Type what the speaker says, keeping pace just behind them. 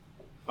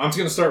I'm just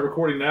going to start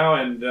recording now,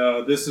 and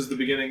this is the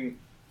beginning.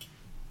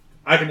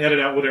 I can edit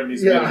out whatever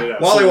needs to be edited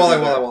out. Wally.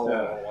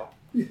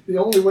 The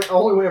only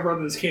way I've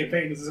run this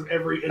campaign is if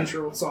every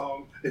intro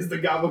song is the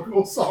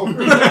Gabagool song.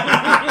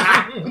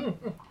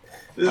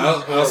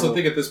 I also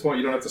think at this point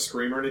you don't have to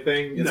scream or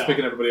anything. It's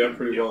picking everybody up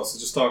pretty well, so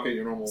just talk at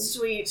your normal...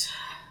 Sweet.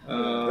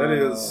 That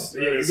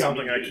is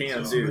something I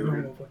can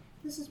do.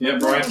 Yeah,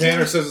 Brian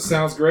Tanner says it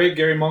sounds great.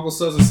 Gary Mungle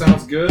says it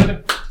sounds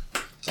good.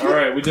 All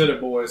right, we did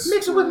it, boys.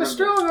 Mix it with my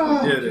strong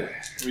arm.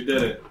 We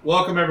did it.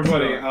 Welcome,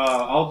 everybody.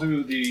 I'll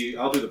do the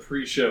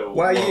pre-show.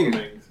 Why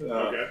welcoming.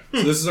 Okay.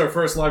 So this is our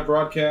first live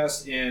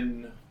broadcast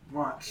in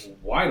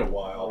quite a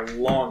while. A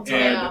long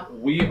time.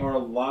 And we are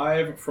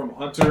live from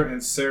Hunter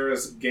and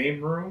Sarah's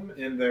game room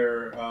in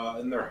their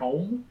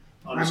home.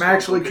 I'm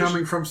actually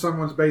coming from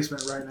someone's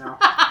basement right now.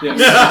 Yes.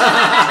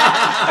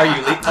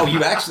 Are you?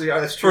 You actually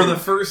are. That's true. For the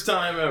first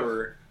time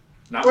ever.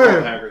 Not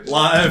Merle Haggard.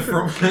 Live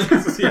from...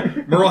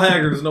 Merle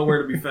Haggard is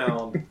nowhere to be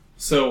found.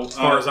 So, as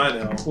far as I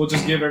know. We'll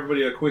just give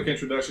everybody a quick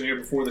introduction here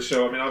before the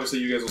show. I mean, obviously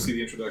you guys will see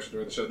the introduction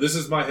during the show. This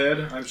is my head.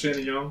 I'm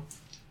Shannon Young.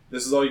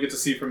 This is all you get to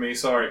see from me.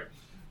 Sorry.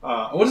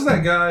 What is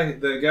that guy?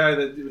 The guy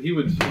that he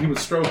would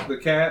stroke the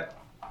cat?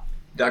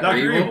 Dr.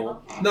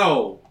 Evil?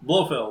 No.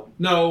 Blofeld?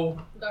 No.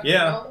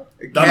 Yeah.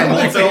 Dr.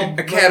 Blofeld?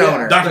 A cat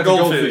owner. Dr.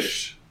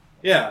 Goldfish.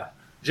 Yeah.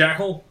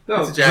 Jackal?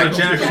 No, it's a Jackal.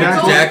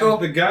 Jackal?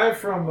 The guy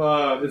from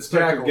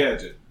Inspector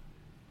Gadget.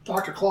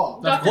 Dr. Claw.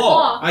 Dr.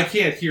 Claw. I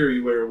can't hear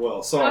you very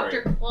well. Sorry.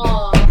 Dr.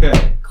 Claw.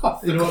 Okay.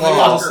 You know what?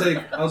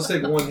 I'll just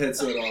take one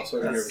headset off so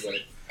I can hear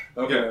everybody.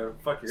 Okay. Yeah,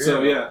 fuck your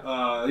So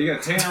yeah, you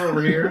got Tanner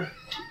over here.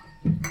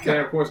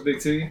 Tanner, of course, Big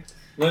T.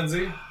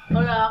 Lindsay. Oh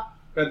yeah.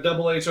 Got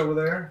Double H over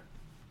there.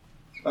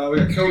 We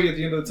got Cody at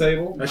the end of the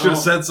table. I should have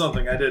said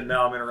something. I didn't.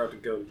 Now I'm interrupting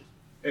Cody.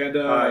 And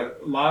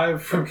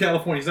live from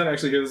California, he's not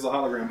actually here, this is a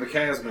hologram, the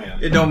Kaz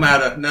Man. It don't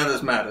matter. None of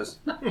this matters.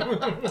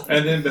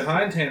 And then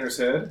behind Tanner's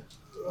head,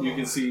 you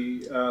can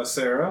see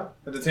Sarah.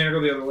 And did Tanner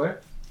go the other way?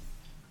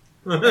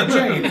 And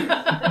Jane.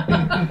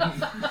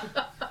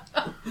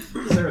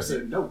 Sarah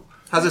said no.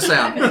 How's it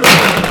sound?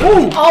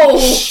 Oh!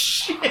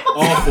 Shit.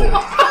 Awful.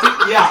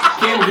 Yeah,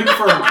 can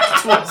confirm.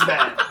 This one's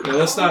bad. Yeah,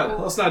 let's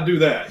not do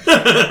that.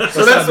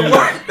 So that's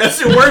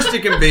the worst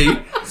it can be.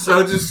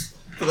 So just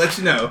to let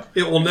you know,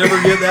 it will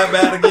never get that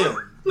bad again.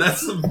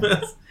 That's the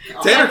best.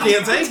 Tanner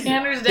can't take it.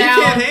 Tanner's He down.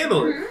 can't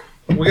handle it.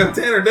 We got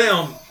Tanner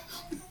down.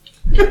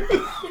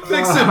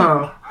 fix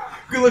him.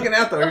 Good looking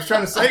out though. He was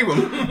trying to save him.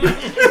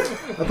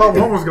 I thought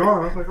one was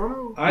gone. I was like, oh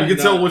no. You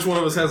can tell which one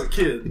of us has a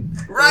kid.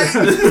 Right.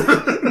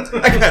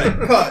 I got it.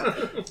 Cut.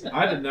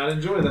 I did not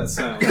enjoy that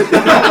sound. Neither did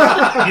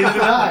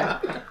I.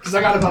 Because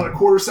I got it about a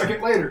quarter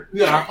second later.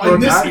 Yeah,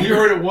 you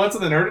heard it once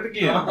and then heard it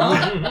again.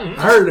 I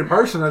heard it in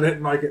person. I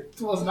didn't like it.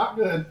 It was not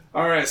good.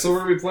 All right, so we're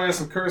going to be playing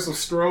some Curse of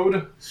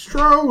Strode.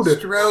 Strode. Story.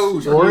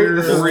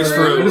 This Laurie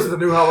Strode. is the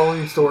new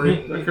Halloween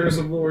story. The Curse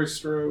of Laurie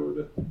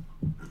Strode.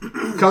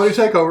 Cody,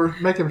 take over.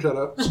 Make him shut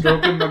up.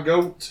 Stroking my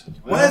goat.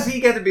 Why does he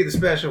get to be the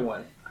special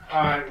one?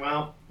 Alright,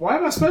 well. Why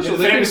am I special?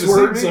 The famous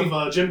words of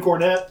Jim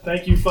Cornette,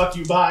 thank you, fuck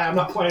you, bye. I'm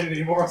not playing it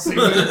anymore. I'll see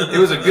you later. It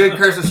was a good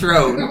Curse of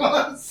Strode. It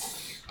was.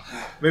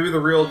 Maybe the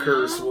real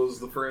curse was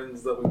the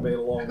friends that we made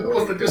along the It way.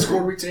 was the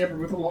Discord we tampered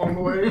with along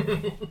the way.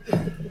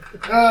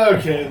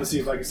 Okay, let's see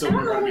if I can still I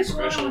don't remember know to be which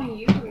one I special. want to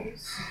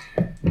use.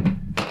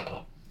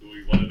 Do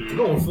we want to do? We're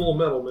going full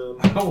metal, man.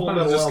 I want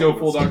to just go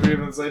full Dr.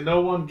 Evil and say,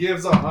 no one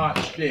gives a hot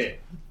shit.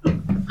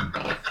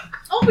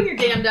 Open your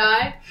damn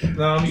die.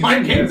 No, I'm using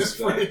Mine came this this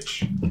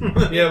fridge.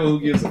 Yeah, well, who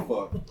gives a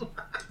fuck?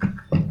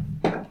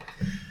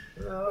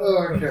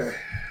 Okay.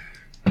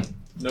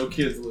 No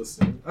kids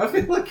listening. I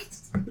feel like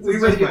We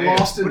ready to get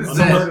lost in What is the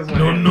that?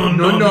 summer? No.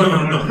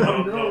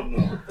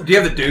 Do you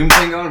have the Doom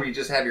thing on, or you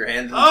just have your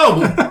hands? Oh!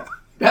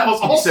 That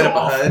was You also set up a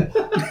off. HUD.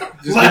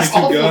 Just Less give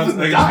me awful two guns.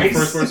 than I the can just be dice.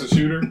 first person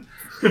shooter.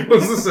 What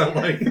does this sound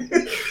like?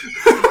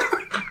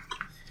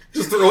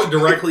 Just throw it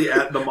directly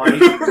at the mic.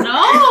 What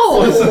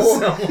No! does that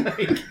sound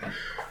like?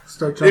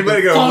 Start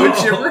Anybody chucking, go wood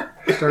chipper?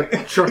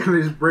 start chucking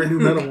these brand new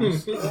metal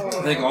ones.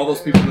 I think all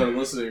those people that are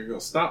listening are going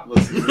to stop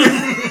listening.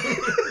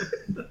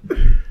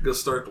 Go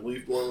start the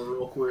leaf blower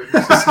real quick. We're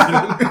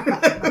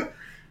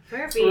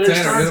being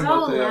Tanner, hit him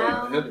so with the,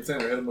 loud. hit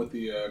him with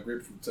the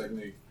grapefruit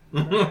technique.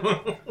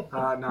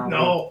 No.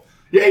 No.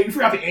 Yeah, you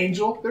forgot the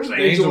angel. There's an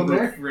angel in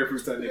there.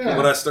 Grapefruit technique. Yeah.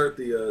 When I start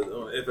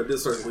the, if I did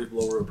start the leaf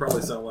blower, it would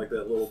probably sound like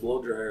that little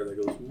blow dryer that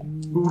goes.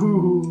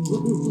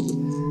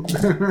 Ooh.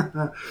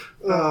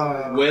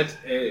 Wet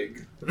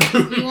egg.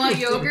 You want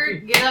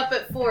yogurt? Get up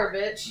at 4,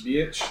 bitch.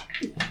 Bitch.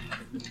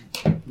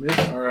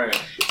 Alright,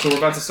 so we're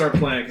about to start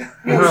playing.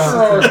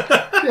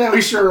 Yeah,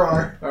 we sure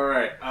are.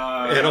 Alright.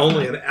 And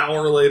only an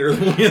hour later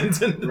than we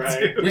intended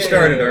Right. to. We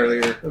started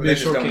earlier. It'll be a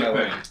short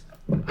campaign.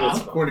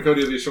 According to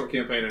Cody, it'll be a short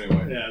campaign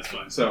anyway. Yeah, that's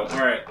fine. So,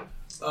 alright.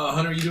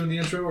 Hunter, are you doing the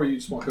intro or you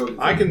just want Cody?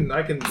 I can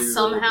do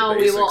Somehow the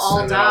we will basics, all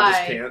and then I'll just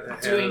die hand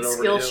it doing over to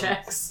skill him.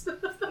 checks. I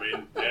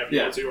mean, if you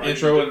Yeah, want to, I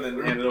intro can and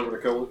then hand it over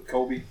to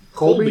Colby.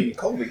 Colby?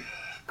 Colby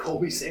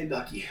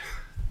Sanducky.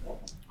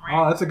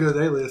 Oh, that's a good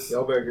alias.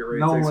 Y'all better get ready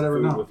No to one take would some ever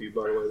food know. with you,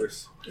 by the way.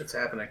 It's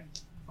happening.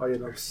 Oh yeah,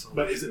 no.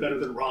 But is it better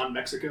than Ron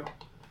Mexico?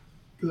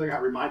 Because I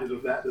got reminded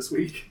of that this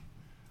week.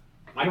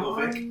 Michael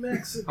Vick.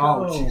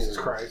 Mexico. Oh Jesus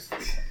Christ!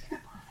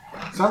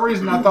 For some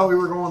reason I thought we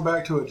were going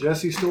back to a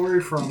Jesse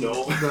story from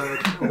No. the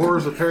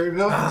Horrors of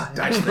Perryville.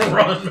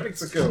 Ron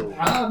Mexico.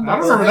 I don't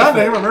remember that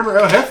name. I remember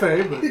El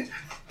Jefe, but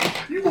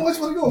You boys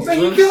want to go He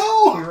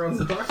Mexico? runs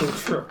the taco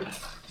truck.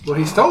 well,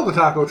 he stole the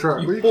taco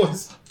truck. You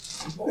boys.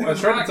 I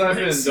tried to type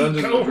in Dungeons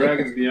and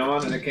Dragons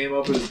Beyond, and it came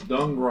up as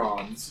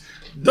Dungrons.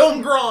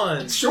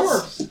 Dungron.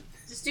 Sure.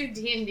 Just do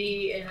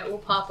D&D and it will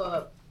pop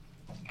up.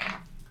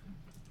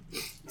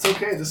 It's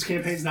okay. This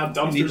campaign's now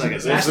dumpsters need, like, and a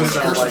disaster.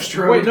 sound Curse like-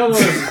 destroyed. Wait, no,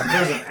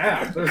 there's an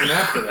app. There's an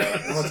app for that.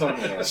 What am I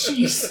talking about?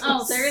 Jeez.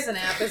 Oh, there is an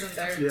app, isn't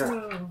there? Yeah.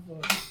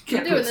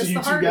 Can't doing put this you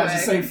the two hard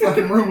guys in way. the same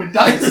fucking room with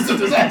dice. It's a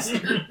disaster.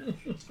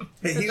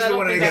 Hey, I he's don't the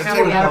one that think I got have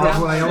What one.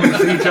 happens when they only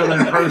see each other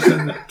in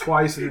person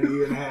twice in a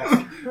year and a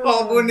half?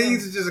 All one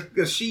needs is just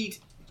a sheet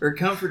or a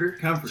comforter.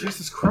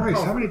 Jesus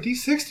Christ! How many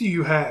D6 do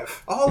you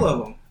have? All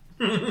of them.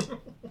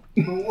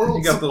 The world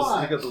You got those.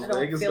 supply. You got I those don't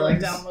Vegas feel like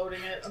dice.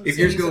 downloading it. I'm If just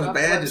yours using it goes off the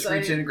bad, just website.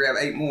 reach in and grab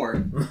 8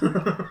 more.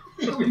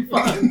 It'll be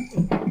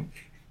fine.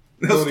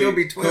 There'll still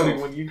be Cody,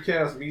 12. when you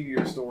cast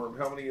Meteor Storm,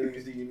 how many of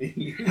these do you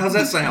need? How's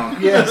that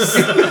sound? Yes.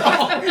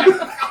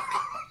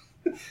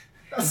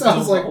 That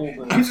sounds like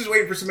I'm just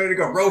waiting for somebody to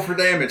go roll for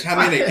damage. How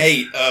many?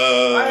 8.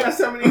 I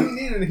asked how many he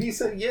needed, and he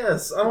said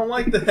yes. I don't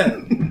like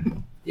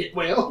that.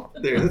 well.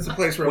 There, that's the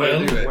place where I'm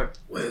going to do it.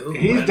 Well,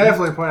 He's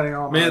definitely planning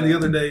on. Man, the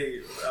other day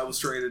I was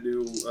trying to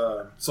do.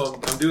 So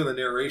I'm doing the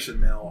narration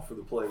now for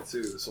the play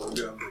too. So I'm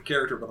doing the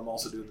character, but I'm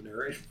also doing the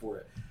narration for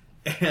it.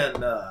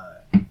 And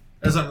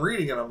as I'm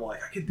reading it, I'm like,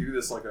 I could do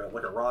this like a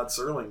Rod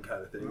Serling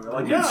kind of thing. They're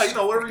like, yeah,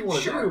 whatever you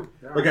want to do.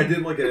 Like I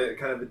did like a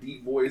kind of a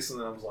deep voice, and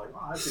then I was like,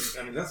 oh,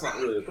 I mean, that's not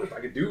really the perfect. I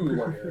could do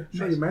like a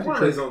No, you magic one of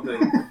trick. his own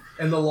thing.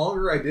 And the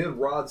longer I did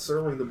Rod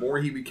Serling, the more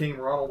he became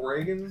Ronald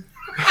Reagan.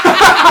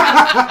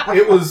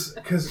 It was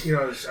because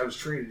I was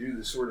trying to do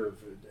this sort of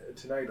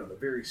tonight on a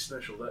very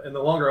special day. And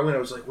the longer I went, I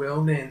was like,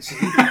 well, Nancy,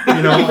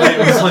 it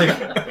was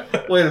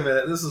like, wait a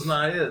minute, this is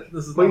not it.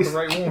 This is not the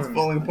right It's one.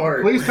 falling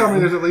apart. Please tell me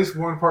there's at least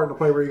one part in the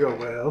play where you go,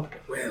 well.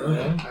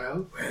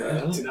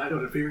 Well, tonight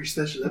on a very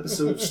special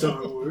episode of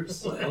Star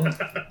Wars.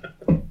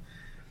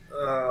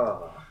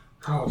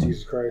 Oh,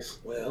 Jesus Christ.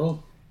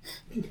 Well,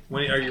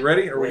 Are you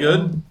ready? Are we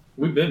good?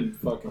 we've been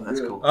fucking That's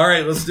good. cool. All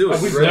right, let's do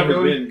it. We've Ready, never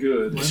Cody? been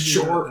good.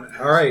 Sure.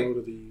 All right. Load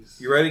of these.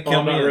 You ready? Oh,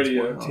 I'm not ready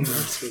yet.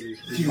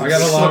 I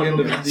gotta log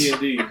into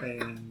D&D.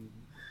 And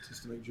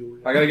just to make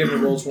Julia. I gotta get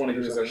into Roll20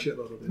 There's here. a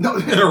shitload of it.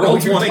 No, Roll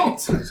you 20. don't.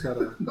 It's got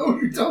a. No,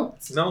 you don't.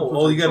 No,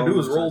 all you gotta do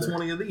is roll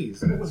 20 of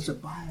these.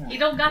 You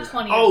don't got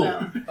 20 Oh.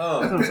 of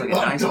them. Looks like a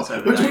dice inside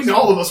of a Between dice.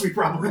 all of us, we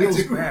probably Those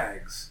do.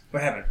 bags.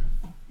 What happened?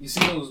 You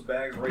see those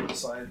bags right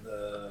beside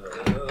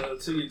the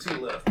to your two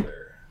left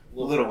there?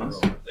 Little ones.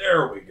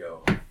 There we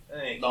go.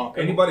 Thank you.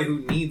 Anybody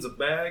who needs a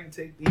bag,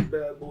 take these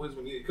bad boys.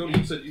 When you Cody,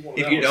 you said you want.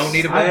 If you don't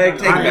need a bag,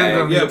 take a I am bag.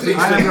 gonna Yeah, need a- please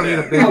I am take gonna need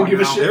a that. big I don't give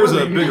a now. shit. There's a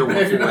Leaving bigger a one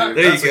bag for or not. you.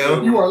 There you That's a go. good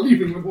one. You are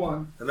leaving with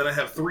one. And then I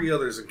have 3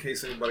 others in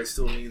case anybody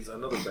still needs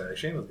another bag.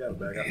 Shayna's got a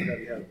bag. I forgot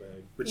he had a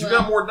bag. But you Well-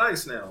 got more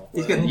dice now.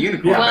 He's got the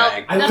unicorn Well,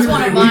 bag. I that's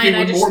one of literally mine. I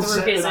leave just with more threw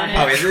set his than in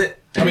I Oh, it. is it?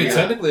 I mean, Yeah.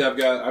 technically, I've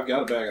got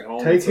a bag at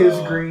home. Take It's, his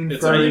green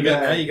It's Now furry you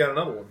got bag.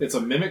 another one. It's a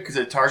mimic Is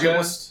it a Target one?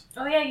 chest,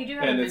 Oh, yeah, you do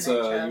have and a it's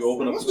midnight chest. you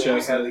open up the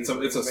chest, and it's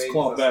a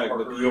cloth bag,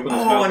 but you open the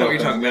Oh, mouth I know what up you're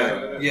talking and-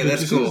 about. Yeah, Did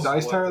that's you see cool. the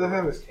dice tower they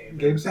have at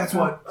GameStop? That's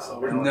what.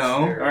 No.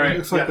 All right, It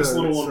looks Yeah, like this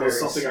the, little one was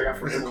something I got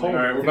for him. all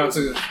right, we're about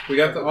to. We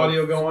got the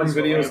audio going,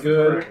 video's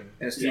good.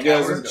 And it's You 2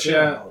 guys hours. in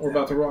chat, we're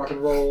about to rock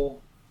and roll.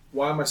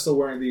 Why am I still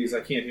wearing these?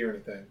 I can't hear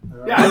anything.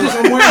 Yeah,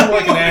 I'm wearing them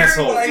like an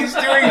asshole. Why he's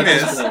doing At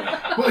this? this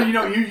point. Well,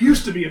 you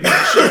used to be a piece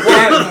of shit.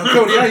 Well,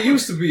 Cody, I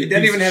used to be. He a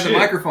doesn't piece even of have the shit.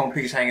 microphone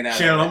piece hanging out.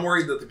 Shannon, I'm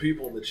worried that the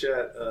people in the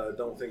chat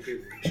don't think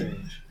people can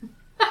change.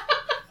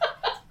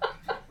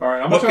 All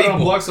right, I'm What gonna try to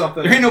people? unplug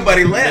something. There ain't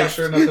nobody Make left.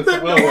 sure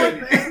nothing. Well,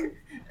 wait.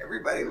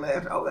 Everybody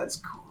left. Oh, that's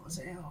cool as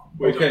hell.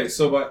 Okay,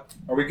 so but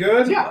are we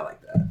good? Yeah. I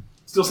like that.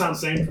 Still sounds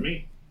sane for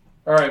me.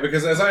 All right,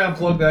 because as I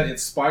unplugged that, it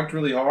spiked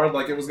really hard,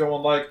 like it was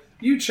going like,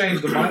 "You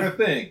changed a minor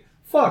thing.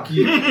 Fuck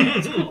you." Yeah,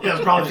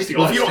 it's probably just the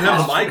Well, if you don't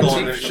have the audio. mic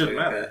on, it shouldn't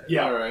matter.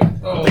 Yeah. All right.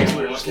 Oh, think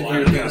we're just I can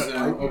live. hear things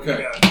now.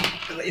 Okay.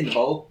 In the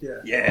bowl? Yeah.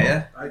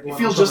 Yeah. It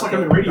feels just like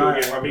I'm in a radio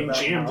again, where I'm being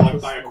jammed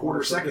like by a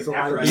quarter second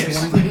after I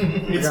Yes.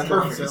 It's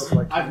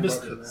perfect. I've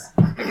missed this.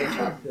 Yeah.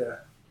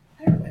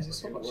 I didn't realize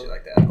there's so much shit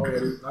like that. Oh yeah,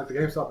 dude. Like the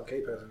GameStop and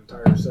Cape has an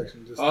entire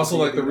section. Just I also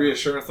like the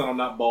reassurance that I'm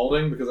not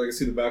balding because I can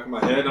see the back of my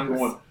head. And I'm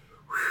going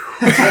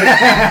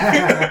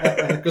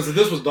because if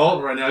this was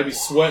Dalton right now, I'd be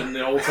sweating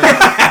the whole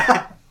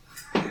time.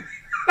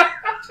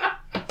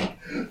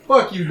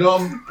 Fuck you,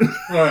 dumb.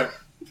 All right.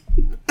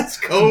 That's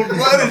cold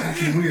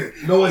blooded. Weird.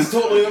 No, it's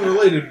totally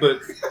unrelated,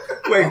 but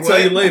Wait, I'll tell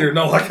you later.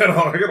 No, I got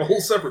a whole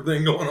separate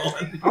thing going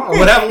on. Oh.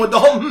 What happened with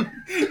Dalton?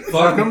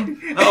 Fuck him.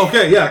 Oh,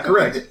 okay, yeah,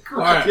 correct. All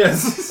right.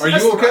 Yes. Are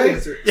you okay?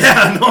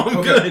 Yeah, no, I'm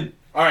Okay. good.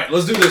 All right.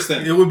 Let's do this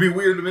It then. would be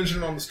weird to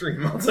mention it on the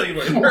stream. I'll tell you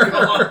later.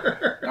 All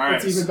right.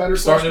 It's even better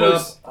Starting it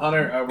up, slash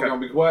Hunter. We're gonna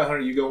be quiet. Hunter,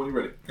 you go when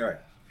you're ready.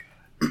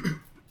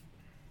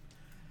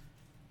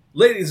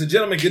 Ladies and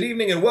gentlemen, good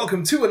evening and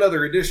welcome to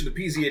another edition of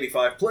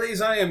PZ85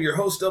 Plays. I am your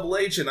host, Double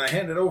H, and I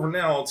hand it over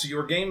now to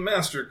your game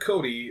master,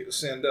 Cody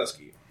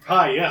Sandusky.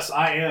 Hi, yes,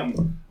 I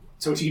am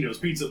Totino's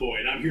Pizza Boy,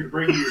 and I'm here to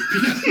bring you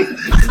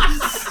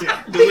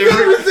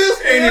Delivery?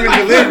 Ain't even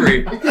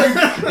delivery.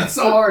 It's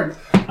so hard.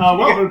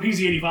 Welcome to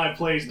PZ85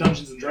 Plays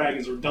Dungeons and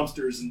Dragons, or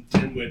Dumpsters and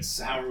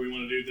Tinwits, however we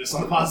want to do this, on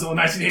the Podzilla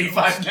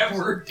 1985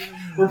 network.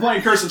 We're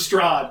playing Curse of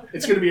Strahd.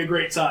 It's going to be a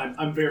great time.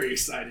 I'm very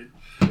excited.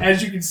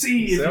 As you can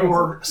see, if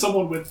you're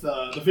someone with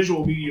the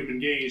visual medium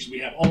engaged, we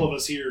have all of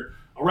us here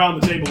around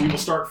the table. We will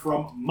start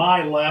from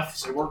my left,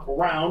 so work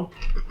around.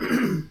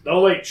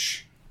 Double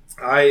H.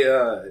 Cody,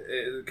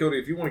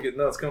 if you want to get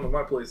nuts, come to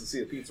my place and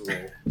see a pizza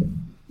roll.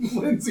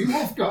 Lindsay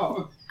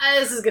Wolfgong.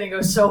 This is going to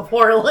go so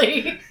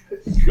poorly.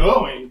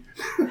 Going.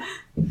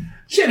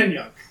 Shannon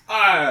Young.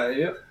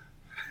 Yep.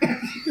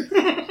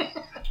 The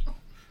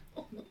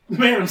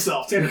man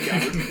himself, Tanner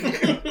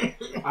Calvert.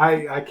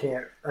 I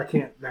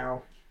can't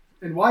now.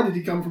 And why did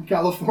he come from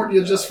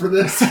California just for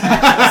this?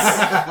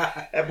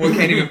 That boy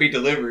can't even be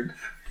delivered.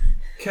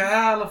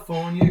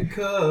 California,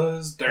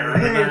 cuz.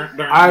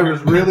 I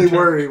was really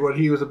worried what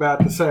he was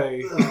about to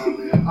say. Oh,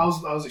 man. I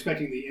was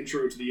expecting the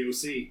intro to the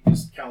OC,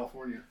 just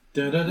California.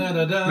 No,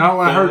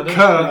 when I heard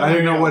 "cut," I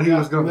didn't know what he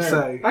was going to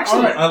say. Actually,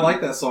 Alright. I like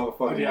that song a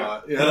fucking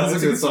lot. Yeah, that's a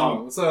good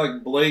song. It's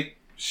like Blake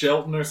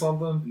Shelton or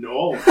something.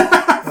 No.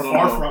 Far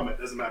Far from it,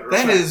 doesn't matter.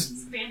 That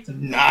is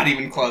not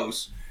even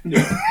close.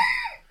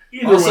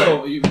 Either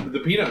Also, way.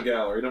 the Peanut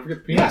Gallery. Don't forget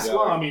the Peanut Yes,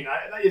 Gallery. well, I mean,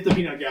 if the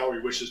Peanut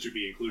Gallery wishes to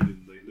be included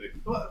in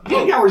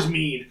Peanut Gallery's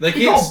mean. They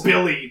We can't- call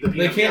Billy the Peanut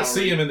They can't Gallery.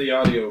 see him in the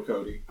audio,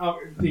 Cody.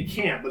 They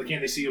can't, but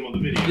can't they see him on the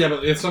video? Yeah,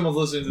 but if someone's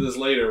listening to this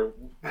later,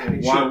 why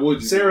Sure.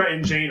 would you? Sarah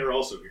and Jane are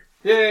also here.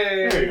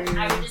 Yay! There you go.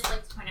 I would just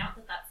like to point out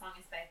that that song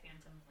is by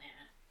Phantom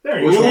Planet. There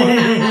you Which go.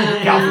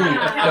 one?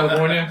 California.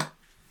 California?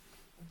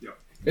 Yep.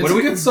 It's What are a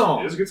we- good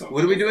song. It is a good song.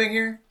 What are we doing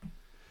here?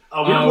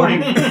 We're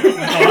playing.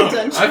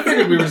 I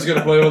figured we were just going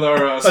to play with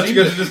our I thought Steam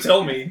you guys Deck. would just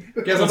tell me.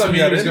 Guess I thought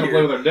we were just going to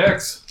play with our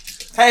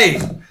decks. Hey,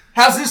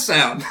 how's this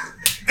sound?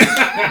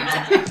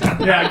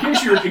 Yeah,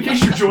 in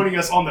case you're joining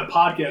us on the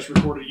podcast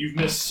recording, you've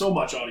missed so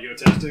much audio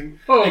testing.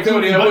 Oh, Including,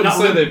 Cody, I but wouldn't not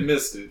say li- they've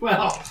missed it.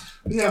 Well,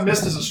 yeah,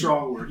 missed is a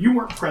strong word. You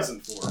weren't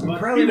present for it, but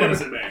probably be that wanna-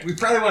 as it may. We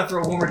probably want to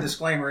throw one more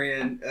disclaimer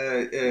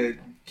in.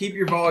 Keep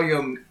your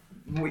volume.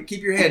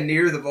 Keep your head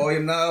near the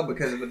volume knob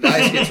because if the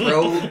dice gets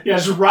rolled, Yeah,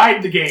 just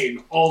ride the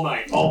game all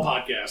night, all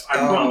podcast. I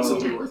promise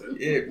it'll be worth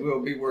it. it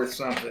will be worth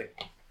something.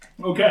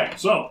 Okay,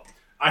 so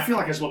I feel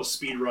like I just want to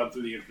speed run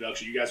through the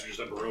introduction. You guys are just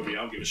on Barovia. I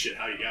don't give a shit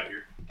how you got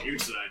here. You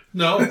decide.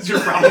 No. It's your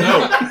problem.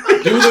 No.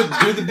 Do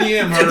the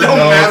DM, Herb. don't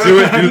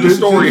matter. Do the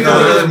story.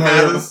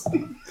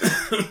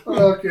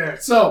 Okay,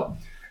 so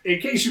in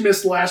case you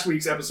missed last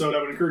week's episode,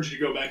 I would encourage you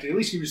to go back to at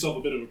least give yourself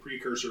a bit of a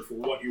precursor for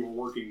what you were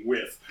working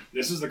with.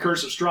 This is the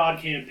Curse of Strahd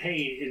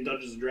campaign in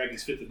Dungeons &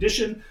 Dragons 5th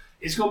edition.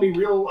 It's going to be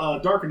real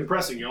dark and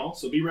depressing, y'all,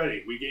 so be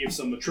ready. We gave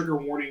some trigger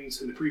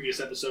warnings in the previous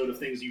episode of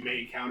things you may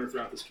encounter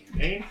throughout this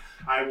campaign.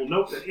 I will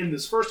note that in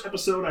this first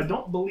episode, I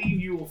don't believe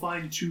you will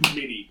find too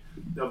many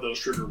of those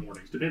trigger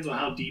warnings. Depends on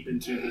how deep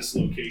into this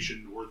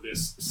location or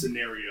this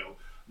scenario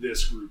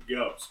this group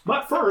goes.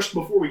 But first,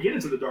 before we get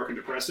into the dark and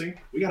depressing,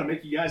 we got to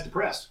make you guys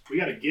depressed. We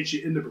got to get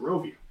you into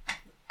Barovia.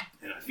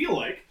 And I feel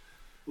like,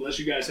 unless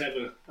you guys have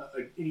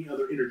any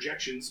other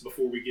interjections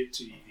before we get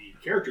to the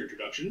character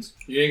introductions,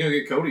 You ain't going to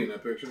get Cody in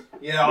that picture.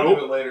 Yeah, I'll Nope.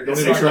 do it later. Don't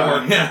It's even not try.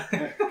 hard.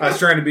 Yeah. I was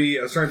trying to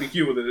be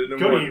cute with it. It didn't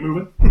Cody work. ain't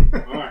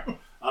moving. All right.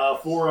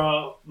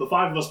 For the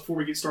five of us, before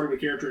we get started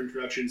with character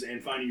introductions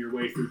and finding your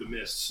way through the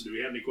mists, do we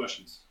have any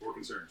questions or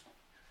concerns?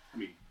 I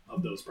mean,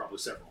 of those, probably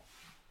several.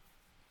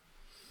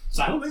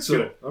 Silence?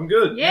 Good. I'm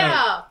good.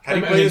 Yeah. How do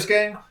you play this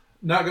game?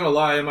 Not going to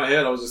lie, in my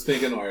head, I was just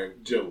thinking, all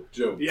right, joke.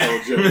 Yeah.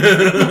 Oh, joke.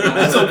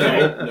 That's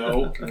okay.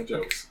 No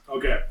jokes.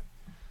 Okay.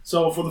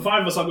 So for the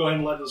five of us, I'll go ahead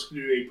and let us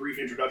do a brief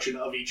introduction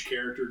of each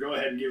character. Go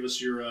ahead and give us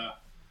your,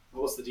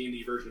 what's the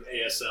D&D version of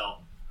ASL?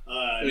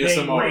 Name,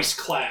 ASMR. race,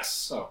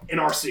 class. Oh.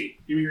 NRC.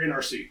 Give me your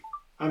NRC.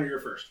 Hunter, you're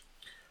first.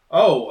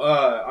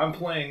 I'm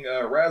playing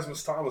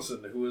Rasmus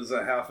Thomason, who is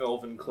a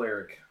half-elven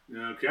cleric.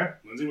 Okay.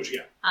 Lindsay, what you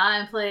got?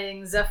 I'm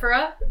playing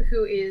Zephyra,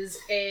 who is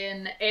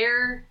an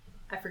air.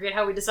 I forget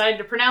how we decided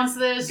to pronounce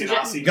this.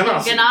 Ganassi.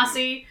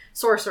 Ganassi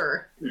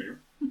sorcerer.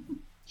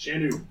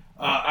 Shanu.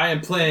 I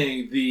am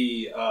playing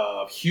the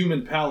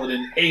human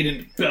paladin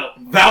Aiden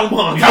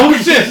Valmont. Oh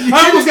shit!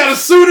 I almost got a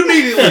suit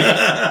immediately.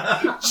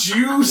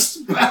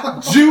 Juiced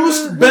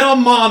Juiced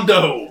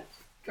Belmondo.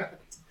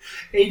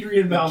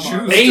 Adrian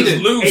Valmont.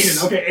 Aiden.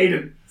 Aiden. Okay,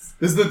 Aiden.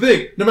 This is the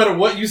thing. No matter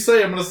what you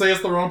say, I'm going to say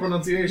it's the wrong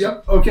pronunciation.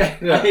 Yep. Okay.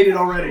 Yeah. I hate it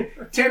already.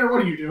 Tanner,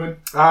 what are you doing?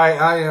 I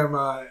am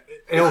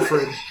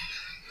Alfred.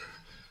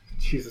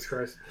 Jesus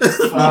Christ.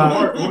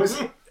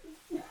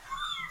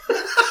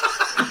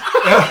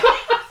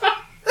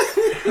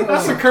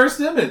 That's a cursed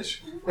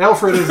image.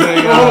 Alfred is Hold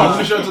on, let a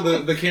me show it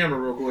to the camera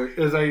real quick.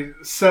 is a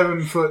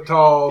 7 foot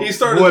tall He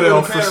started wood doing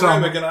elf for some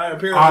panoramic, and I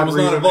apparently odd was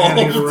not reason, and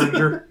he's a involved.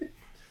 ranger.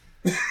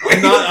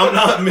 I'm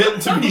not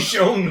meant to be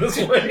shown this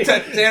way.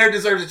 Tanner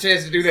deserves a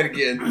chance to do that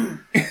again.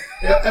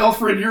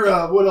 Elfred, you're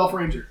a wood elf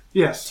ranger.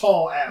 Yes.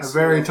 Tall A ass.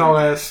 very wood tall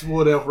elf ass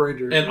wood elf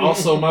ranger. And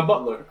also my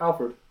butler,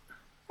 Alfred.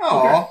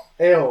 Aw.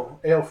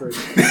 Alfred.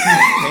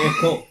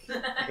 Hail.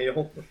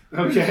 ranger.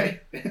 Okay.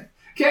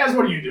 Kaz,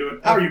 what are you doing?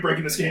 How are you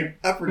breaking this game?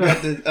 I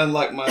forgot to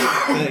unlock my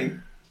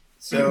thing.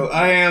 So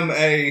I am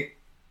a.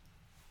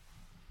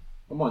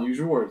 Come on, use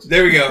your words.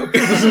 There we go.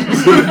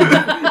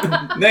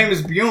 Name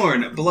is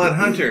Bjorn, Blood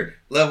Hunter,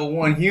 level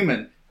 1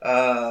 human.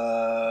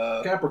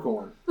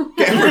 Capricorn.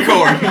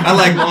 Capricorn. I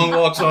like long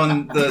walks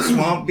on the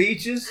swamp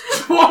beaches.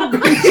 All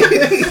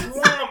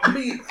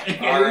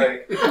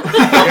right.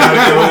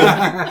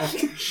 Gotta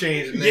go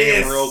change the name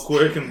Yes. real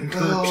quick in the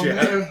group Oh, chat.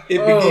 man. It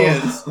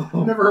begins.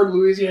 Never heard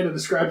Louisiana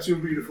described so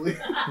beautifully.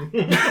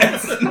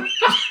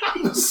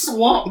 The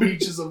swamp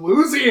beaches of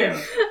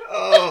Louisiana.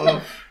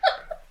 Oh,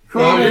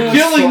 You're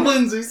killing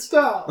Lindsay.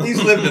 Stop.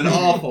 he's lived an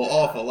awful,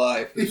 awful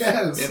life.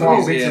 Yes. In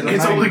Swamp Louisiana. beaches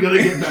It's are only going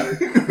to get better.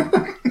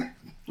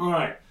 All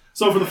right.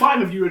 So for the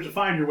 5 of you, you have to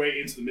find your way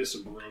into the Mist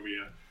of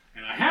Barovia.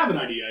 And I have an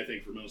idea, I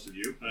think, for most of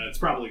you. It's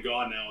probably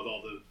gone now with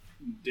all the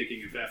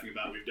dicking and faffing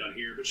about we've done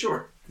here. But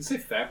sure, Did you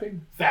say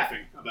fapping?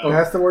 faffing about Oh,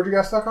 that's the word you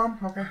got stuck on?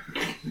 Okay.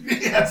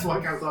 Yeah, that's what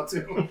I kind of thought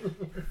too.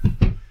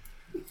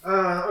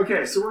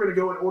 Okay, so we're going to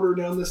go in order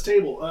down this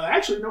table.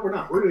 Actually, no, we're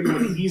not. We're going to go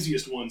with the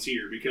easiest ones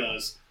here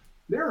because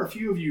there are a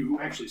few of you who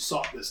actually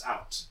sought this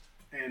out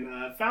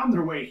and found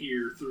their way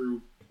here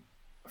through,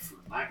 for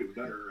lack of a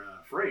better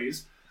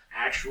phrase,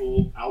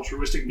 actual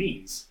altruistic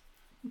means.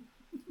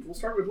 We'll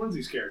start with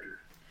Lindsay's character.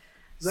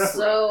 Zephyr.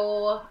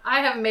 So I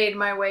have made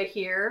my way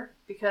here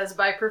because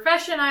by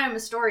profession I am a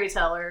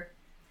storyteller,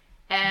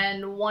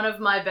 and one of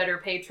my better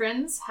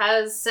patrons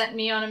has sent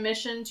me on a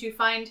mission to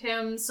find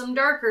him some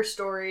darker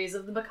stories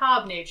of the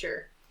macabre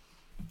nature,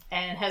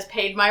 and has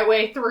paid my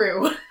way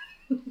through.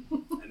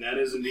 And that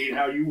is indeed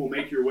how you will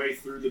make your way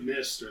through the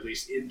mist, or at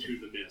least into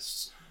the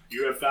mists.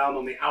 You have found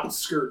on the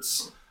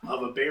outskirts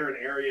of a barren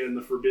area in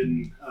the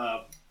Forbidden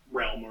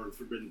Realm, or the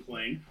Forbidden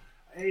Plain,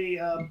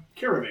 a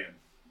caravan.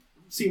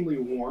 Seemingly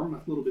warm,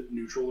 a little bit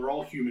neutral. They're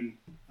all human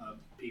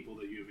people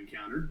that you've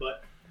encountered,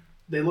 but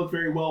they look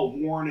very well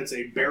worn. It's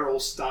a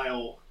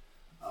barrel-style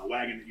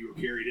wagon that you were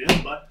carried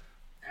in, but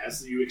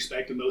as you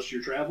expect in most of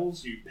your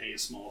travels, you pay a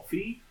small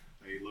fee.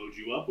 They load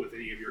you up with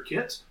any of your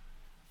kit,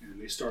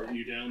 and they start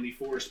you down the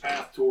forest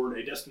path toward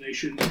a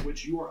destination with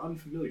which you are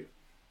unfamiliar.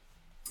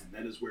 And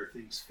that is where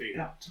things fade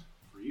out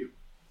for you.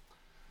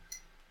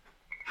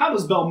 How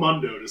does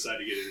Belmondo decide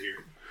to get in here?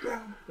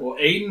 Well,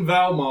 Aiden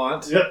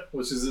Valmont, Yep.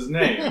 which is his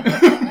name,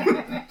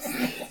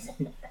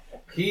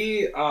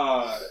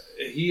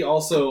 he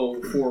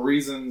also, for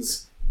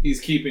reasons he's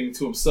keeping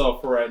to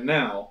himself for right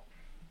now,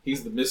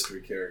 he's the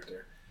mystery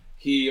character.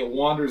 He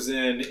wanders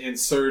in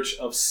search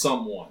of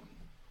someone.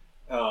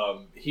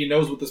 He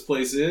knows what this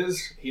place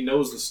is. He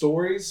knows the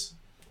stories,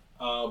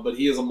 but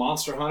he is a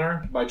monster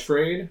hunter by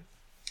trade.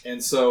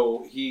 And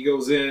so he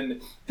goes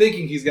in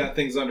thinking he's got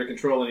things under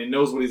control and he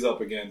knows what he's up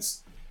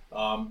against.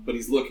 But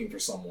he's looking for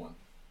someone.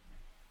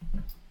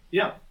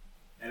 Yeah.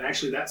 And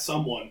actually, that's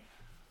someone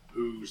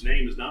whose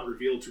name is not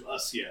revealed to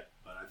us yet,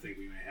 but I think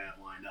we may have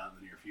lined out in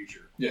the near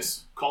future.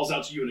 Yes. Calls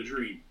out to you in a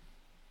dream.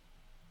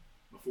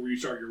 Before you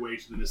start your way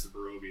to the Mist of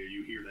Barovia,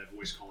 you hear that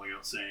voice calling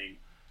out saying,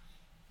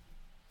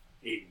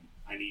 Aiden,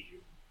 I need you.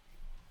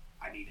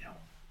 I need help.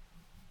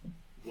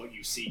 What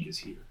you seek is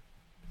here.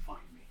 Find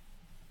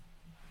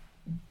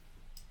me.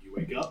 You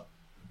wake up.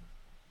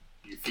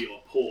 You feel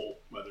a pull,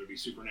 whether it be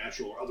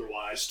supernatural or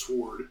otherwise,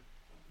 toward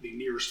the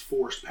nearest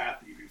forest path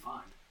that you can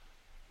find.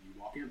 You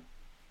walk in.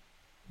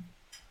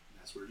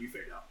 That's where you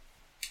fade out.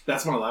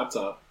 That's my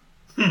laptop.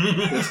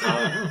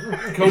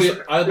 Cody,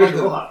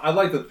 I'd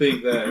like to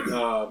think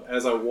that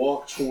as I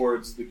walk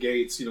towards the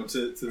gates,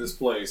 to this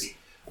place,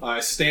 I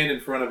stand in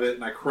front of it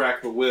and I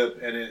crack the whip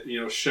and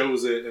it,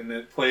 shows it and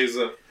it plays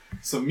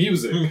some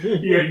music.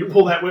 Yeah, you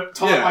pull that whip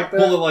taut like that.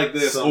 Pull it like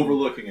this, Some-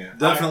 overlooking it.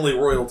 Definitely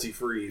royalty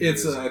free.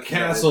 It's a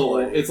castle.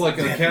 It's like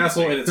a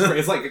castle, and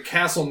it's like a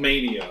castle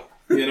mania.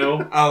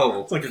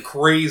 Oh, It's like a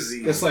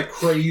crazy. It's like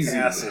crazy.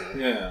 Castle.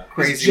 Yeah. It's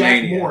crazy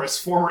Jack mania. Morris,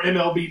 former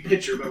MLB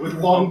pitcher, but with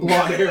long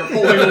blonde hair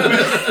pulling a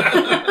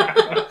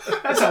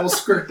whip. That's how we'll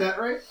skirt that,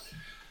 right?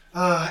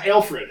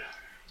 Alfred,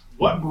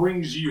 what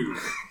brings you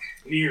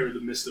near the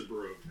Mist of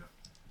Barovia?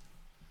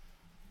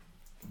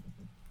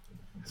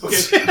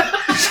 Okay,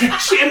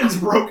 Shannon's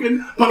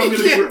broken, but I'm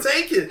gonna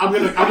take it. I'm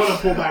gonna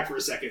pull back for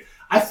a second.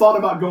 I thought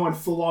about going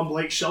full on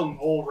Blake Shelton,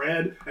 Old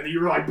Red, and then you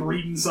were like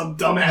breeding some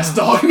dumbass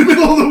dog in the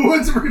middle of the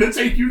woods. And we're gonna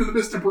take you to the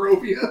Mist of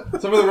Barovia.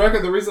 So for the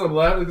record, the reason I'm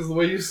laughing is because the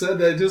way you said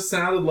that, it just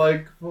sounded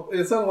like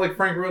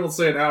Frank Reynolds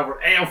saying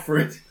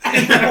Alfred.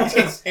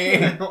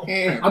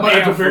 I might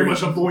have to very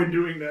much avoid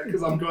doing that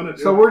because I'm gonna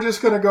do So it. we're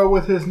just going to go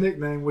with his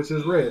nickname, which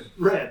is Red.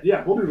 Red.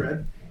 Yeah, we'll do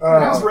Red.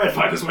 How's Red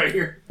find his way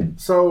here?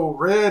 So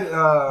Red,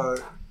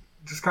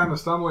 just kind of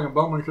stumbling and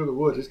bumbling through the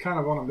woods. He's kind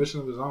of on a mission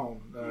of his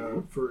own,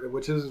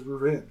 which is his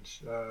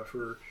revenge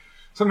for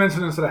some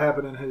incidents that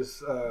happened in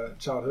his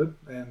childhood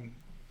and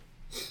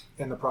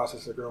in the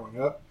process of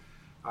growing up.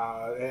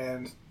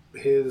 And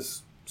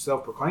his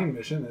self-proclaimed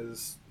mission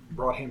has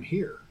brought him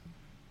here.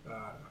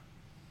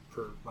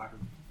 for lack of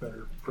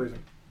better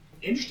phrasing.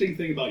 Interesting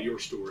thing about your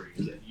story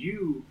is that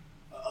you,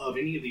 of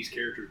any of these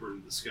characters we're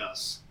going to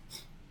discuss,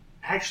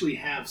 actually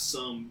have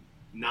some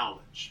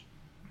knowledge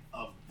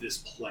of this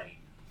plane,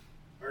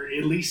 or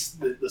at least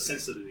the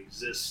sense that it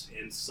exists,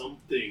 and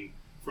something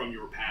from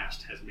your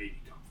past has made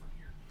you come from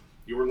here.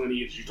 Your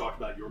lineage, you talked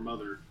about, your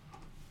mother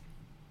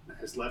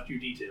has left you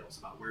details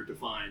about where to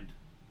find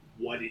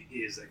what it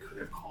is that could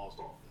have caused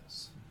all of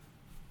this.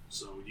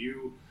 So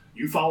you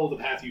follow the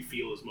path you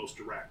feel is most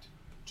direct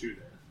to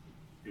there.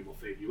 It will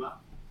fade you out.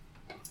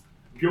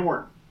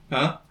 Bjorn,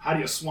 Huh? how do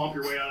you swamp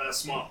your way out of that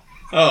swamp?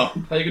 Oh,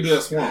 How you can do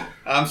that swamp?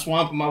 I'm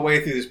swamping my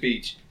way through this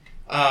beach.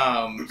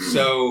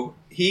 So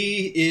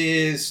he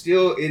is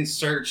still in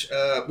search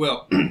of,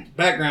 well,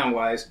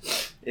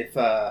 background-wise, if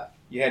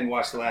you hadn't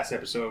watched the last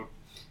episode,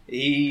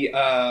 he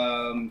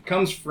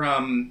comes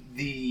from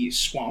the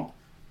swamp.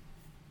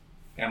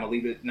 I'm going to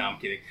leave it. No, I'm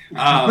kidding.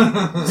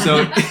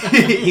 So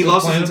he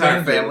lost his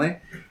entire family.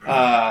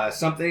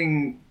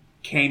 Something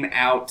came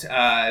out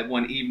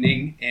one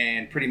evening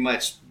and pretty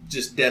much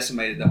just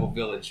decimated the whole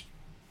village.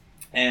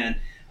 And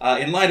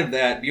in light of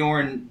that,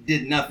 Bjorn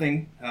did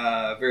nothing,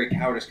 a very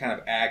cowardice kind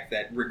of act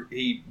that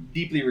he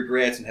deeply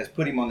regrets and has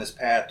put him on this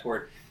path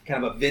toward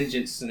kind of a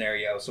vengeance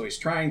scenario. So he's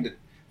trying to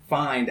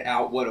find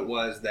out what it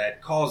was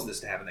that caused this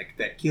to happen,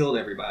 that killed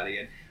everybody.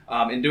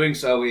 And in doing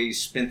so,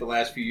 he's spent the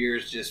last few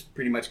years just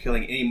pretty much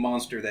killing any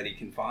monster that he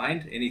can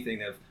find,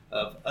 anything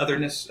of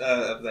otherness,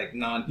 of like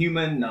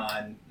non-human,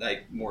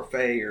 more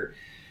fey or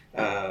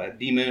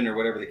demon or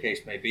whatever the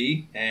case may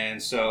be. And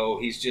so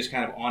he's just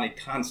kind of on a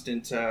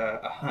constant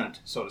a hunt,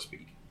 so to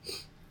speak.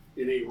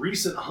 In a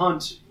recent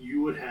hunt,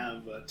 you would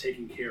have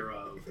taken care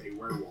of a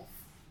werewolf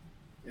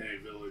in a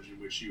village in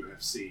which you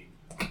have seen.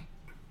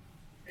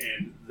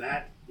 And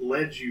that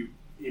led you,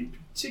 in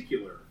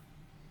particular,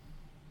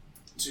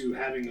 to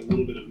having a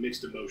little bit of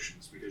mixed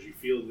emotions, because you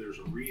feel there's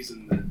a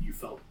reason that you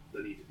felt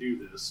the need to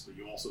do this, but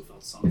you also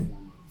felt some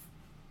form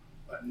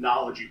of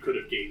knowledge you could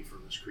have gained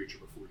from this creature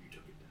before you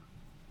took it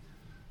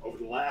down. Over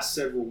the last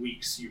several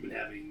weeks, you've been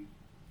having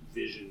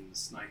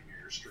visions,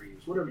 nightmares,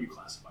 dreams, whatever you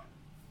classify them,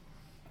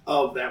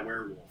 of that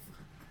werewolf,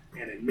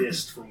 and a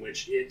mist from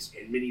which it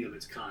and many of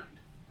its kind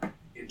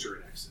enter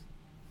and exit,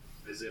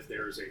 as if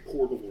there is a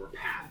portal or a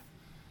path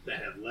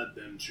that have led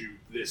them to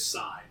this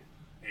side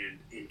and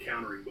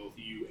encountering both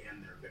you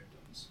and their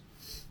victims.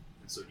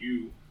 And so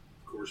you,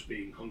 of course,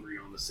 being hungry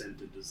on the scent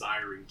and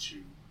desiring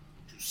to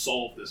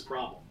solve this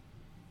problem,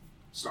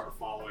 start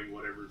following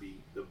whatever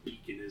the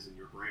beacon is in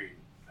your brain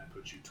that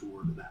puts you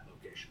toward that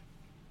location.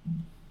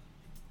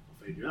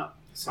 I'll fade you up.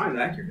 Sounds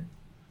accurate.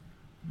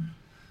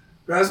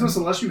 Rasmus,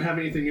 unless you have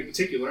anything in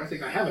particular, I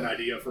think I have an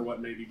idea for what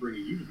may be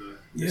bringing you to the...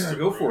 Yeah,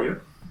 go for it.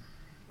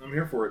 I'm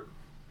here for it.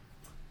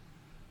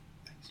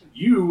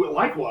 You,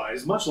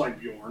 likewise, much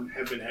like Bjorn,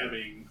 have been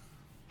having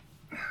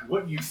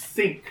what you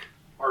think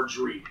are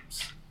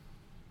dreams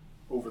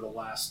over the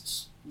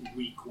last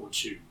week or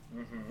two.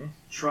 Mm-hmm.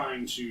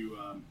 Trying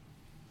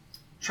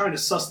to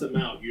suss them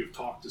out. You have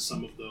talked to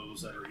some of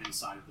those that are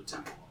inside of the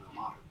Temple of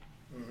Ilmater.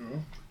 Mm-hmm.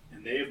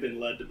 And they have been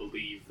led to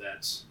believe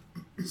that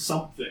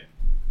something,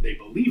 they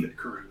believe it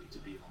currently to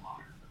be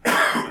Ilmater.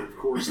 But of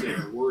course, they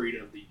are worried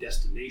of the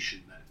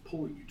destination that it's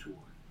pulling you toward.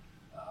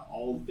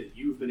 All that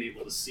you've been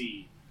able to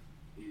see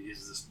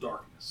is this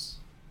darkness.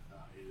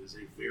 It is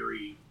a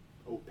very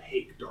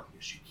opaque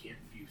darkness. You can't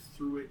view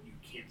through it. You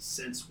can't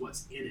sense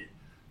what's in it,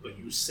 but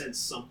you sense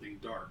something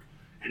dark.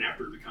 And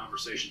after the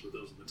conversations with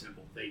those in the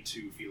temple, they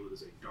too feel it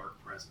is a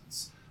dark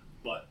presence.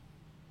 But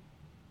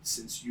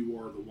since you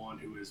are the one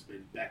who has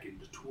been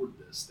beckoned toward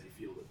this, they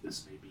feel that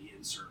this may be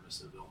in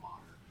service of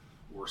Ilmater,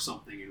 or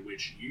something in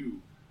which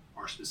you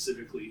are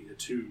specifically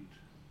attuned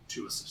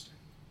to assisting.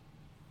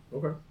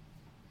 Okay.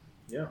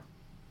 Yeah.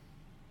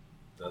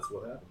 That's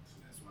what happens.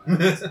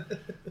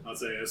 I'd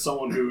say as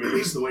someone who, at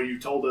least the way you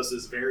told us,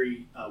 is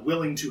very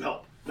willing to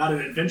help. Not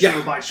an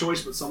adventurer by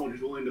choice, but someone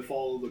who's willing to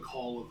follow the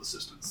call of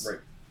assistance.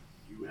 Right.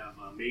 You have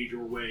made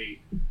your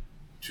way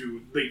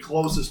to the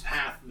closest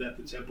path that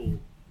the temple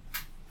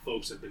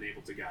folks have been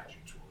able to guide you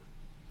toward.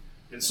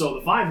 And so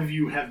the five of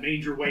you have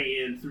made your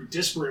way in through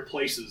disparate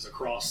places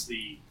across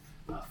the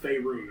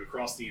Faerun,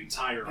 across the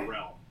entire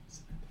realm.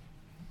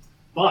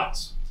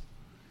 But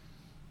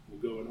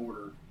we'll go in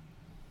order.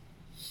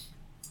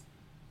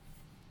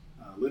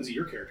 Lindsay,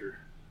 your character,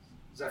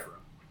 Zephyra,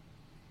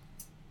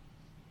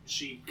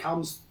 she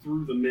comes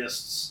through the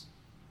mists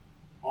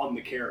on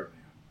the caravan.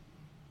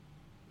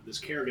 This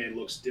caravan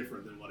looks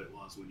different than what it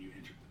was when you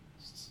entered the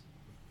mists.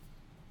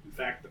 In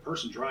fact, the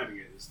person driving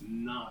it is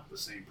not the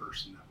same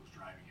person that was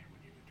driving it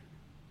when you entered.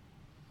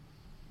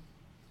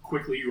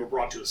 Quickly, you are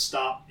brought to a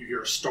stop. You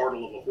hear a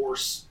startle of a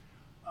horse.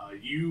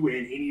 You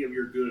and any of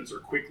your goods are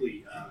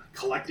quickly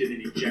collected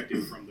and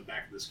ejected from the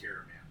back of this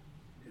caravan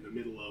in the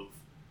middle of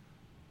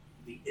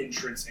the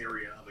entrance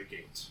area of a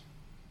gate.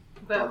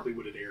 Darkly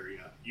wooded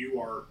area.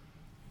 You are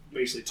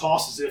basically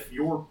tossed as if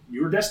your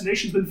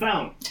destination's been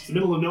found. It's the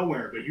middle of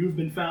nowhere, but you have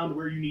been found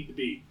where you need to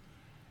be.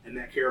 And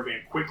that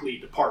caravan quickly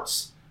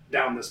departs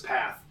down this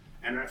path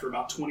and after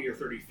about 20 or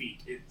 30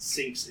 feet, it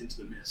sinks into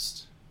the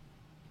mist,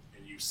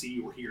 and you see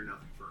or hear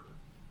nothing further.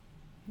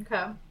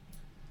 Okay.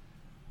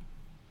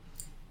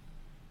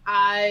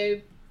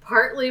 I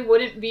partly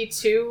wouldn't be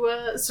too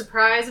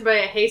surprised by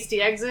a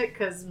hasty exit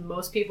because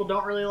most people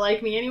don't really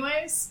like me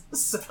anyways.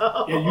 So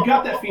Yeah, you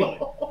got that feeling.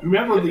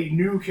 Whomever the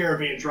new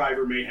caravan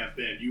driver may have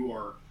been, you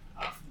are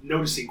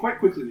noticing quite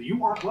quickly that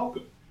you aren't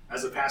welcome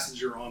as a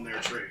passenger on their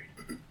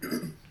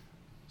train.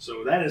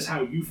 So that is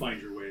how you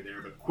find your way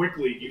there. But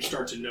quickly you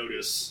start to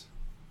notice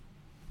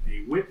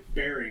a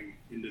whip-bearing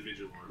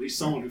individual, or at least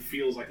someone who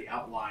feels like the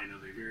outline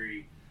of a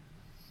very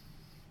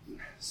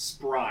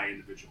spry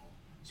individual,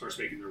 starts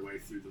making their way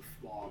through the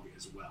fog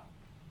as well.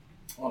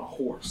 On a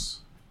horse.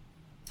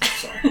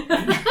 Sorry. Do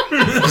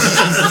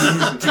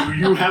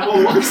you have a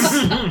horse?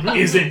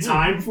 Is it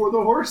time for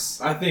the horse?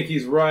 I think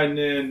he's riding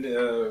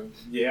in,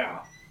 yeah.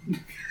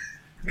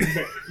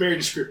 Very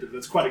descriptive.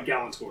 That's quite a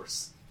gallant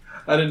horse.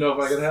 I didn't know if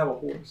I could have a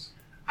horse.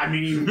 I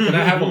mean, Can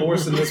I have a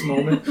horse in this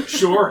moment?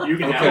 sure, you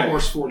can have Okay. a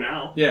horse for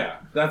now. Yeah,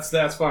 that's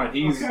fine.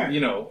 He's, Okay.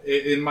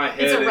 in my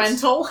head. it's a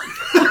rental.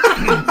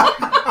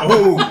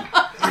 Oh,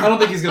 I don't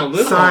think he's going to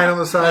live Sign long. on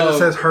the side that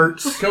says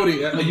hurts. Cody,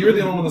 you're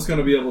the only one that's going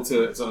to be able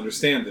to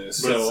understand this,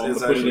 so I'm going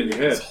to put it in your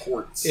head.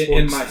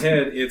 In my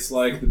head, it's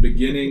like the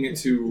beginning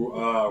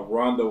to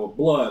Rondo of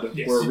Blood,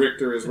 Yes. where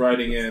Richter is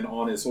riding in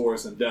on his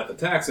horse and Death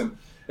attacks him.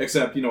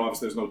 Except,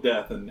 obviously there's no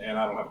death and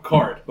I don't have a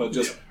cart, but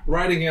just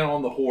riding in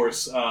on the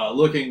horse,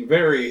 looking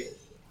very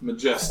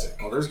majestic.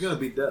 Oh, there's going to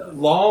be death.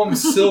 Long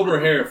silver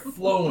hair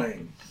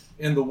flowing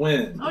in the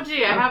wind. Oh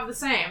gee, I have the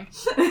same.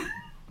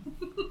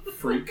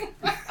 Freak.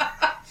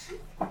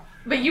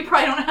 But you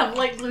probably don't have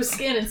light blue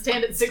skin and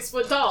stand at 6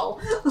 foot tall.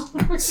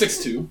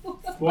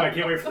 6'2". Boy, I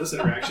can't wait for this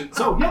interaction.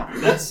 So yeah,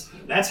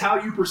 that's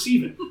how you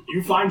perceive it.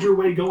 You find your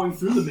way going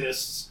through the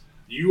mists.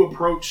 You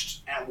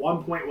approached at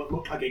one point what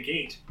looked like a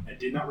gate that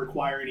did not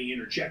require any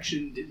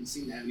interjection, didn't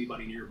seem to have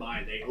anybody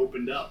nearby. They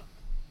opened up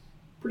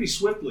pretty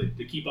swiftly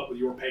to keep up with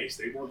your pace.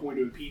 They weren't going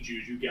to impede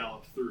you as you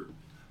galloped through.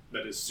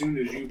 But as soon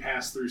as you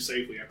pass through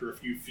safely, after a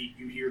few feet,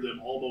 you hear them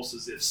almost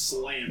as if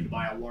slammed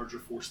by a larger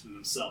force than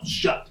themselves.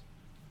 Shut!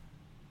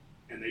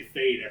 And they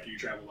fade after you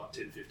travel about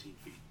 10, 15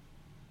 feet.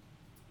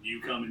 You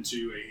come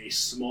into a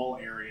small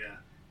area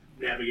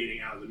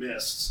navigating out of the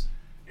mists,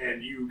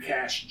 and you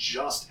catch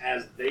just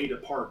as they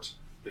depart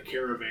the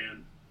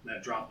caravan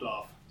that dropped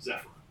off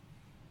Zephyr.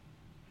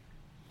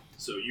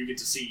 So you get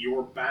to see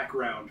your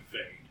background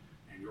fade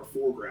and your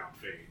foreground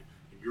fade,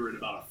 and you're in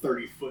about a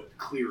 30-foot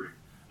clearing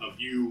of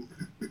you,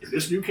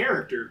 this new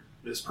character,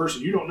 this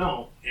person you don't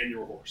know, and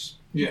your horse.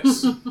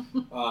 Yes.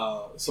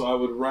 So I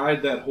would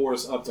ride that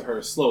horse up to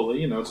her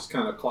slowly, just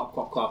kind of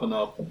clopping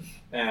up,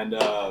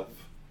 and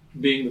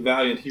being the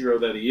valiant hero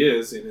that he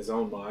is in his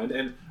own mind.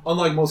 And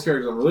unlike most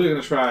characters, I'm really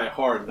going to try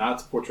hard not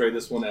to portray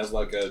this one as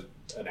like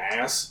an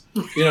ass.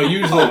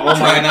 Usually all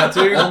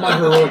my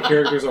heroic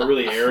characters are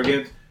really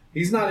arrogant.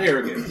 He's not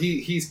arrogant.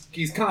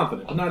 He's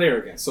confident, but not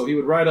arrogant. So he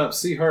would ride up,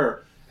 see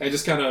her, and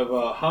just kind of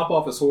hop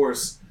off his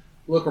horse,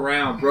 look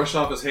around, brush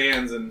off his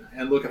hands, and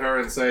look at her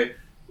and say,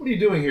 "What are you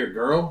doing here,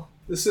 girl?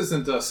 This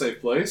isn't a safe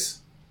place."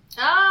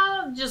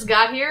 Just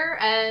got here,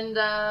 and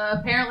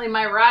apparently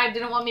my ride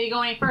didn't want me to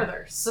go any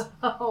further,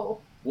 so...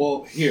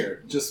 Well,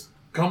 here, just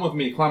come with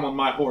me, climb on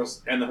my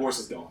horse, and the horse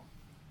is gone.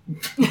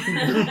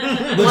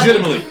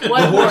 Legitimately.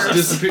 What the horse horse?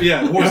 disappeared.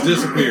 Yeah, the horse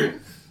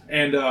disappeared.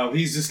 And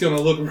he's just going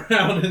to look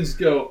around and just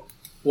go,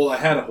 well, I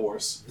had a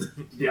horse.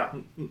 Yeah.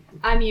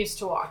 I'm used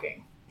to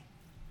walking.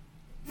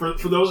 For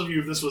those of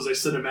you, if this was a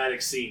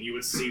cinematic scene, you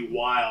would see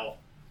while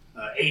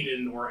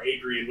Aiden or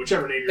Adrian,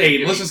 whichever name you're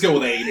Aiden, let's just go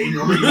with Aiden.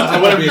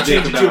 Aiden, whatever you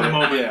change it to in a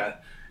moment. Yeah.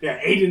 Yeah,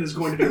 Aiden is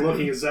going to be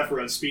looking at Zephyr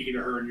and speaking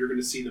to her, and you're going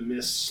to see the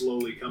mist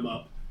slowly come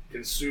up,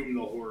 consume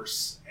the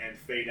horse, and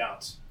fade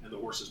out, and the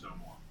horse is no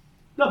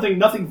more.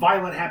 Nothing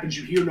violent happens.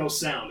 You hear no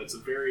sound. It's a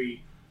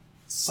very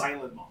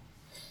silent moment.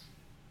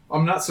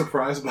 I'm not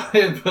surprised by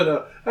it,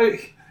 but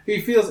he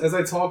feels, as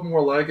I talk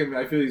more like him,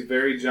 I feel he's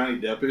very Johnny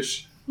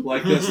Depp-ish.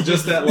 Like this,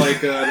 just that,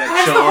 like, that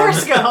How's the charm.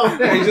 horse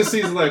go? Yeah, he just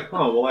seems like,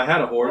 oh, well, I had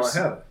a horse.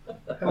 Well, I have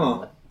it.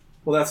 Huh.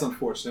 Well, that's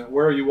unfortunate.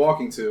 Where are you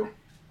walking to?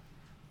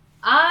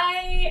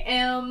 I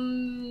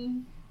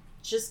am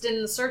just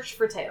in the search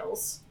for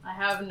Tails. I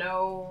have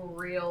no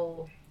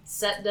real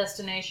set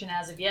destination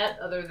as of yet,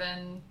 other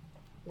than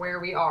where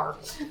we are.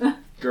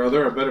 Girl,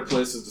 there are better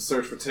places to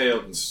search for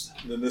Tails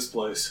than this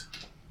place.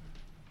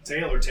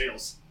 Tail or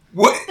tails?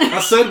 what? I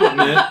said what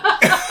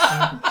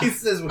meant. He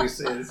says what he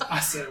says. I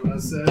said what I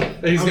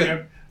said. He's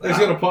Okay.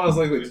 gonna pause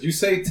like, did you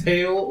say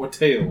tail or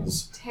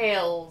tails?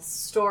 Tales,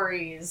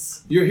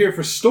 stories. You're here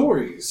for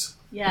stories.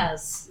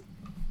 Yes.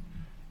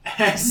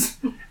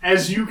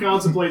 As you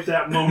contemplate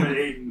that moment,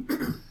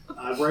 Aiden,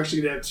 we're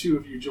actually going to have two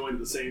of you join at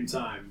the same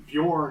time.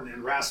 Bjorn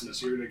and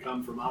Rasmus, you're going to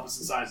come from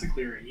opposite sides of the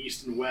clearing,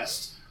 east and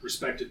west,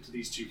 respective to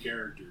these two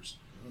characters.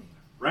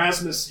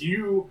 Rasmus,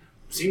 you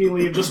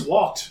seemingly have just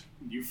walked.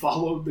 You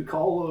followed the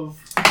call of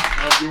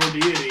your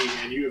deity,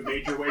 and you have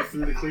made your way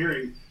through the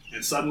clearing,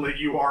 and suddenly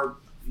you are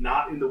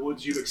Not in the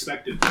woods you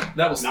expected.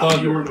 That was Not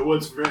that you were thunder. in the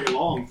woods for very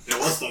long. It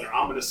was thunder,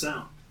 ominous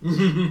sound.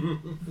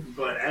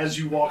 But as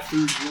you walk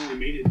through, you only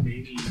made it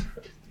maybe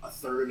a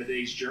third of a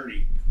day's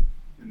journey.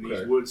 And these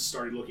Okay. woods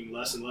started looking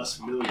less and less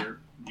familiar.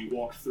 You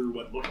walked through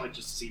what looked like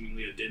just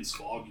seemingly a dense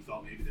fog. You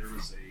thought maybe there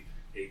was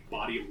a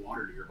body of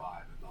water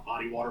nearby. But the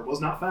body of water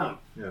was not found.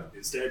 Yeah.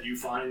 Instead, you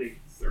find a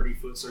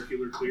 30-foot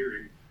circular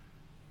clearing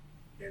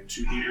and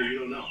two people you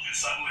don't know. And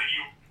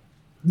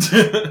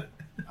suddenly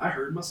I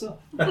heard myself.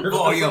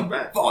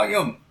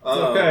 Volume.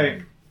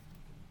 Okay.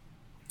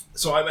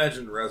 So I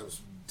imagine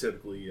Rasmus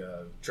typically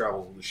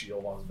travels with a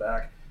shield on his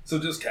back. So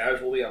just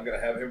casually, I'm going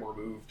to have him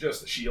remove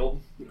just the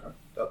shield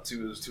up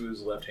to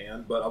his left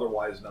hand, but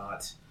otherwise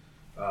not,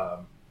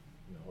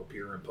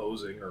 appear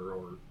imposing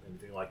or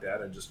anything like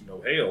that, and just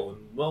hail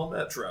and well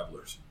met,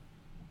 travelers.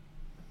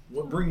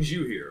 What brings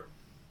you here?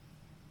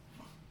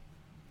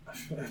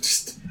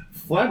 Just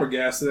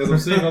flabbergasted as I'm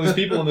seeing all these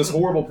people in this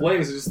horrible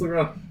place. I just look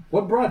around.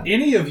 What brought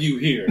any of you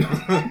here?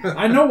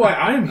 I know why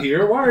I'm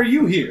here. Why are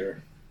you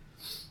here?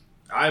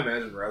 I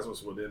imagine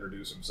Rasmus would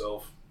introduce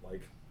himself,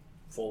 like,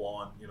 full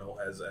on,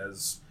 as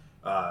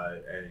a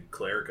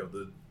cleric of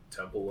the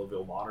Temple of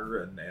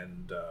Ilmater,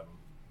 and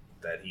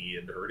that he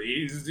had heard.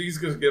 He's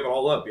going to give it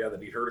all up. Yeah,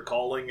 that he heard a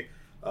calling,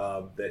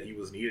 that he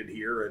was needed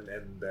here,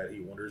 and that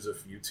he wonders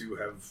if you two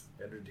have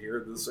entered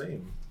here the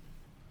same.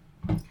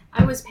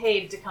 I was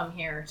paid to come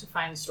here to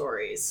find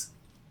stories.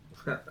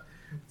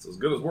 It's as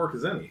good as work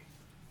as any.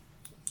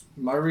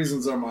 My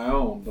reasons are my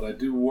own, but I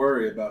do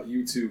worry about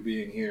you two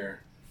being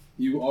here.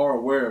 You are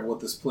aware of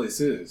what this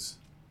place is.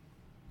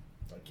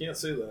 I can't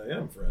say that I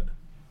am, friend.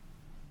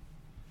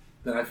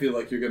 Then I feel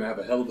like you're going to have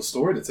a hell of a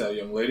story to tell,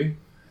 young lady.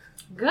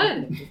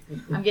 Good.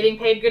 I'm getting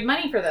paid good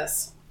money for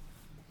this.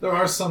 There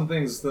are some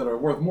things that are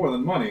worth more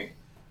than money.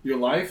 Your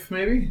life,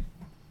 maybe?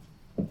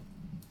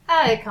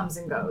 It comes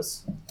and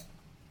goes.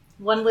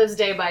 One lives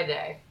day by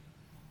day.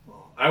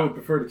 I would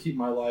prefer to keep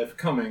my life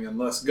coming and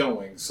less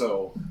going,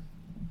 so...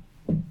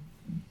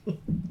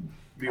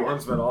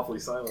 Bjorn's been awfully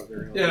silent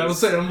there. Yeah, I was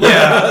saying,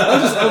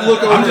 Yeah. I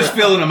look over I'm just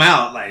filling them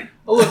out. Like,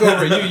 I look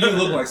over at you. You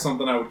look like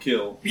something I would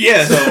kill.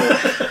 yes,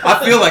 So,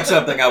 I feel like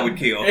something I would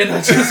kill. and I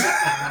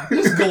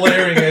just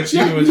glaring at you.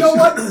 Yeah, and you know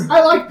just, what?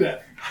 I like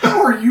that.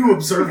 How are you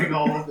observing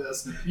all of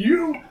this?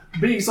 You,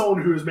 being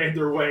someone who has made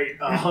their way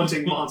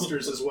hunting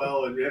monsters as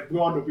well and have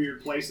gone to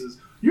weird places,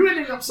 you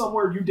ending up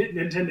somewhere you didn't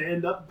intend to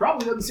end up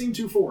probably doesn't seem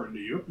too foreign to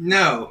you.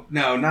 No,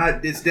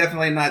 not. It's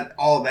definitely not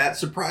all that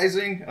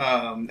surprising.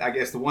 I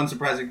guess the one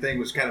surprising thing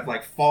was kind of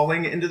like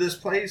falling into this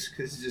place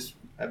because just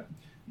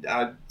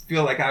I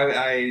feel like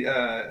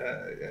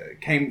I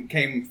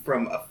came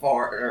from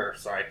afar,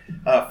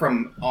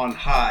 from on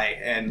high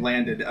and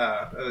landed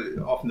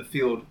off in the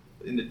field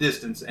in the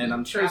distance, and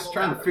I'm just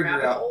trying to figure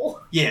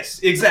out. Yes,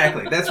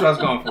 exactly. That's what I was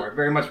going for.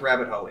 Very much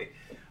rabbit hole-y.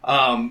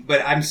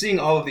 But I'm seeing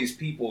all of these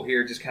people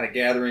here just kind of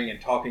gathering and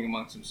talking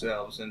amongst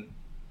themselves, and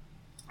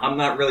I'm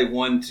not really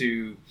one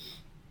to,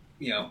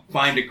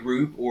 find a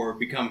group or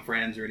become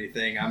friends or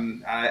anything.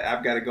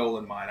 I've got a goal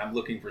in mind. I'm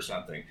looking for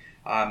something.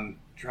 I'm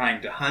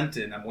trying to hunt,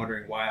 and I'm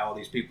wondering why all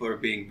these people are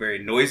being very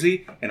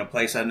noisy in a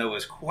place I know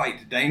is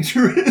quite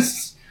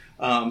dangerous.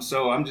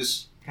 So I'm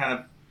just kind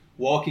of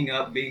walking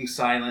up, being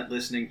silent,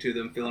 listening to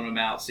them, filling them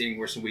out, seeing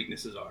where some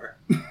weaknesses are.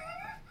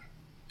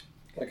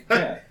 like a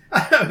cat.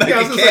 Like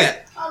I was a gonna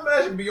cat. say, I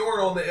imagine Bjorn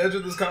on the edge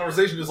of this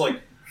conversation just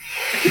like...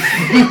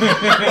 I'm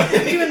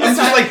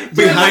just like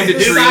behind a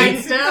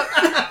tree.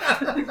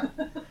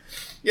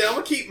 Yeah, I'm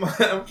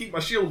gonna keep my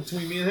shield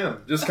between me and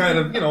him. Just kind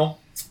of, off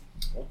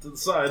to the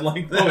side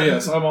like that. Oh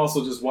yes, I'm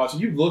also just watching.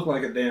 You look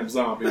like a damn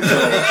zombie. So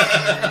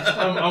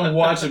I'm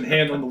watching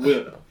hand on the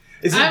whip.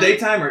 Is it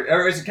daytime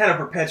or is it kind of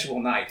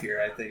perpetual night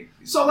here, I think?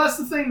 So that's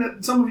the thing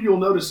that some of you will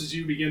notice as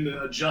you begin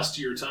to adjust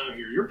to your time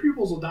here. Your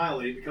pupils will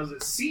dilate because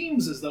it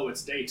seems as though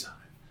it's daytime,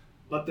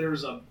 but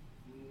there's a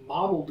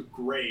mottled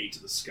gray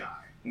to the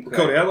sky. Okay.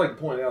 Cody, I'd like to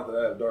point out that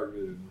I have dark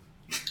vision.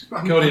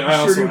 Cody, I I'm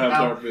also sure you have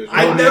dark vision.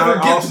 I never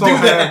get to also do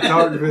have that.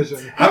 dark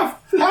vision.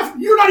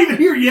 You're not even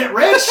here yet,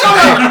 Red. Shut up!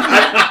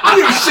 I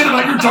don't give a shit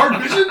about your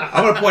dark vision.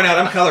 I'm gonna point out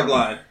I'm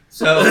colorblind,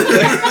 so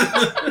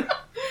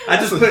I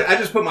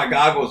just put my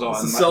goggles on.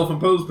 It's a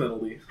self-imposed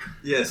penalty.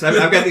 Yes,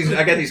 I've got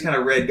these kind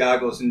of red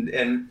goggles,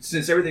 and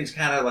since everything's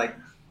kind of like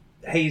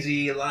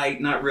hazy, light,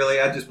 not really,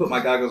 I just put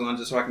my goggles on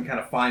just so I can kind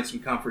of find some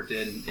comfort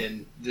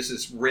in just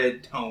this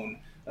red tone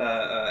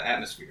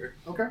atmosphere.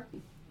 Okay.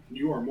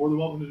 You are more than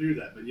welcome to do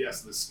that. But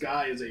yes, the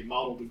sky is a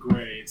mottled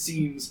gray. It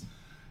seems,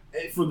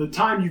 for the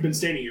time you've been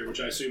standing here, which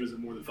I assume is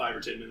more than 5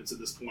 or 10 minutes at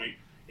this point,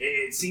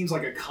 it seems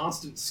like a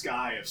constant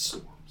sky of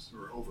storms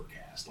or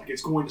overcast. Like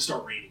it's going to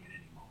start raining at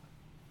any moment.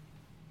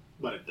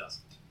 But it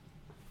doesn't.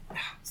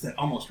 It's that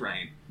almost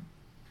rain.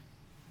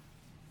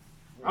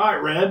 All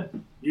right, Red.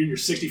 You and your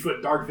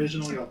 60-foot dark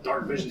vision, only got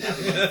dark vision.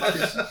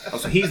 Oh,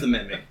 so he's the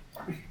mimic.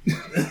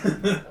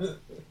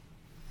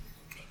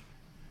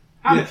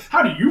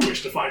 How do you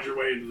wish to find your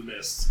way into the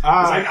mists?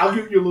 'Cause I'll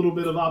give you a little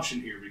bit of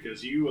option here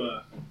because you,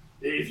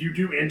 if you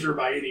do enter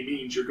by any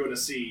means, you're going to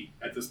see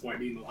at this point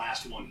being the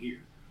last one here.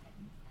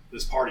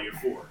 this party of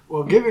 4.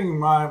 Well, giving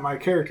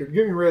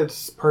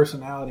Red's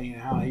personality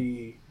and how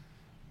he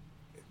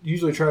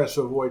usually tries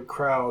to avoid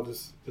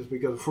crowds is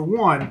because, for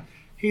one,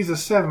 he's a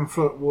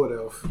 7-foot wood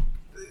elf.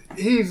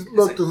 He's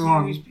looked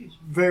along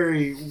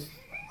very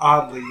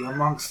oddly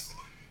amongst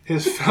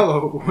his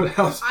fellow wood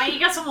elves. You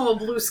got someone with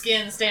blue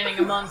skin standing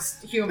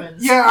amongst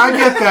humans. Yeah, I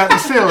get that, but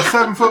still, a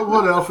 7-foot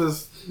wood elf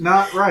is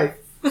not right.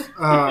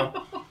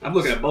 I'm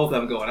looking at both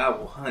of them going, I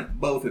will hunt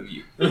both of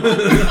you.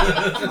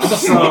 I'm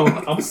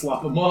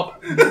slop them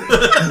up.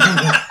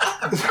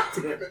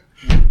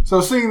 So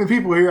seeing the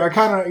people here, I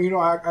kind of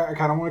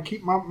want to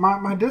keep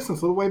my distance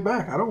a little way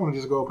back. I don't want to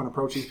just go up and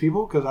approach these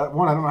people because I don't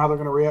know how they're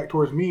going to react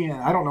towards me,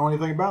 and I don't know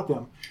anything about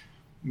them.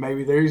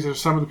 Maybe these are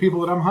some of the people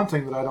that I'm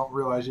hunting that I don't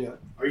realize yet.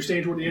 Are you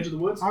staying toward the edge of the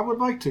woods? I would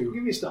like to.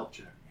 Give me a stealth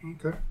check.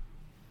 Okay.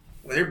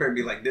 Well, there better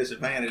be like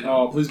disadvantage.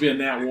 Oh, please be a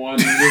nat 1.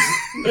 You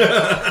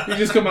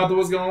just come out the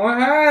woods going,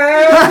 hey!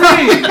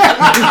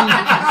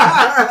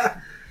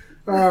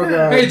 Oh,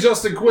 God. Hey,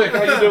 Justin Quick,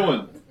 how you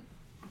doing?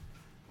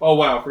 Oh,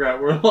 wow, I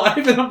forgot we're live.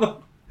 And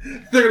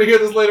they're going to hear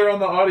this later on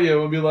the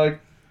audio and be like,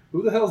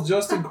 who the hell's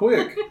Justin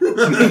Quick?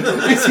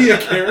 Is he a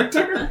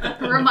character?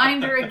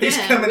 Reminder again. He's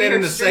coming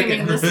in the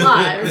second this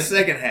live. the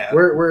second half.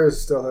 Where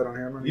is Stealth at on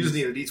here? You just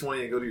need a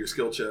D20 and go to your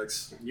skill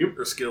checks. Yep.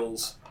 Or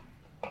skills.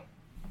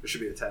 There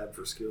should be a tab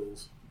for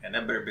skills. And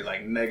that better be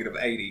like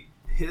 -80.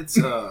 It's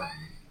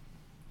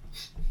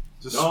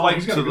just swipe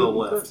he's to gotta the go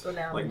left Go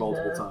down like to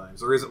multiple the-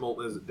 times, or is it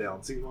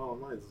down? See, well,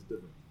 mine is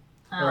different.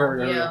 Oh,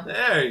 yeah.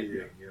 There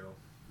you go.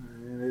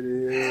 And it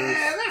is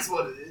That's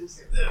what it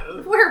is.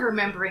 We're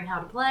remembering how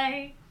to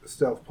play.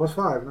 Stealth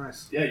 +5.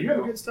 Nice. Yeah, you have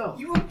a good stealth.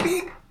 You a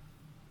big...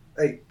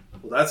 Well,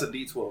 that's a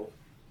D12.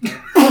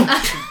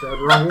 That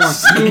wrong one.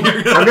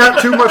 I've got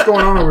too much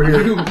going on over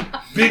here.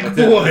 Big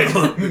boy.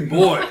 Big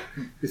boy.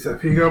 He said,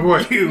 "Pico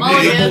boy." You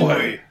Mulligan. big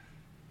boy.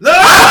 That's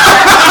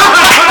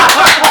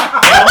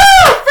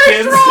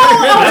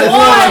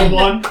a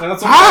 1.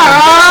 That's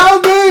How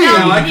Now,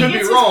 damn! I He could be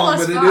gets his wrong,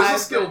 but it is a +5.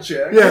 skill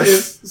check.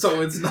 Yes.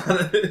 So it's not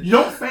a... You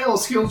don't fail a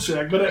skill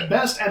check, but at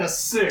best at a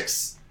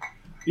 6.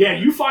 Yeah,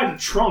 you find a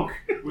trunk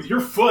with your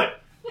foot,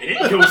 and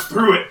it goes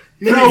through it.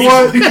 You know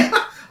what?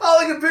 All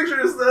I can picture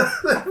is I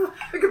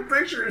can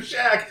picture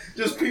Shaq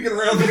just peeking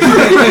around the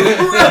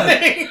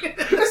running.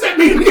 Does that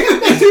mean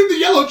that's the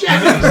yellow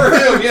jacket? For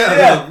him,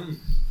 yeah.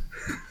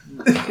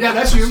 Yeah,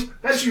 that's you.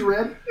 That's you,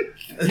 Red.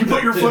 You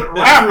put your foot Ow!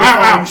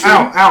 right through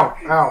Ow! it. Ow! Ow!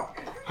 Ow!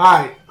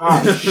 Hi!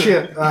 Oh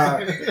shit!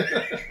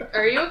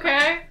 Are you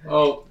okay?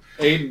 Oh,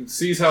 Aiden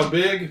sees how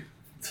big.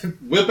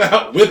 Whip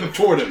it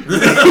toward him.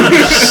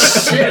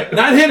 Shit.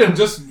 Not hit him,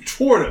 just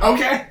toward him.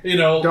 Okay. You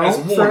know, as Don't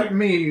warning. threaten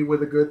me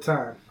with a good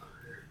time.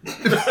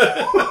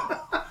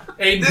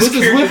 Aiden This puts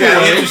his whip character got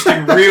away.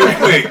 interesting real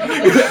quick.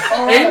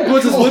 Aiden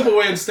puts his whip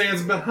away and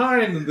stands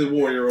behind the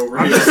warrior over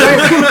I'm here. just saying.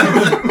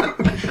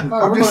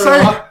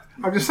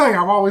 I'm just saying.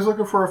 I'm always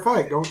looking for a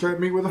fight. Don't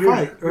threaten me with a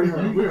fight. We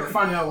are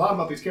finding out a lot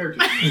about these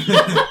characters. You're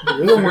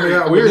the one that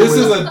got weird This with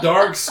is it. a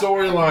dark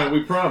storyline,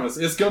 we promise.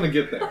 It's gonna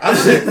get there.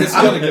 It's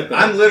gonna get there.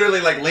 I'm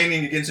literally like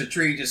leaning against a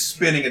tree, just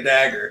spinning a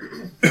dagger.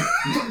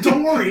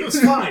 Don't worry, it's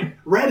fine.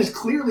 Red is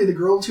clearly the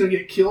girl that's going to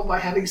get killed by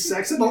having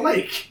sex in the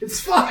lake. It's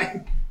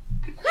fine.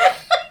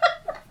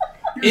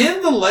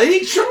 In the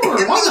lake? Sure,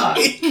 why not?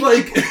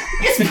 Like,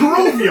 It's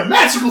Barovia.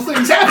 Magical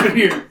things happen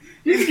here.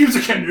 You can use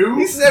a canoe.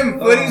 He's 7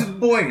 foot, he's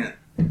buoyant.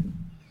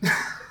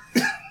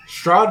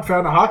 Strahd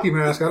found a hockey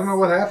mask. I don't know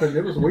what happened.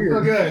 It was weird.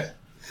 Okay.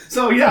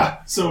 So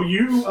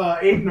you,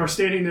 Aiden, are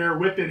standing there,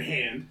 whip in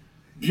hand.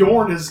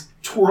 Bjorn is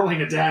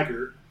twirling a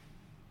dagger.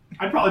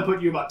 I'd probably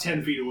put you about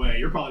 10 feet away.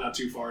 You're probably not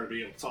too far to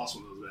be able to toss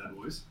one of those bad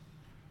boys.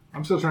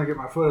 I'm still trying to get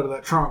my foot out of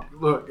that trunk.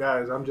 Look,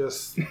 guys, I'm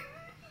just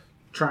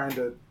trying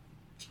to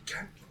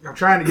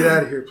get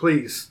out of here,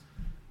 please.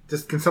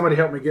 Just can somebody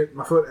help me get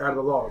my foot out of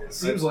the log? It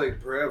seems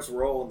like perhaps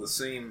we're all in the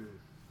same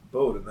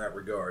boat in that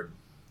regard.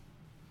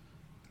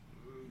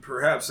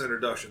 Perhaps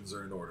introductions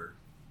are in order.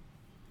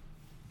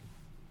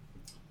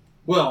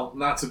 well,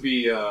 not to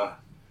be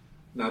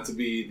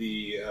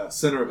the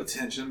center of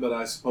attention, but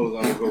I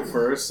suppose I will go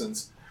first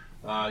since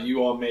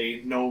you all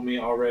may know me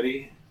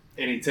already.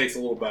 And he takes a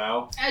little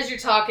bow. As you're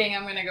talking,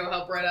 I'm gonna go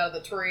help Red out of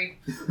the tree.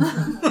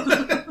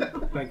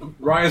 Thank you.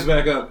 Rise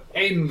back up.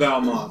 Aiden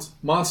Valmont,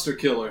 monster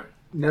killer.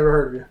 Never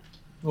heard of you.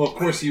 Well, of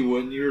course you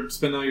wouldn't. You're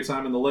spending all your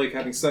time in the lake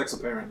having sex,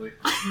 apparently.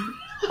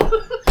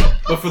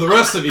 But for the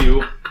rest of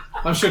you,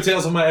 I'm sure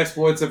tales of my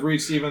exploits have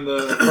reached even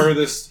the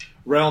furthest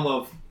realm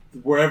of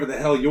wherever the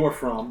hell you're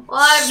from. Well,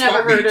 I've never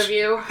Swamp heard Beach. of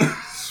you.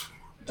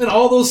 And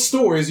all those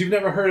stories, you've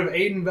never heard of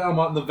Aiden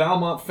Valmont and the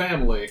Valmont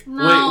family.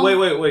 No.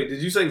 Wait.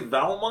 Did you say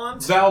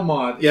Valmont?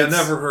 Valmont. Yeah, it's-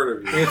 never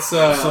heard of you. It's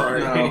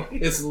Sorry. no,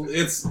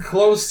 it's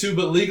close to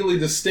but legally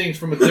distinct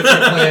from a different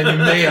clan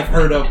you may have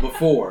heard of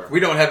before. We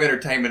don't have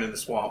entertainment in the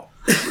swamp.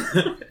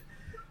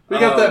 We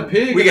got that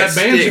pig We and got that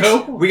banjo.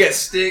 sticks. We got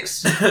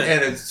sticks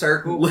and a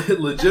circle.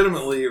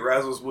 Legitimately,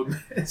 Rasmus would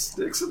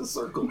sticks in a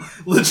circle.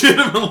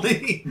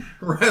 Legitimately,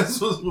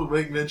 Rasmus would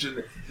make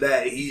mention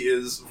that he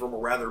is from a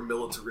rather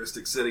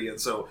militaristic city,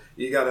 and so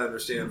you got to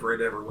understand, for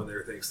everyone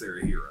there thinks they're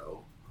a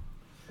hero.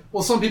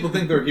 Well, some people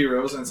think they're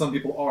heroes, and some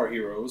people are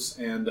heroes,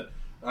 and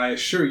I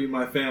assure you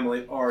my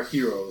family are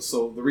heroes.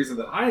 So the reason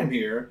that I am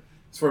here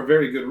is for a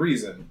very good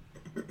reason.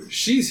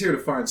 She's here to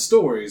find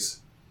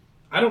stories.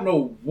 I don't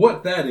know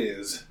what that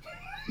is.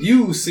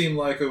 You seem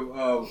like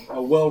a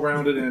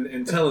well-rounded and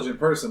intelligent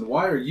person.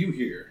 Why are you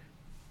here?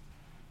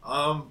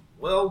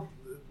 Well,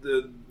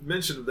 the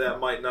mention of that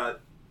might not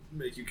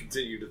make you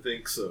continue to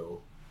think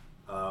so.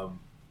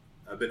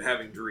 I've been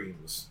having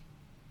dreams.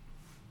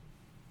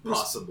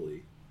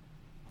 Possibly.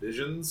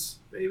 Visions,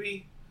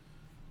 maybe?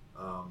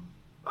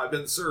 I've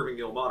been serving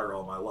Ilmater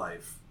all my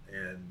life,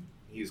 and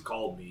he's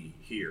called me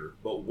here.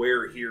 But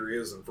where here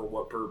is and for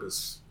what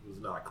purpose is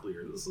not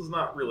clear. This is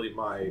not really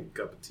my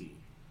cup of tea.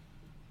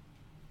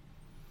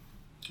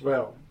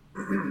 Well,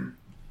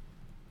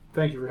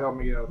 thank you for helping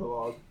me get out of the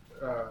log.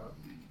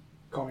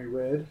 Call me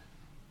Red.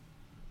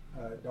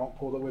 Don't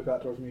pull the whip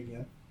out towards me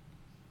again.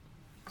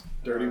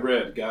 Dirty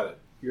Red, got it.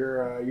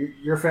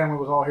 Your family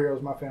was all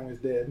heroes. My family's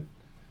dead.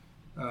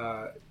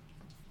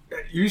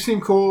 You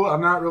seem cool.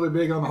 I'm not really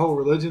big on the whole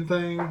religion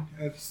thing.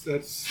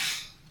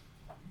 That's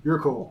you're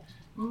cool.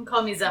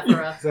 Call me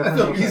Zephyra. I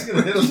feel like he's going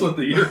to hit us with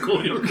the you're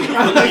cool.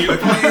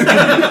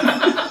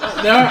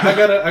 Now I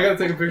gotta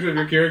take a picture of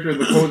your character,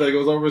 and the quote that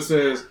goes over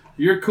says,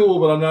 "You're cool,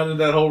 but I'm not in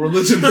that whole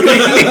religion thing."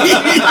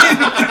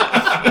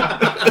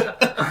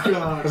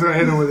 I was gonna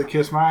hit him with a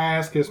kiss my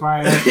ass, kiss his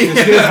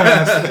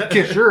ass,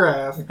 kiss your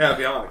ass.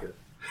 Happy Hanukkah.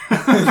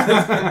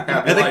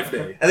 Happy Life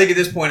Day. I think at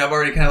this point I've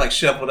already kind of like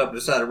shuffled up to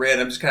the side of Red.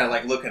 I'm just kind of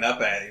like looking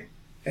up at him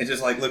and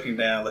just like looking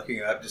down,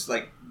 looking up, just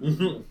like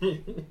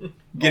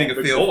getting a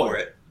feel for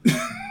it.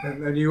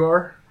 And you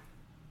are?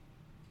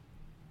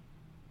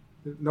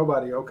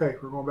 Nobody. Okay,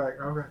 we're going back.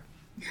 Okay.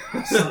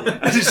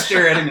 I just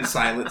stare at him in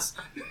silence.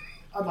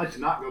 I'd like to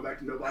not go back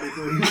to nobody,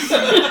 please.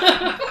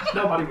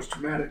 Nobody was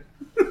traumatic.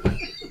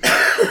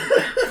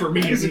 For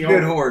me, He's as a a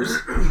good horse.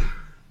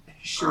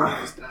 Sure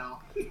is now.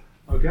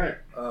 Okay.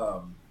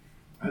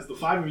 As the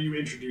five of you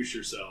introduce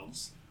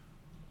yourselves,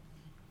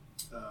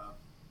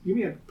 give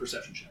me a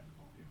perception check.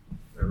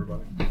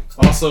 Everybody.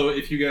 Also,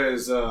 if you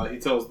guys, he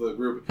tells the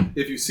group,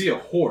 if you see a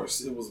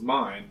horse, it was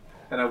mine,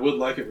 and I would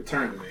like it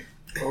returned to me.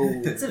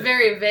 Oh It's a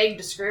very vague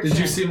description. Did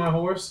you see my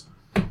horse?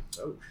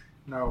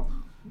 no.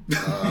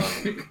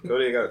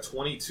 Cody, I got a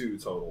 22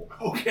 total.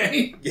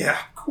 Okay. Yeah.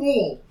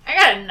 Cool. I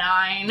got a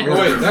 9. Oh,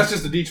 wait, that's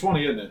just a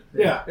D20, isn't it?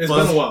 Yeah. It's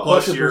been a while.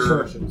 Plus Plus your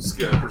your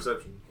perception.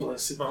 perception.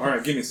 All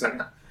right, give me a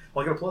second.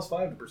 Well, I got a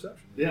 +5 to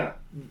perception. Yeah.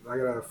 I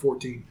got a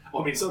 14.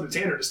 Well, I mean, so did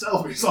Tanner to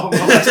stealth me, so I'm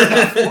well turned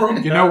out for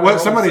him. You know what?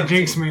 Somebody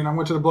jinxed me, and I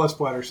went to the blood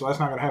splatter, so that's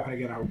not gonna happen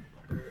again. I hope.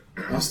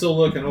 I'm still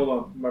looking. Hold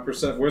on. My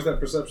perception. Where's that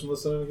perception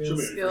listed again? Should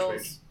be on your first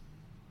page. Skills.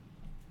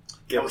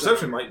 Yeah,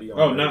 perception might be on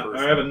Oh, the no.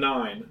 first I have a one.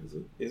 9.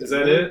 Is Is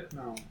that it?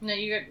 No. No,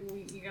 you got.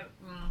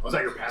 Was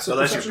that your passive So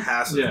that's your perception?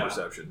 passive Yeah.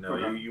 perception. No,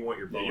 Okay. you want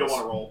your Yeah, bonus. you'll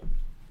want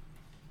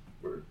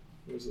to roll.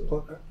 Is it a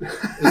 1?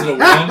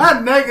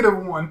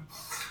 -1.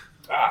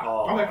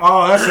 Oh. Okay.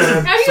 Oh, that's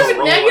it. How do you So have a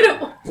roll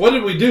negative? What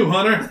did we do,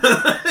 Hunter?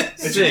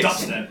 It's your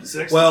dubstep.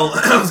 6. Well,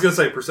 I was going to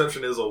say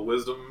perception is a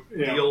wisdom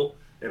Yeah. deal.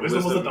 And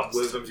Wisdom was a dump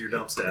stat. wisdom's your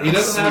dump stat. He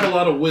doesn't have a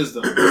lot of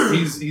wisdom.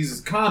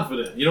 He's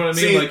confident. You know what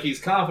I mean? See- Like, he's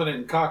confident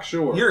and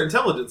cocksure. Your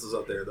intelligence is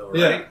up there, though, right?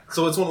 Yeah.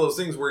 So it's one of those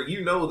things where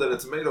you know that a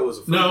tomato is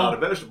a fruit, No. not a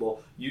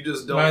vegetable. You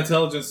just don't. My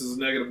intelligence is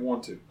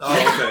 -1 2. Oh,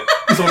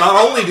 okay. So not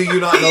only do you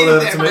not know that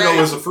a Damn tomato right.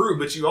 is a fruit,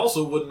 but you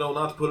also wouldn't know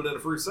not to put it in a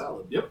fruit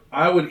salad. Yep.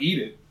 I would eat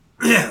it.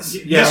 Yes.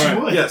 Yes, Alright.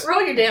 you would. Yes.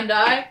 Roll your damn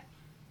die.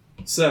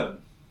 7.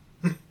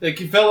 It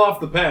fell off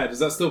the pad. Does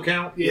that still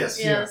count? Yes.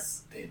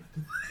 Yes.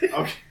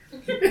 Okay.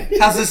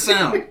 How's this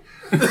sound?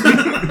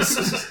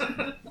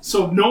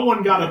 So no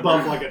one got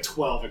above like a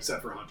 12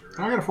 except for Hunter.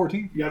 I Right? got a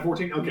 14. You got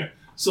 14? Okay.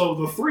 So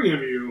the three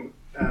of you,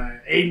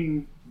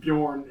 Aiden,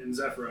 Bjorn, and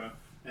Zephyra,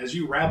 as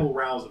you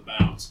rabble-rouse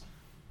about,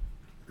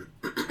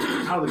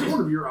 out of the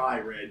corner of your eye,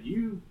 Red,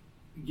 you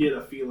get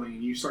a feeling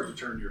and you start to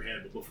turn your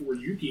head, but before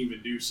you can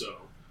even do so,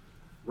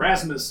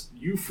 Rasmus,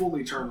 you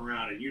fully turn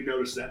around and you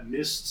notice that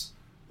mist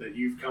that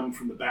you've come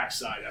from the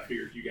backside. I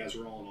figured you guys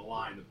were all in a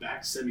line. The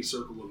back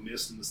semicircle of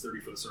mist in this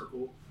 30-foot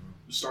circle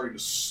is starting to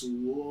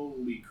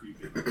slowly creep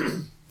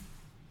in.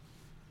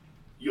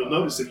 You'll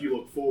notice if you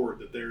look forward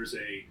that there's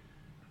a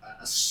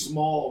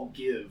small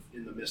give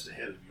in the mist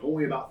ahead of you,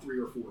 only about 3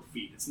 or 4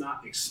 feet. It's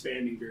not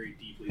expanding very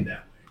deeply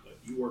that way, but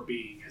you are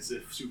being as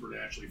if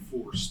supernaturally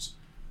forced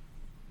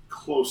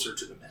closer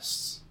to the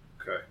mists.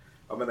 Okay.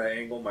 I'm going to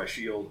angle my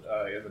shield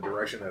in the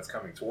direction that's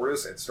coming toward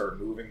us and start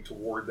moving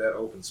toward that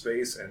open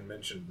space and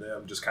mention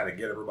them, just kind of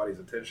get everybody's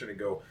attention and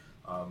go,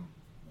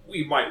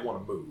 we might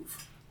want to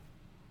move.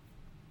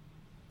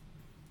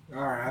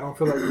 All right, I don't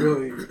feel like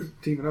really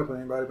teaming up with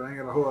anybody, but I ain't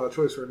got a whole lot of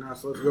choice right now,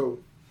 so let's go.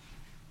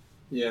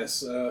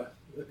 Yes. I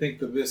think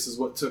the this is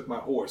what took my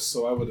horse,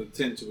 so I would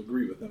tend to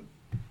agree with him.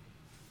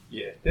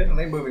 Yeah,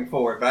 definitely moving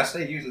forward, but I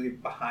stay usually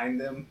behind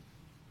them.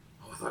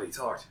 Oh, I thought he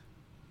talked.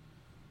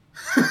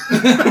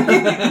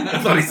 I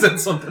thought he said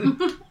something.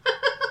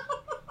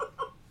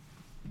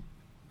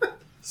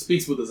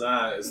 Speaks with his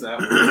eyes, that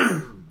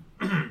one.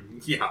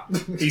 Yeah,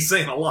 he's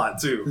saying a lot,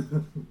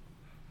 too.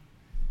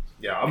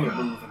 Yeah, I'm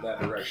gonna move in that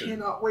I direction.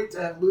 cannot wait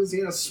to have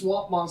Louisiana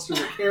Swamp Monster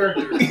the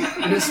character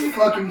in this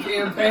fucking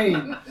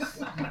campaign.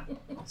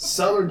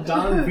 Southern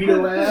Don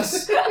Vito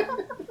ass.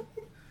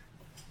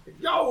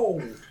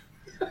 Yo!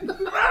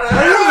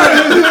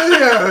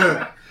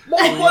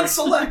 One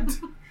select.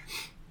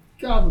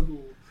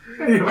 Comical.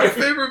 My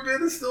favorite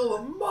bit is still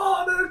the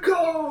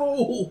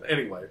Monaco!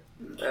 Anyway,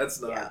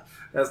 that's neither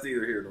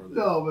here nor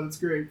there. No, but it's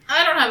great.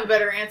 I don't have a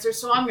better answer,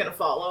 so I'm gonna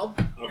follow.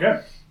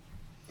 Okay.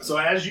 So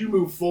as you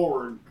move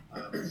forward,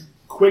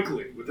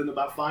 quickly, within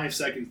about 5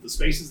 seconds, the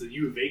spaces that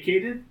you have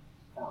vacated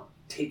are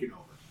taken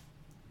over.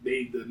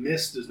 The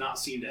mist does not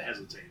seem to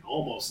hesitate,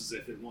 almost as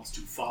if it wants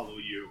to follow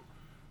you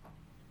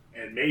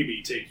and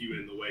maybe take you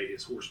in the way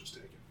his horse was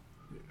taken.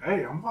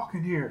 Hey, I'm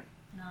walking here.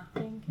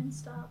 Nothing can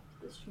stop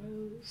the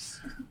schmooze.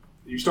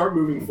 You start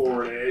moving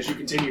forward, and as you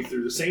continue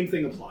through, the same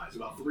thing applies.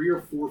 About 3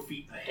 or 4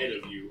 feet ahead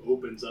of you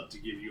opens up to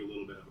give you a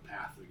little bit of a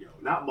path to go.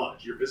 Not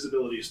much. Your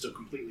visibility is still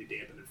completely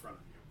dampened in front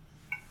of you.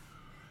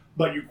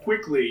 But you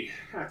quickly,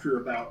 after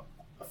about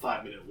a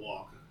 5-minute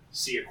walk,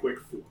 see a quick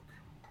fork.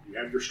 You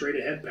have your straight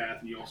ahead path,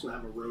 and you also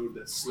have a road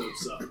that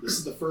slopes up. This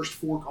is the first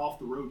fork off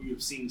the road you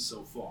have seen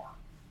so far.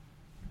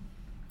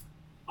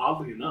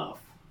 Oddly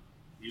enough,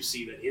 you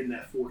see that in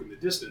that fork in the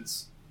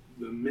distance,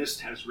 the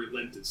mist has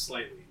relented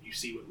slightly. You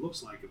see what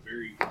looks like a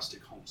very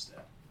rustic homestead.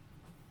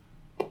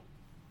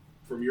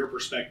 From your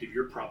perspective,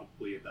 you're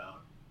probably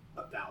about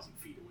 1,000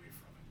 feet away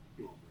from it,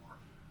 a little more.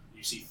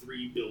 You see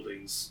 3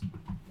 buildings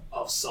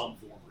of some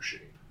form or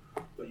shape,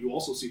 but you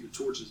also see the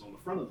torches on the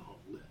front of the home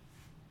lit.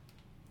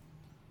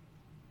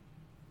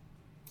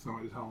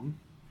 Somebody's home.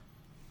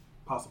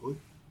 Possibly.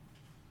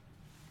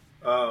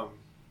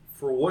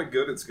 For what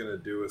good it's gonna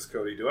do us,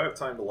 Cody, do I have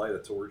time to light a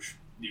torch?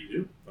 You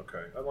do?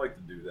 Okay, I'd like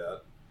to do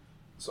that.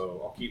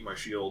 So I'll keep my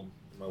shield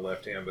in my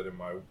left hand, but in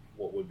my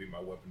what would be my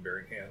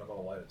weapon-bearing hand, I'm going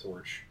to light a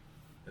torch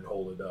and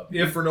hold it up.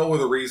 If for no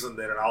other reason,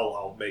 then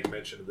I'll make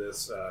mention of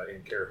this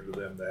in character to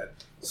them, that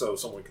so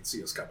someone can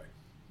see us coming.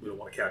 We don't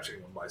want to catch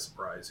anyone by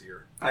surprise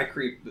here. I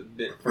creep a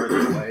bit further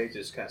away,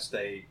 just kind of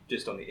stay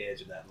just on the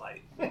edge of that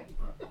light.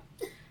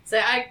 So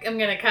I am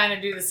going to kind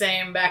of do the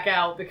same, back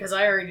out, because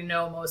I already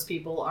know most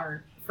people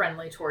aren't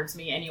friendly towards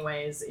me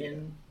anyways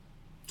in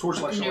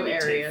Torchlight's new already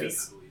 10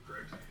 areas. feet, I believe,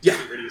 correct? Yeah.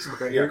 The radius.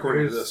 Okay, Yeah,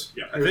 according to here's- this.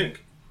 Yeah. I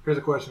think. Here's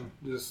a question.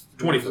 Just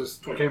 20 it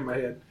just 20. came in my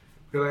head.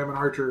 Because I am an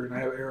archer and I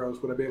have arrows,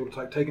 would I be able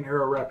to take an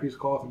arrow, wrap a piece of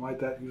cloth, and light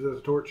that and use it as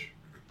a torch?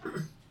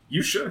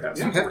 You should have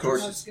Yeah, some have I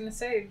torches. was going to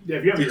say, Yeah,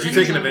 if you have Did your you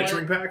take an Anyone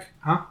adventuring pack?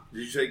 Huh?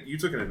 You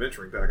took an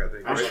adventuring pack, I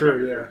think. I'm right?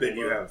 sure, yeah. Then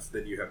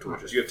you have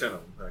torches. You have 10 of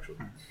them, actually.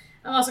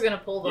 I'm also going to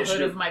pull the Yes, hood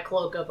you of do. my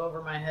cloak up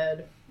over my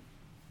head.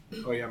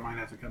 Oh yeah, mine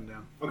has to come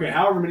down. Okay,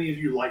 however many of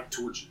you like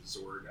torches,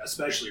 or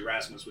especially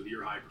Rasmus with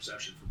your high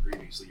perception from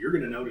previously, you're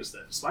going to notice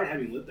that despite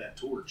having lit that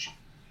torch,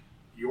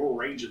 your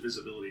range of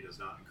visibility does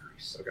not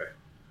increase. Okay.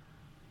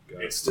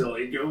 Got It's still,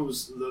 it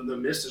goes, the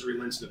mist is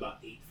relented about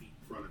 8 feet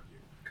in front of you.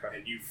 Okay.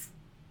 And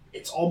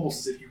it's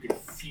almost as if you can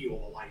feel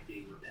the light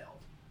being repelled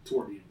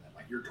toward the end of that.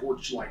 Like your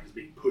torch light is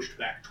being pushed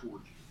back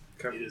toward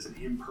you. Okay. It is an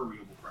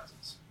impermeable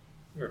presence.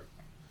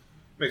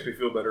 Makes me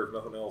feel better if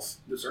nothing else.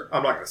 Yes, sir.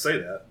 I'm not going to say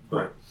that,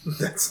 but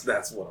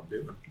that's what I'm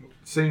doing.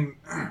 Seeing,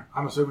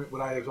 I'm assuming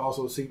would I have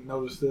also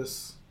noticed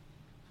this?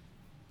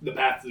 The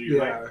path to your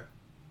Yeah. right.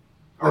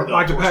 Or the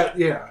Like the torch pat, light.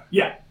 yeah.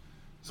 Yeah.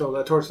 So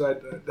that torch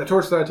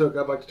that I took,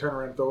 I'd like to turn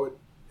around and throw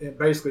it,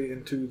 basically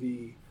into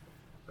the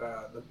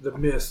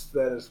mist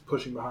that is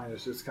pushing behind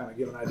us, just kind of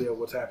give an idea of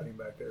what's happening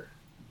back there.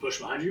 Push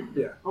behind you?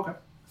 Yeah. Okay.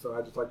 So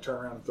I just like to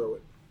turn around and throw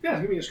it. Yeah,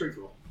 give me a strength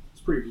roll.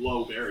 It's a pretty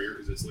low barrier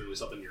because it's literally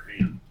something in your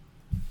hand.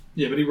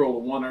 Yeah, but he rolled a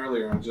 1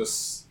 earlier on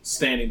just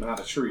standing behind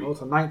a tree. Well,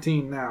 it's a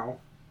 19 now.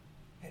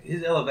 At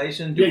his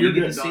elevation, do Yeah, we you're get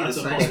good. to No, see that's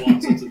the a plus same?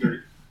 one, so it's a dirty.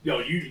 Yo,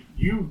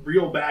 you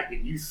reel back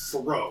and you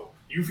throw.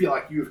 You feel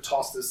like you have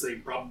tossed this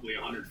thing probably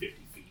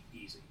 150 feet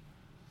easy.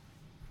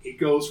 It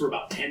goes for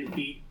about 10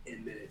 feet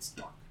and then it's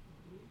dark.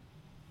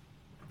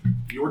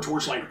 Your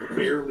torchlight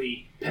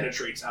barely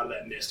penetrates out of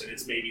that mist, and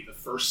it's maybe the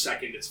first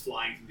second it's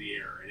flying through the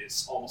air, and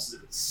it's almost as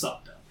if it's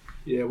sucked up.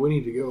 Yeah, we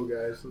need to go,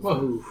 guys. Let's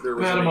Well, move. There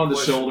was Pat him any on the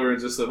question- shoulder and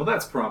just said, well,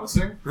 that's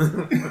promising.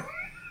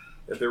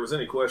 If there was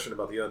any question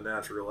about the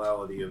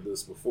unnaturality of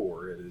this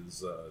before, it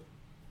is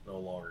no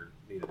longer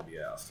needed to be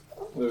asked.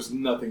 There's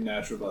nothing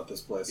natural about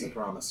this place, I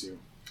promise you.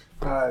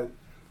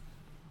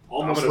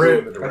 Almost I'm Red-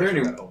 gonna move in the are there direction any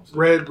of that homestead.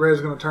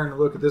 Red's going to turn and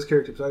look at this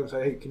character beside him and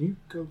say, "Hey, can you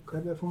go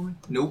grab that for me?"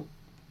 Nope.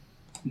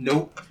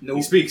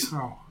 He speaks.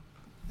 Oh,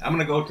 I'm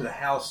gonna go to the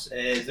house.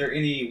 Is there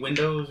any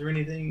windows or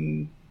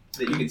anything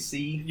that you can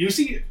see? You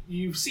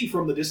see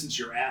from the distance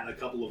you're at a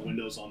couple of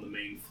windows on the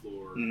main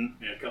floor Mhm.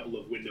 and a couple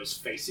of windows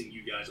facing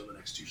you guys on the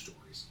next 2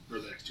 stories, or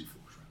the next 2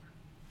 floors rather.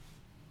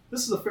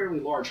 This is a fairly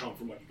large home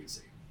from what you can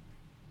see.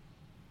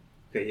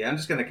 Okay, yeah, I'm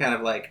just gonna kind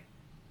of like,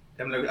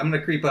 I'm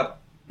gonna creep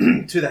up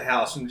to the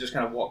house and just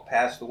kind of walk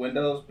past the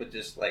windows, but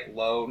just like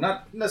low,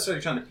 not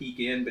necessarily trying to peek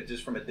in, but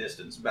just from a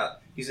distance.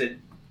 About, you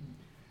said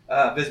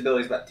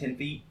visibility is about 10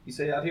 feet. You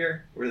say out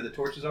here where the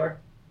torches are.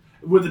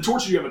 With the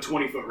torches, you have a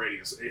 20-foot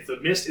radius. If the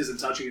mist isn't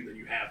touching it, then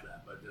you have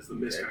that. But as the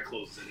mist Okay. kind of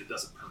closes in, it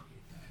doesn't permeate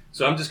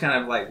So I'm just kind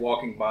of like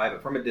walking by,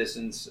 but from a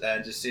distance,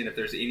 just seeing if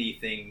there's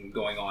anything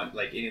going on,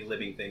 like any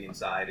living thing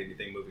inside,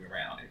 anything moving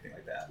around, anything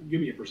like that.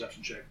 Give me a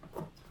perception check.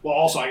 Well,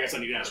 also, I guess I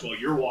need to ask,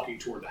 you're walking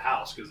toward the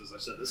house, because as I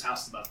said, this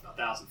house is about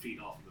 1,000 feet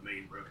off of the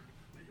main road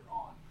that you're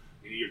on.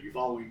 And either you're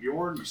following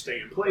Bjorn, you stay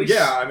in place.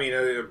 Yeah, I mean,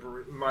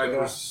 my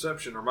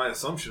perception or my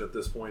assumption at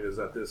this point is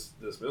that this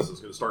mist is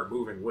going to start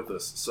moving with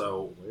us.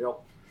 So,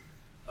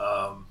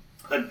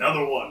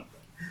 Another one.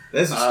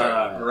 This is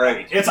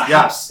great. It's a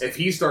house. If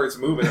he starts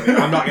moving, I mean,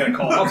 I'm not going to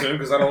call out to him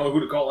because I don't know who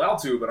to call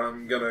out to, but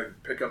I'm going to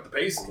pick up the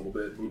pace a little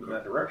bit and move in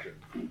that direction.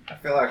 I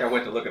feel like I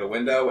went to look at a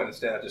window and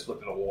instead I just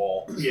looked at a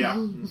wall. Yeah.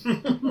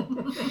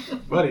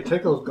 Buddy,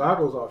 take those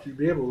goggles off. You'd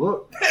be able to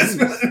look.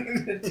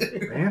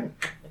 Jeez, man.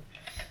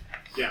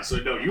 Yeah, so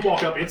no, you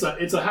walk up. It's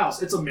a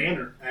house. It's a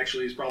manor.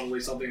 Actually, is probably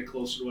something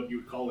closer to what you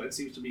would call it. It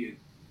seems to be a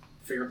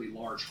fairly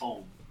large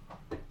home.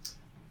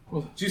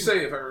 Did you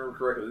say, if I remember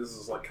correctly, this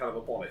is like kind of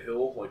up on a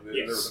hill? Like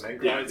there was an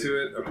incline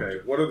to it? Okay.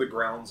 What are the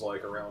grounds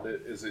like around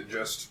it? Is it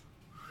just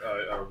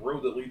a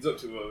road that leads up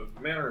to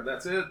a manor and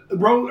that's it?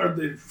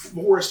 The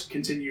forest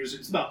continues.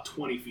 It's about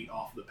 20 feet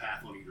off the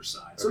path on either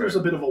side. So there's a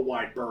bit of a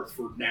wide berth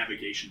for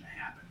navigation to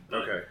happen.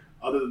 But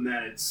other than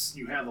that,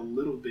 you have a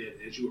little bit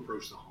as you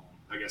approach the home.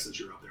 I guess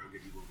since you're up there, I'll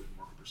give you a little bit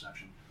more of a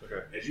perception.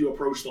 Okay. As you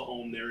approach the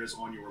home, there is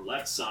on your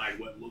left side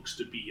what looks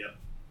to be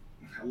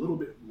a little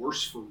bit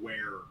worse for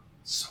wear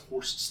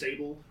horse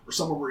stable, or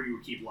somewhere where you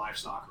would keep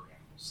livestock or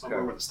animals,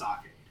 somewhere with a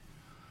stockade.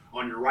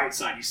 On your right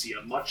side, you see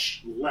a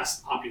much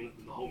less opulent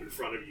than the home in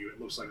front of you. It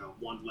looks like a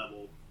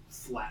one-level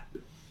flat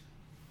building.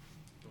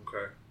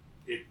 Okay.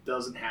 It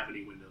doesn't have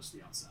any windows to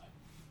the outside.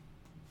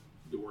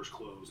 Doors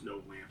closed, no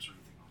lamps or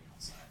anything on the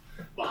outside.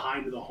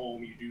 Behind the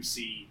home, you do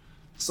see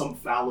some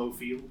fallow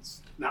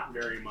fields. Not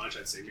very much.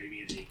 I'd say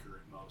maybe an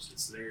acre at most.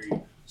 It's very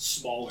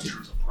small in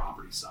terms of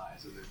property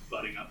size, and then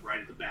butting up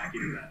right at the back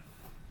into that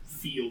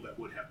field that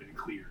would have been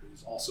cleared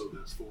is also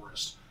this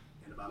forest,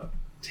 and about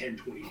 10,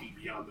 20 feet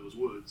beyond those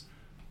woods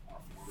are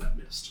more of that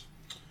mist.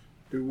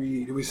 Do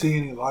we see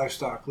any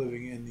livestock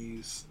living in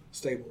these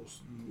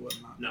stables and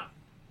whatnot? No.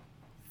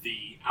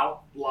 The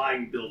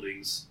outlying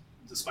buildings,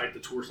 despite the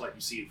torchlight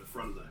you see at the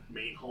front of the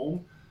main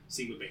home,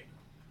 seem abandoned,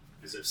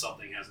 as if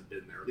something hasn't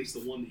been there. At least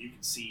the one that you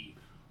can see,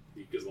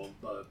 because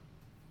the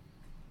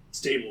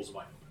stable is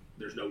wide open.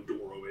 There's no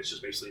door open. It's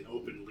just basically an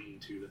open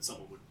lean-to that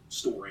someone would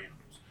store animals.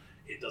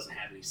 It doesn't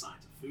have any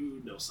signs of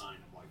food, no sign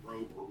of like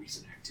rope or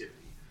recent activity.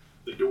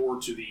 The door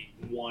to the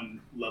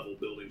one level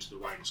building to the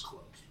right is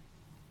closed.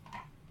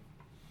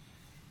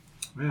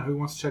 Man, who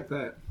wants to check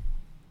that?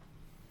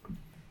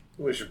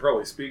 We should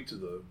probably speak to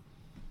the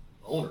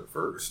owner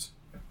first.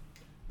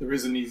 There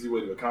is an easy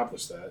way to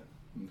accomplish that.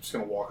 I'm just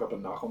going to walk up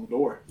and knock on the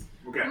door.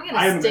 Okay. I'm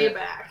going to stay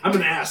back. I'm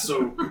going to ask, so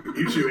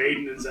you two,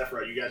 Aiden and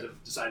Zephyr, you guys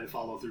have decided to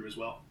follow through as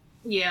well?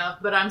 Yeah,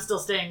 but I'm still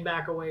staying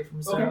back away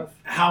from stuff. Okay.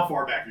 How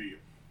far back are you?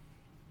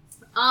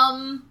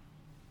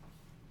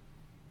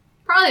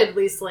 Probably at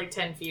least like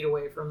 10 feet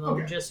away from them,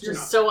 Okay, just you're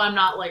not- so I'm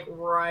not like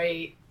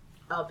right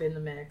up in the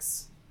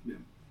mix.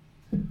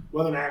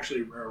 Well, then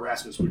actually,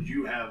 Rasmus, would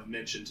you have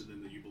mentioned to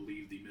them that you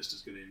believe the mist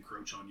is going to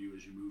encroach on you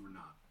as you move or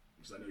not?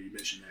 Because I know you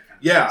mentioned that kind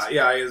of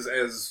Yeah.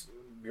 As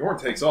Bjorn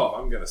takes off,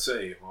 I'm going to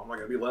say, well, I'm not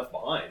going to be left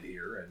behind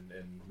here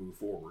and move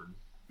forward.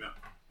 Yeah,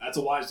 that's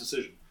a wise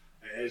decision.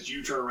 As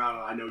you turn around,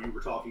 and I know you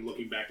were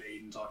looking back to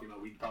Aiden, talking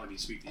about we'd probably need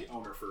to speak to the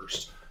owner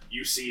first.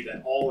 You see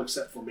that all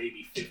except for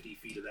maybe 50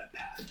 feet of that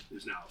path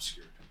is now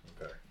obscured.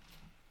 Okay.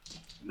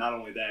 Not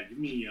only that, give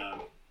me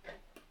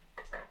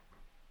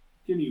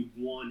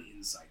one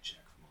insight check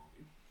from all of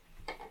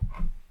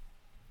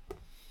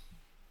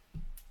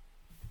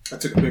you. I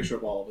took a picture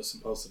of all of us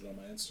and posted it on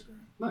my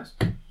Instagram. Nice.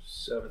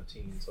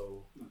 17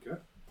 total. Okay.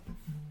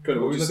 Good.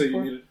 What What would you was say it you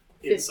for? needed?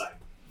 Insight.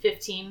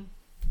 15.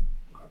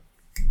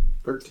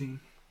 13.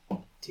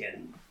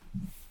 10.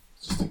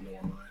 Just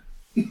ignore mine.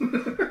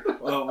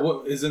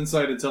 What is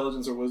insight,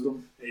 intelligence, or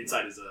wisdom?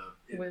 Insight is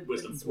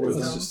wisdom.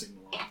 Wisdom. Let's just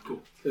ignore it.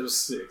 Cool. It was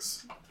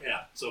 6.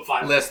 Yeah. So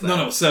 5. Less than.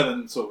 No,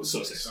 7. So it was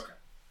So 6. 6. Okay.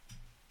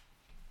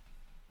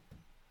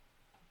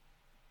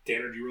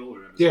 Tanner, did you roll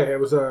or? Yeah, it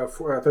was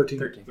 13.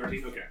 13.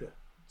 13. Okay. Yeah.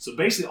 So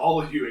basically,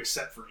 all of you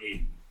except for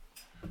Aiden.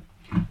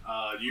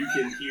 You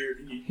can hear.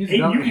 He's a Aiden,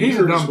 dumb- you can he's a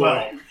hear dumb as boy.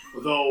 well.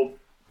 Although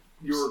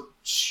your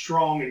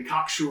strong and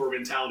cocksure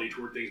mentality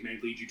toward things may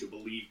lead you to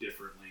believe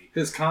differently.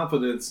 His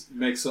confidence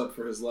makes up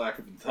for his lack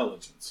of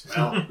intelligence.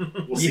 Well,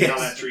 we'll see how Yes.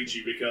 that treats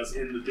you, because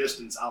in the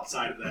distance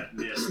outside of that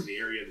mist, in the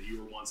area that you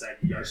were once at,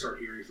 you guys start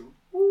hearing some.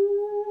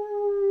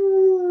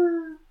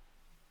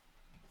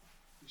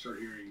 You start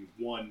hearing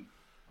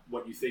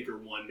what you think are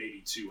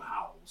maybe 2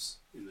 howls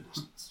in the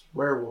distance.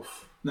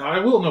 Werewolf. Now, I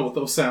will know what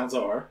those sounds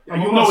are.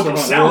 Yeah, you'll know what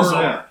those sounds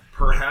are.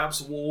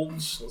 Perhaps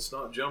wolves. Let's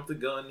not jump the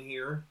gun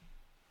here.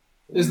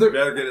 Is We there-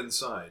 better get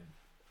inside.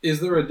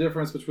 Is there a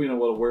difference between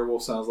what a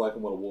werewolf sounds like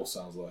and what a wolf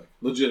sounds like?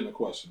 Legitimate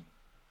question.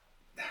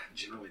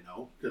 Generally,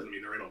 no. Because,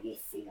 they're in a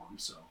wolf form,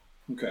 so.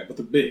 Okay, but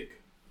they're big.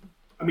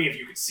 I mean, if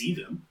you could see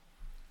them.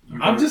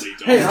 I'm just, really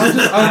don't. hey, I'm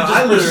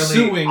I just literally-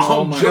 pursuing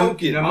all my.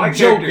 joking. No, I'm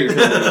joking.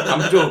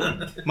 I'm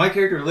joking. My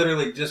character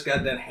literally just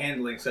got done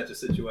handling such a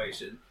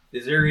situation.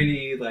 Is there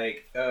any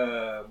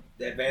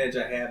advantage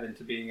I have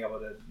into being able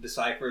to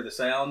decipher the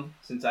sound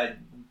since I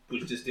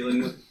was just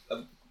dealing with?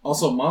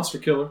 Also, monster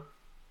killer,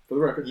 for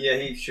the record. Yeah,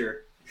 he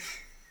sure.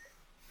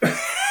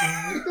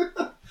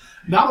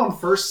 Not on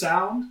first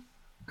sound,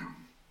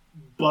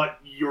 but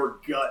your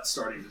gut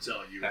starting to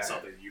tell you it's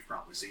something that you've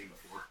probably seen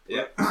before.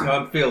 Yep, so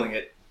I'm feeling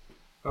it.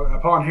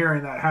 Upon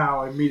hearing that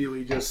howl,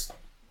 immediately just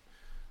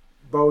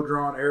bow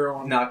drawn, arrow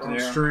on Knocked an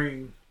arrow.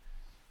 string.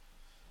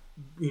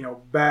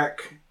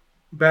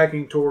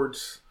 Backing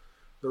towards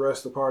the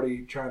rest of the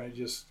party, trying to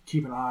just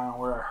keep an eye on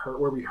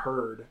where we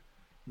heard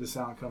the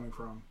sound coming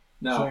from.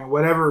 Now, Saying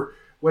whatever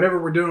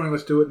we're doing,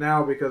 let's do it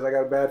now because I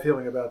got a bad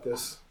feeling about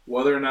this.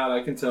 whether or not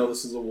I can tell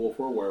this is a wolf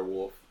or a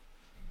werewolf,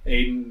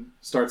 Aiden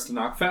starts to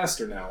knock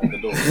faster now on the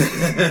door.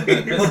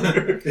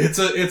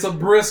 It's a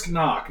brisk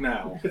knock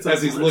now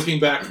as he's looking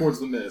back towards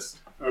the mist.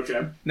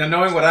 Okay. Now,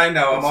 knowing what I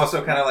know, I'm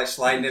also kind of like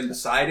sliding in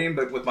beside him,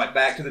 but with my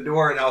back to the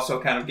door, and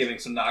also kind of giving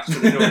some knocks to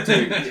the door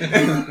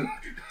too.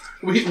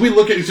 We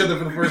look at each other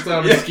for the first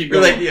time and just keep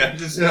We're going. like, yeah,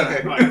 just Yeah.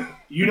 okay. Right.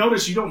 You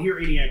notice you don't hear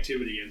any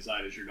activity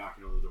inside as you're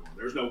knocking on the door.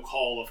 There's no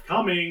call of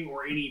coming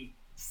or any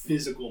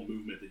physical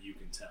movement that you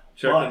can tell.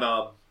 Check But- the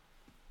knob.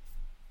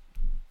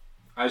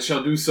 I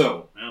shall do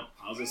so. Well,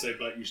 I was gonna say,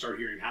 but you start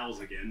hearing howls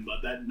again.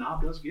 But that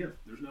knob does give.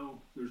 There's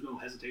no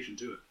hesitation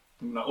to it.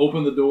 I'm going to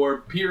open the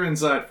door, peer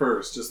inside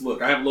first. Just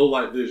look. I have low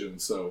light vision,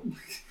 so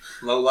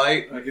Low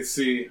light. I can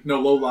see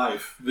low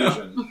life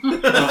vision.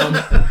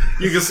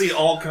 You can see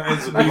all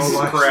kinds of I'm pieces of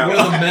like, where the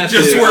crap. meth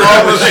Just is. where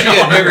All the everything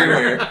shit are.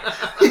 everywhere.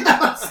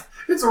 Yes,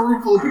 it's a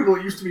room full of people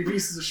that used to be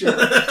pieces of shit.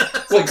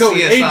 It's Well,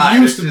 Cody, CSI.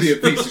 Aiden used There's to be a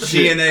just piece of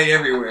shit. DNA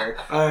everywhere.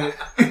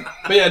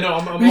 But yeah, no,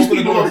 I'm These opening the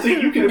people door. don't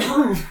think you can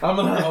improve. I'm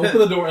gonna open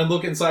the door and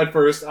look inside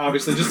first.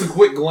 Obviously, just a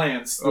quick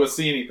glance. Do I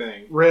see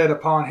anything? Red,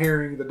 upon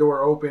hearing the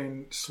door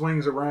open,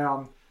 swings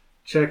around,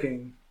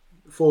 checking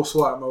full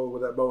SWAT mode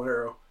with that bow and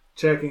arrow,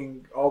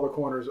 checking all the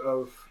corners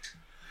of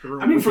the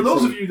room. I mean, we for can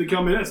those see. of you that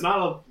come in, it's not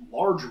a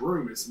large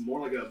room. It's more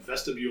like a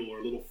vestibule or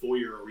a little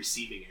foyer or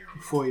receiving area.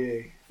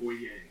 Foyer.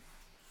 Foyer.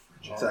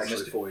 It's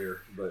actually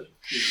foyer, but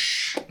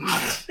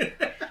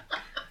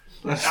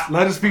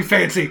Let us be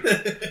fancy.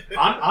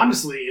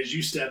 Honestly, as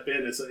you step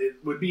in, it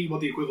would be what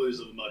the equivalent is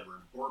of a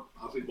mudroom, or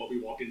obviously what we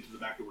walked into the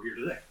back door here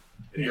today.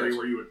 An area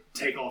where you would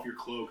take off your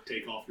cloak,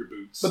 take off your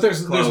boots. But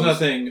there's Clothes.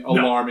 nothing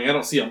alarming. I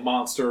don't see a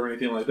monster or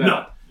anything like that.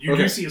 no, you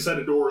Okay. do see a set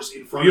of doors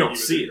in front You of don't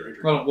you. see as you're it.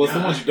 entering. Well, it's the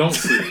ones you don't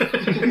see.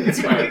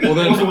 It's All right, well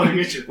then, Those are the ones that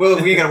get you.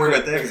 Well, we ain't got to worry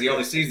about that because he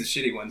only sees the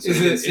shitty ones. So is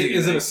he it doesn't see is it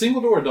anything. a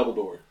single door or a double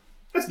door?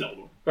 That's double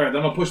door. All right, then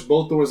I'm gonna push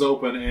both doors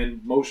open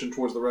and motion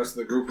towards the rest of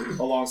the group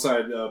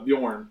alongside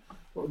Bjorn.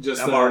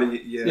 Just I'm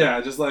already yeah,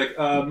 just like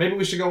maybe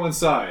we should go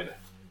inside.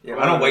 Yeah,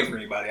 but I don't wait for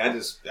anybody. I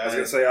just I was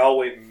gonna say I'll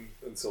wait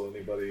until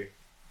anybody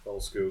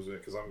else goes in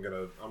because I'm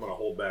gonna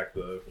hold back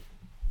the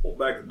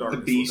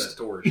darkness beast. with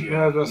that torch.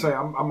 Yeah, I was gonna say,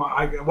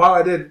 while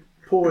I did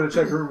pull in to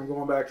check the room, I'm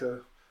going back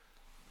to,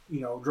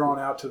 drawn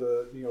out to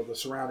the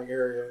surrounding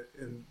area,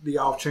 and the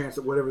off chance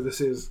that whatever this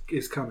is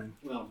coming.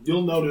 Well,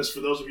 you'll notice, for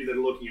those of you that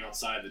are looking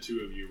outside, the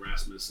two of you,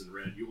 Rasmus and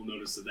Red, you will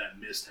notice that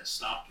mist has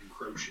stopped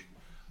encroaching.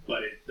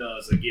 But it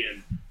does,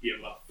 again, be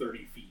about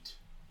 30 feet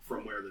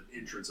from where the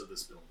entrance of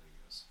this building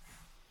is.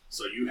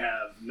 So you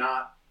have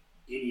not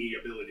any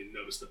ability to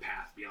notice the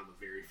path beyond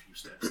the very few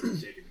steps that you've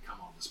taken to come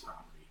on this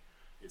property.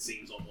 It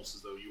seems almost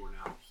as though you are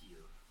now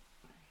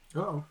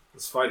here. Uh-oh.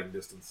 It's fighting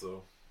distance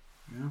though.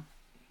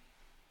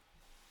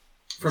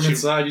 From Should-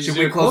 inside, you should just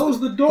we hear, close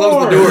the door.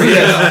 Close the door,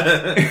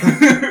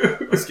 yeah.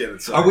 Let's get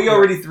inside. Are we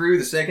already through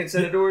the second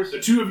set of doors? The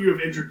two of you have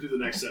entered through the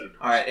next set of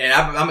doors. All right, and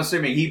I'm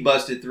assuming he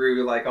busted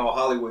through like all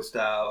Hollywood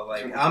style.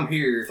 Like I'm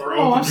here. Throw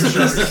Oh, I'm open your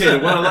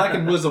sophisticated. What I lack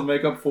in wisdom,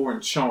 make up for in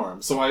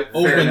charm. So I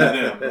open to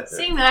enough. them.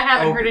 Seeing that I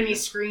haven't heard Open. any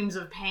screams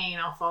of pain,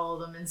 I'll follow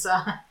them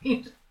inside.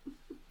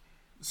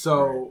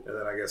 So And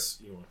then I guess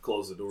you want to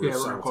close the door Yeah,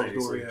 we're gonna close the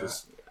door, simultaneously. yeah.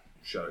 Just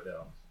shut it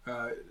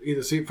down.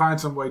 either find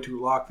some way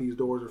to lock these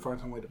doors or find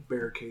some way to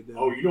barricade them.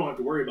 Oh, you don't have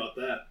to worry about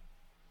that.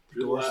 If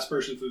you're the Doors. last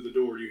person through the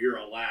door, you hear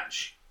a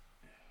latch.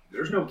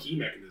 There's no key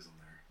mechanism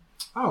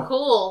there. Oh,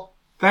 Cool.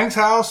 thanks,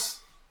 house.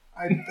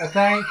 I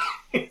thank.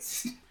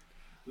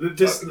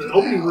 The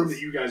opening room that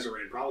you guys are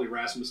in, probably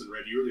Rasmus and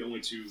Red, you're the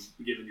only two,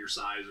 given your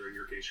size or in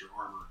your case your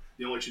armor,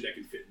 the only two that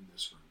can fit in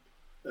this room.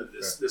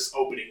 This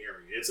opening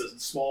area. It's a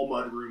small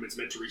mud room. It's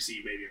meant to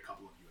receive maybe a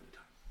couple of you at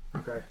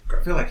a time. Okay.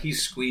 I feel like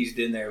he's squeezed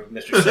in there with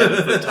Mr.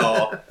 7 foot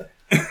tall.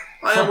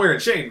 I am wearing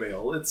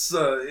chainmail. It's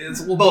a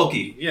little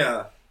Bulky.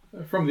 Yeah.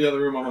 From the other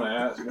room, I'm going to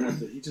ask,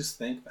 did he just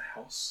thank the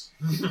house?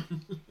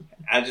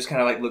 I just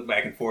kind of like look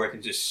back and forth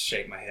and just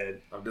shake my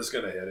head. I'm just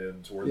gonna head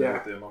in toward Yeah.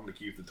 that with them. I'm gonna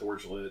keep the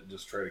torch lit,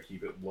 just try to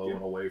keep it blowing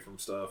away from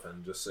stuff,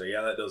 and just say,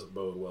 yeah, that doesn't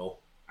bode well.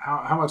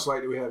 How much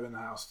light do we have in the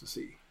house to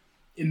see?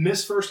 In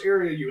this first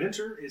area you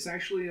enter, it's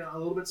actually a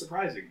little bit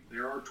surprising.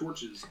 There are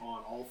torches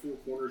on all four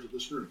corners of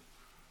this room.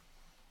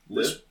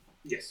 Lit?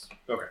 Yes.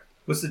 Okay.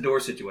 What's the door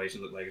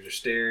situation look like? Is there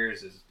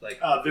stairs? Is it like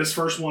This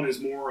first one is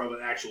more of an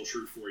actual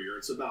true foyer.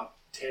 It's about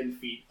 10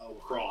 feet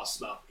across,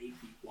 about 8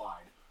 feet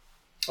wide.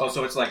 oh,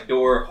 so it's like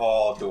door,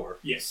 hall, door.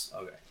 Yes.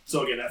 Okay.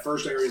 So again, that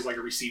first area is like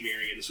a receiving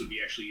area. This would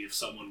be actually if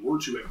someone were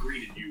to have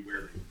greeted you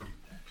where they would do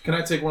that. Can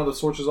I take one of the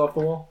torches off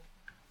the wall?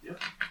 Yep.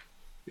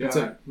 Yeah, I'm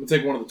gonna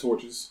take one of the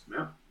torches.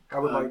 Yeah. I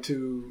would like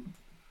to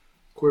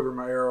quiver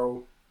my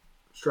arrow,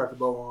 strap the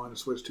bow on, and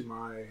switch to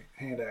my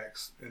hand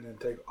axe, and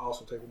then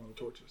also take one of the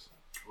torches.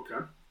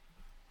 Okay.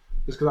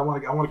 Just because I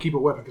want to keep a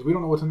weapon, because we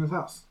don't know what's in this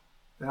house.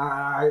 And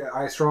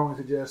I strongly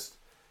suggest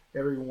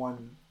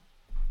everyone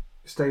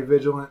stay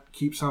vigilant,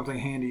 keep something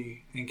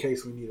handy in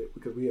case we need it,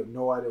 because we have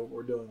no idea what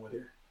we're dealing with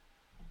here.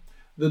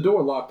 The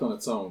door locked on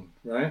its own,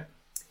 right?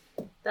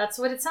 That's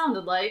what it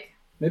sounded like.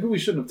 Maybe we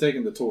shouldn't have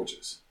taken the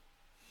torches.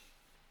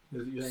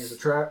 You think it's a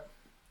trap?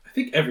 I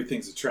think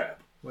everything's a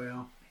trap.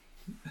 Well,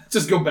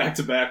 Just go back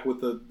to back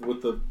with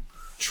the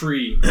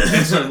tree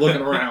and start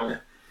looking around.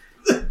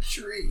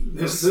 Tree.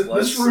 This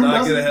Let's room not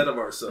doesn't- get ahead of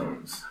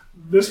ourselves.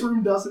 This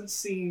room doesn't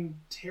seem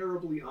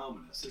terribly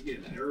ominous.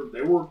 Again,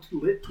 there were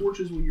lit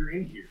torches when you're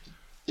in here.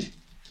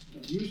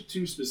 You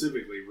two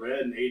specifically, Red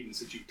and Aiden,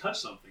 since you've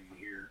touched something in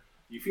here,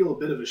 you feel a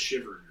bit of a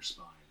shiver in your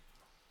spine.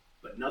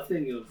 But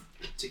nothing of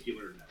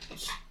particular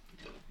note.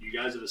 You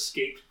guys have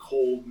escaped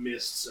cold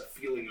mists, a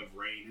feeling of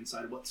rain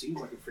inside what seems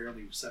like a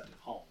fairly receptive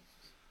home.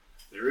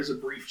 There is a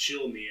brief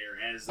chill in the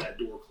air as that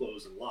door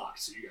closed and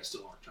locked, so you guys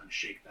still are trying to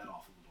shake that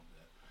off a little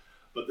bit.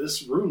 But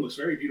this room looks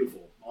very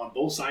beautiful. On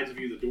both sides of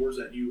you, the doors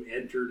that you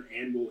entered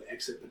and will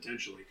exit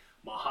potentially,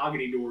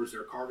 mahogany doors,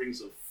 they're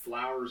carvings of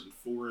flowers and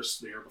forests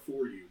there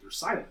before you. They're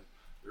silent.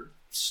 They're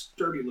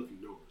sturdy looking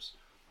doors.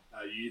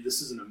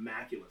 This is an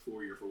immaculate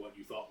foyer for what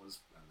you thought was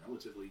a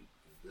relatively,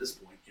 at this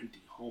point,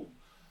 empty home.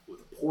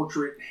 With a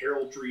portrait,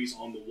 heraldries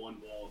on the one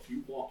wall. If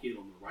you walk in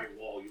on the right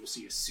wall, you'll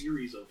see a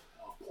series of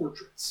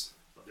portraits.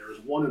 But there is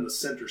one in the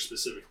center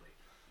specifically,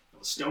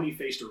 of a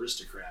stony-faced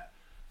aristocrat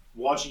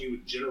watching you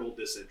with general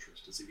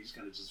disinterest, as if he's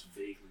kind of just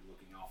vaguely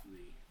looking off in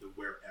the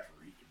wherever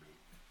he could be.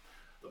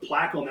 The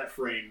plaque on that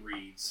frame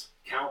reads,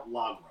 Count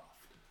Lagroft,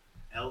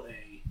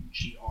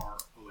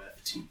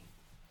 Lagroft,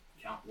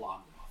 Count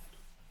Lagroft,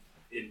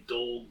 in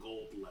dull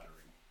gold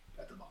lettering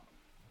at the bottom.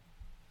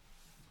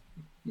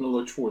 I'm gonna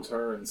look towards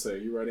her and say,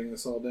 "You writing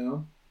this all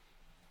down?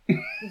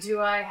 Do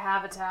I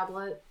have a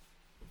tablet?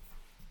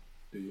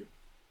 Do you?"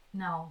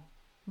 No,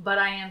 but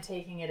I am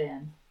taking it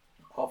in.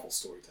 Awful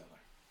storyteller.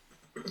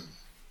 Is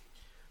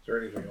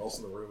there anything else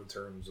in the room in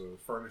terms of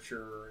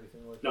furniture or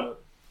anything like No. that?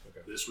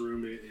 Okay. This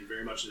room it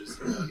very much is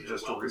Just a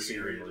welcoming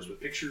receiving area, room. just with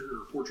picture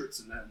or portraits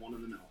and that one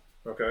in the middle.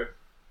 Okay.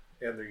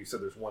 And then you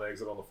said there's one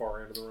exit on the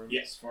far end of the room?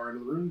 Yes, far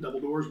into the room, double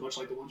doors, much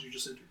like the ones you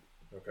just entered.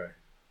 Okay.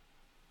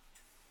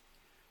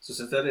 So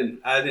since I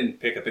didn't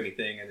pick up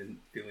anything, I didn't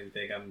feel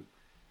anything, I'm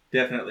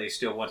definitely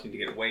still wanting to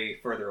get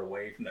further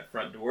away from that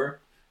front door.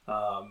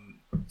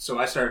 So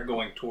I start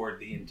going toward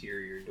the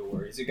interior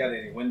door. Has it got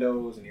any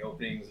windows, any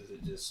openings? Is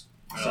it just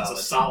solid? It's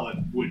a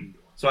solid wooden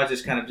door. So I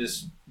just kind of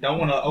don't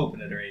want to open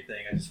it or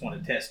anything. I just want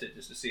to test it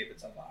just to see if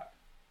it's unlocked.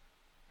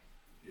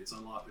 It's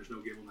unlocked. There's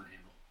no give on that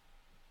handle.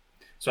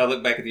 So I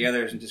look back at the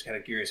others and just kind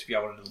of curious if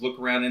y'all wanted to look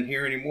around in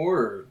here anymore,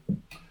 or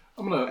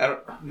I'm gonna I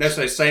don't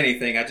necessarily say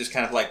anything. I just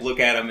kind of like look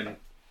at them and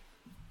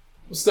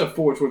step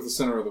forward towards the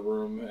center of the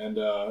room and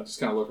just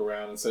kind of look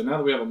around and say, "Now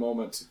that we have a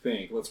moment to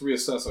think, let's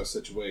reassess our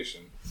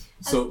situation."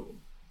 So,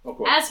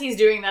 As he's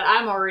doing that,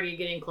 I'm already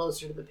getting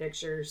closer to the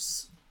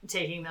pictures,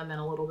 taking them in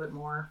a little bit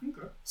more.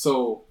 Okay.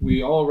 So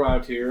we all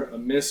arrived here. A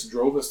mist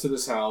drove us to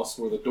this house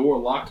where the door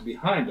locked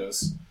behind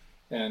us,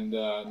 and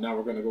now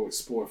we're going to go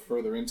explore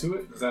further into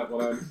it. Is that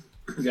what I'm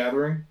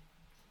gathering?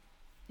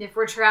 If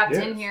we're trapped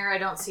Yes. in here, I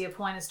don't see a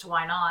point as to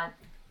why not.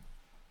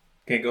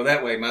 can't go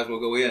that way. Might as well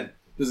go in.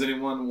 Does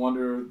anyone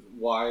wonder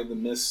why the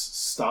mist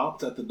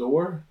stopped at the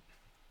door?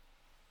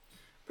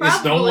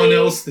 Probably no one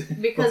else.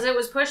 because it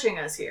was pushing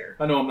us here.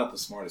 I know I'm not the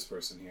smartest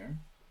person here,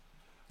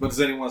 but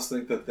does anyone else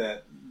think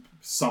that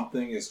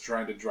something is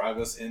trying to drive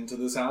us into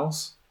this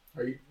house?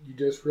 Are you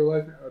just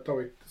realizing? I thought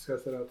we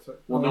discussed that outside.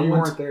 Well, you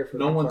weren't there for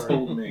that. no one Sorry.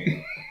 told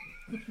me.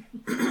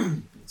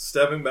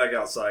 Stepping back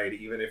outside,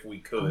 even if we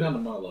could, I'm down to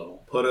my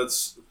level.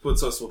 puts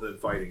us within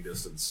fighting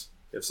distance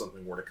if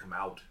something were to come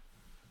out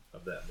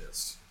of that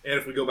mist. And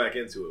if we go back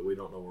into it, we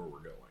don't know where we're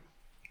going.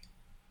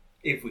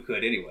 If we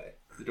could, anyway.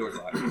 The door's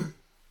locked. I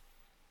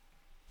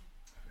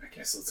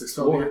guess let's So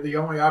explore. the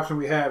only option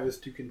we have is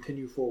to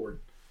continue forward.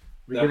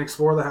 We Yep. can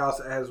explore the house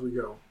as we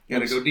go. Got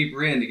to go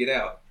deeper in to get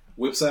out.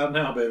 Whips out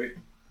now, baby.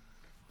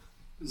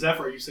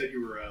 Zephyr, you said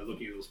you were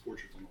looking at those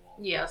portraits on the wall.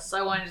 Yes,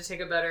 I wanted to take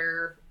a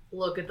better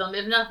look at them.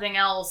 If nothing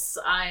else,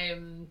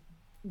 I'm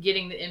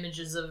getting the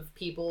images of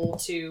people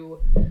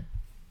to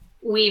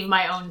weave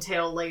my own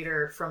tale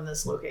later from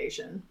this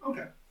location.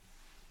 Okay.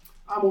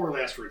 I more or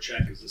less for a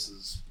check because this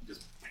is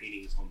just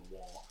paintings on the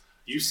wall.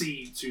 You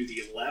see to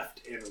the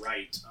left and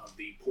right of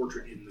the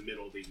portrait in the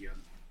middle, the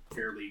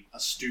fairly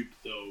astute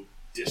though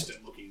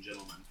distant looking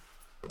gentleman.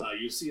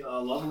 You see a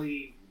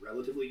lovely,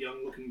 relatively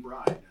young looking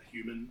bride, a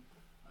human,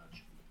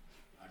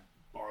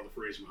 borrow the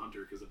phrase from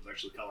Hunter because it was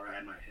actually the color I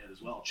had in my head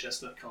as well.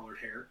 Chestnut colored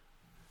hair,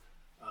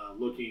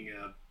 looking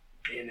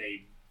in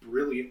a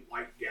brilliant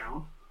white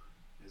gown,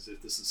 as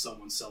if this is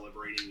someone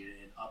celebrating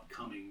an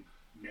upcoming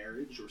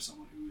marriage or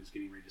someone who is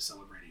getting ready to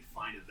celebrate a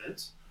fine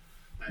event.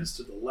 That is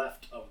to the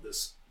left of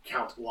this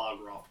Count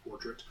Lagroff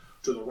portrait.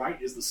 To the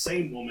right is the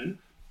same woman,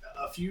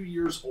 a few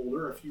years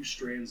older, a few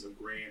strands of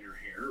gray in her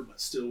hair,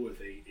 but still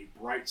with a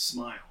bright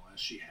smile as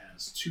she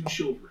has 2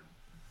 children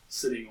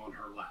sitting on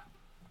her lap.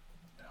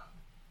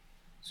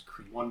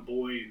 One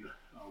boy and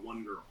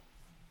one girl.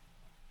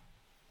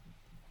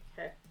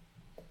 Okay.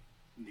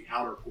 And the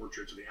outer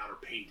portraits or the outer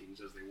paintings,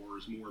 as they were,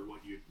 is more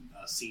what you'd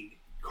seen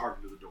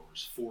carved into the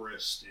doors.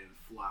 Forest and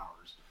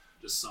flowers.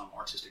 Just some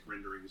artistic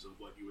renderings of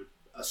what you would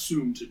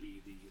assume to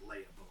be the lay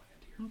of the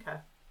land here. Okay.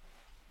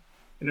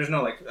 And there's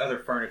no other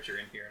furniture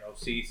in here, no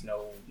seats,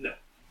 no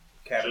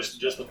cabinets.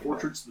 Just the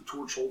portraits, the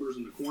torch holders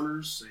in the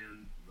corners,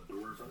 and the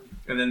door in front of you.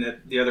 And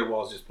then the other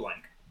wall is just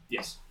blank.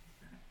 Yes.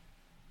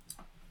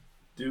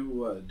 Do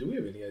we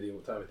have any idea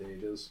what time of day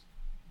it is?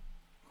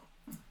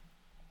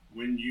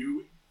 When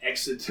you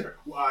exit,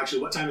 well,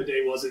 actually, what time of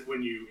day was it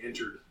when you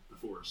entered the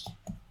forest?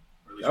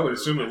 Or at least I would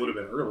assume it would have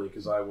been early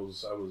because I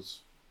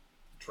was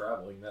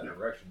traveling that Yeah.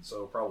 direction,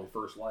 so probably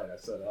first light I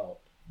set out.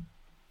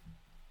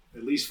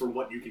 At least from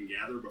what you can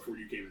gather before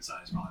you came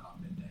inside, it's probably about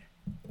midday.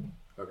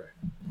 Okay.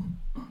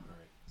 All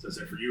right. So I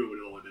said for you, it would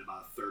have only been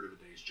about a third of a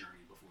day's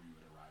journey before you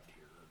would arrived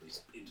here, or at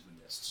least into the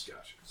mists.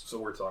 Gotcha. So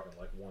we're talking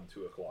like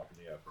 1-2 o'clock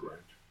in the afternoon.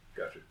 Correct.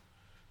 Gotcha.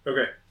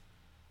 Okay.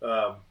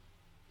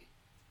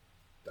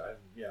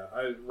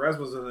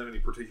 Rasmus doesn't have any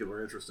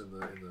particular interest in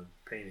the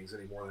paintings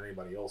any more than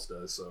anybody else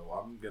does, so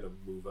I'm gonna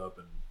move up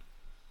and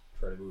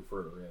try to move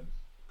further in.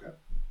 Okay.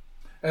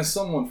 As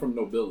someone from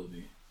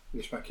nobility,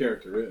 which my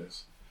character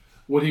is,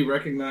 would he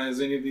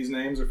recognize any of these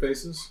names or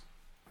faces?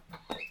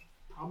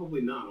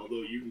 Probably not,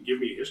 although you can give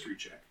me a history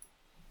check.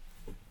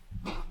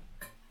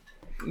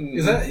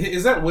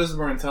 Is that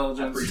wisdom or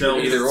intelligence?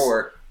 Either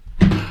or.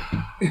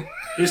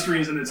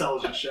 History is an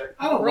intelligence check.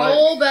 I don't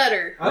Roll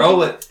better.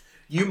 Roll it.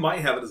 You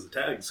might have it as a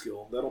tag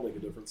skill. That'll make a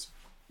difference.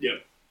 Yeah.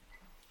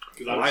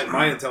 Because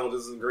My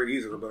intelligence isn't great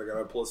either, but I got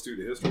a +2 to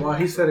history. While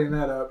he's setting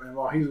that up, and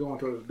while he's going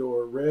towards the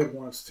door, Red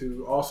wants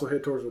to also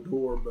head towards the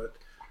door, but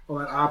on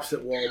that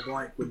opposite wall,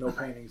 blank with no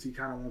paintings, he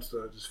kind of wants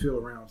to just feel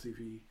around, see if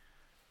he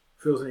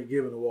feels any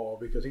give in the wall,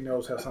 because he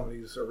knows how some of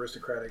these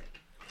aristocratic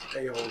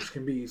a-holes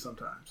can be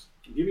sometimes.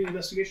 give me an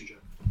investigation check.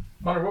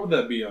 Hunter, what would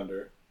that be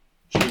under?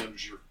 Should be under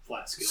your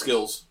flat skills.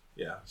 Skills.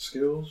 Yeah.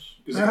 Skills?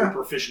 Because if you're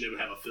proficient, it would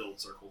have a filled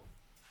circle.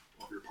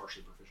 Or if you're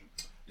partially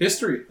proficient.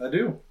 History, I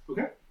do.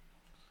 Okay.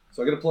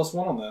 So I get a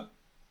 +1 on that.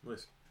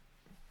 Nice.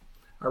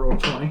 I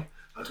rolled 20.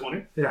 A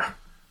 20? Yeah.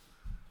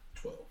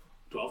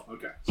 12?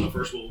 Okay. So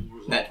first we'll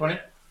Nat 20?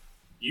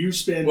 You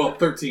spend... Well,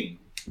 13.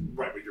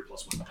 Right, with your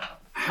 +1.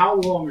 How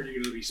long are you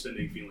going to be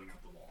spending feeling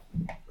up the wall?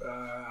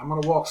 I'm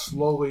going to walk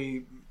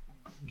slowly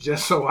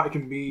just so I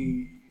can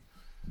be...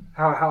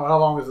 How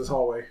long is this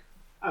hallway?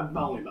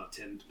 Only about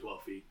 10 to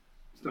 12 feet.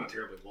 It's not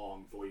terribly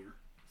long for you.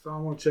 So I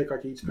want to check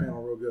like each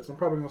panel real good. So I'm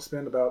probably going to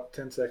spend about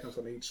 10 seconds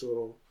on each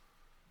little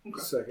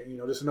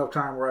second. Just enough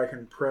time where I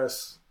can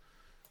press,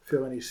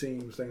 fill any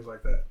seams, things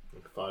like that.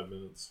 Like 5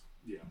 minutes.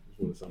 Yeah. Is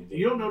what it sounds like.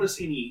 You don't notice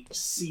any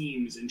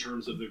seams in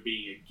terms of there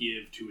being a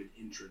give to an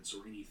entrance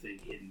or anything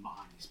hidden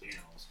behind these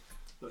panels.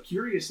 But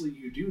curiously,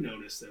 you do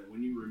notice that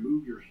when you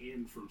remove your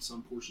hand from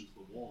some portions of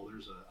the wall,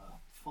 there's a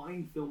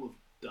fine film of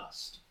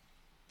dust.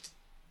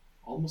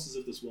 Almost as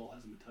if this wall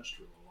hasn't been touched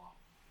for a little while.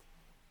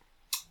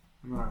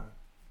 I'm going to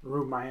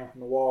remove my hand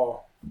from the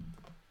wall,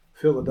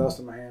 feel the dust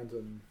in my hands,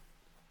 and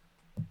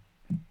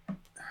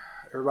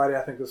everybody,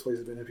 I think this place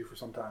has been empty for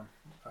some time.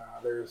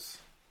 There's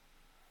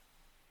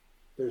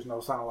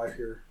no sign of life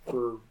here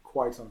for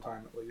quite some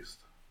time at least.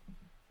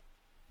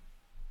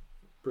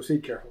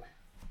 Proceed carefully.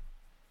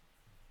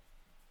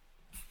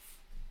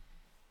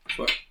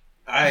 But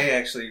I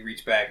actually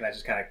reach back and I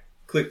just kind of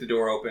click the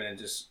door open and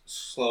just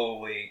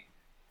slowly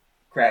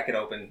crack it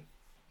open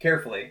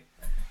carefully.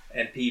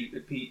 And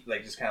Pete,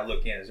 like, just kind of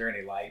look in. Is there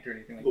any light or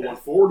anything like The that? one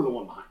forward or the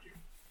one behind you?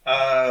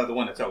 The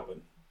one that's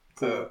open.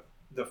 At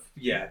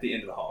the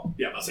end of the hall.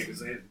 Yeah, I was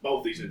saying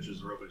both these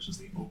entrances are open. It's just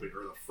the open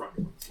or the front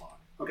door that's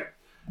locked. Okay.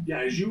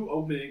 Yeah, as you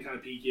open and kind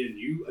of peek in,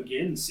 you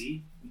again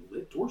see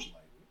lit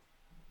torchlight.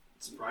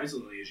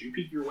 Surprisingly, as you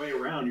peek your way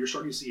around, you're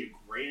starting to see a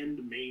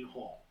grand main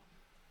hall.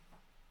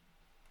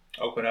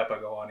 Open up, I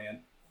go on in.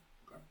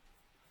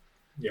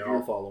 Yeah,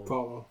 I'll follow.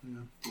 Follow.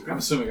 Yeah. I'm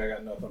assuming I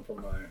got nothing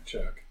from my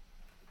check.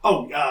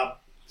 Oh,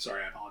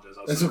 sorry, I apologize.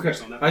 I was That's so okay.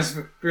 focused on that. I just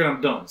figured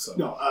I'm dumb, so.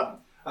 No,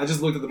 I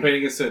just looked at the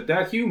painting and said,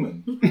 that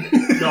human. No,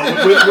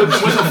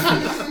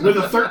 with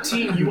a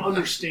 13, you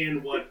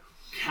understand what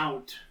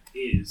count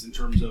is in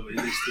terms of at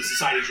least the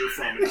societies you're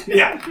from.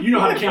 Yeah, you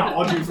know how to count.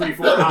 1, 2, 3,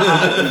 4.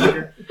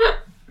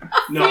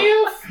 No.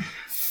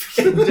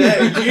 That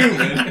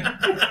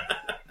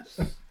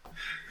human.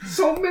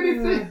 So many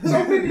things.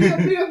 So many.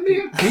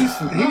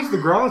 He's the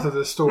Groth of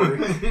this story.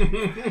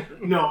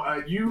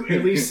 No, you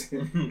at least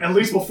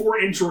before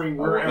entering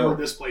wherever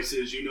this place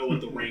is, you know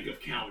what the rank of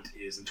count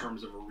is in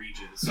terms of a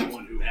region.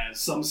 Someone who has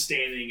some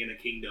standing in a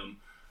kingdom,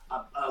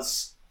 a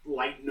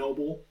slight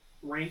noble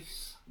rank.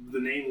 The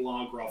name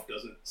Logroff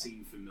doesn't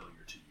seem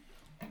familiar to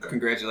you.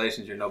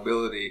 Congratulations, your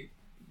nobility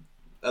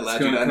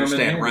allowed you to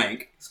understand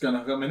rank. It's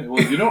gonna come in.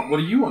 Well, you don't. What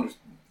do you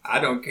understand? I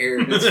don't care.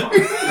 It's fine.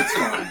 It's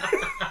fine.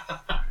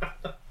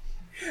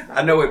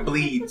 I know it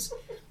bleeds.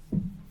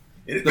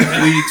 If it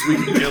bleeds, we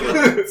can kill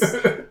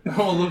it.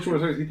 Oh, look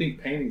towards her. You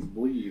think paintings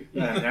bleed?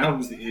 Now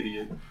who's the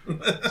idiot?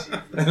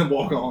 And then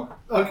walk on.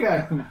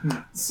 Okay.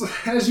 So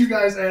as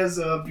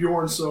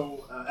Bjorn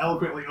so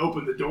eloquently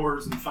opened the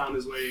doors and found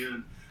his way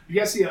in, you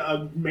guys see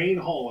a main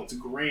hall. It's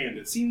grand.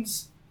 It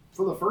seems,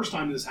 for the first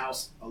time in this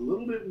house, a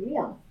little bit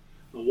warm.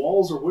 The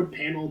walls are wood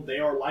paneled. They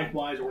are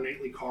likewise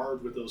ornately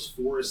carved with those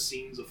forest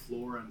scenes of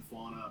flora and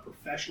fauna. A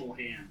professional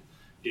hand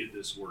did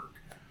this work.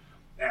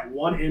 At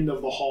one end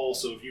of the hall,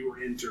 so if you were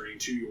entering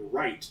to your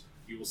right,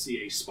 you will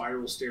see a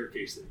spiral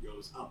staircase that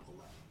goes up a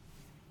level.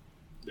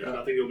 There's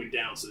nothing going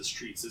down, so this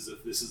treats as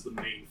if this is the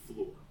main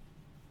floor.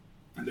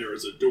 And there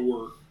is a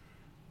door.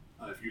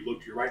 If you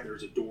look to your right,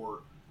 there's a door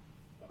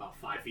about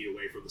 5 feet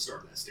away from the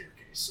start of that staircase.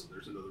 So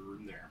there's another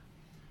room there.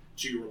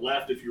 To your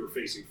left, if you were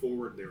facing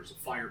forward, there's a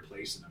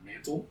fireplace and a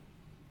mantle.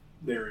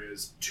 There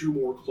is 2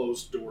 more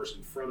closed doors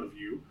in front of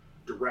you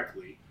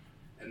directly,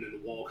 and then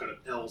the wall kind of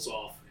L's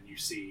off, and you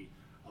see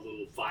a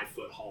little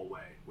 5-foot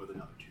hallway with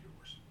another 2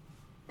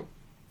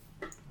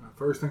 doors.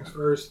 First things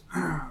first,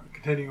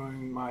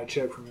 continuing my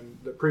check from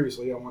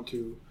previously, I want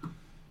to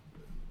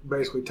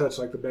basically touch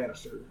like the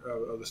banister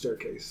of the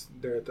staircase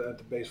there at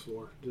the base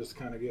floor, just to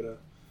kind of get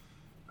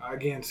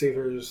see if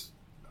there's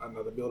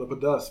another buildup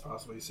of dust,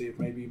 possibly see if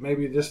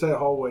maybe just that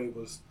hallway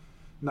was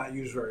not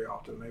used very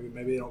often.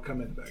 Maybe they don't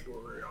come in the back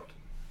door very often.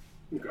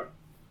 Okay.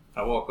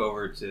 I walk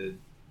over to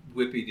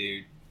Whippy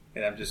Dude,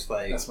 and I'm just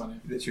like, That's my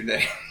name. That's your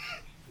name.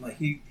 Like,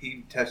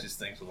 he touches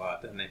things a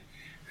lot, doesn't he?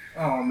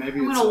 Oh, maybe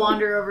I'm it's... going to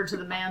wander over to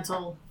the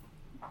mantle.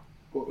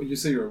 What would you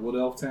say you're a wood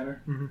elf,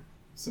 Tanner? Mm-hmm.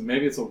 So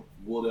maybe it's a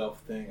wood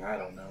elf thing. I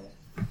don't know.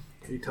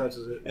 He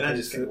touches it. And I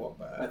just kind of walk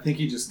I by. think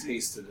he just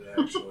tasted it,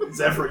 actually.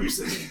 Zephyr,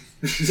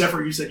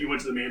 you said you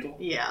went to the mantle?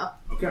 Yeah.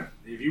 Okay.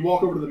 If you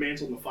walk over to the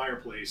mantle in the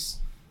fireplace,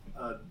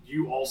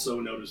 you also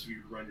notice, if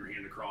you run your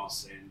hand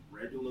across, and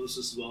Red, you'll notice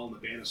this as well in the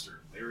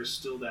banister, there is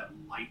still that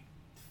light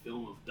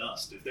film of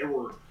dust. If there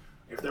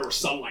were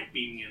sunlight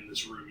beaming in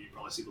this room, you'd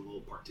probably see the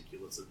little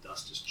particulates of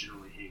dust just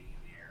generally hanging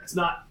in the air. It's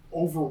not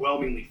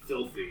overwhelmingly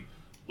filthy,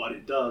 but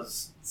it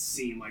does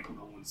seem like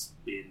no one's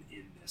been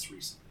in this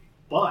recently.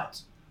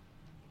 But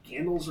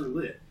candles are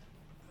lit.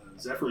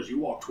 Zephyr, as you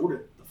walk toward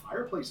it, the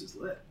fireplace is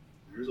lit.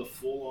 There's a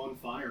full-on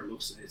fire.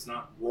 It's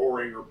not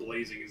roaring or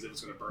blazing as if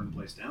it's going to burn the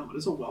place down, but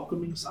it's a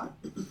welcoming sight.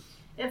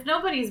 If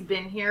nobody's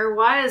been here,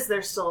 why is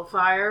there still a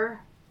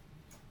fire?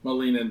 I'm going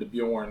to lean into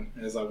Bjorn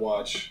as I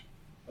watch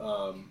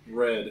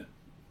Red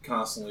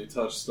constantly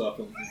touch stuff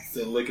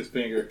and lick his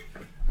finger.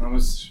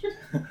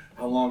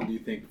 How long do you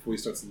think before he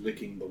starts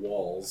licking the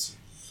walls?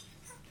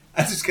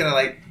 I just kind of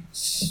like,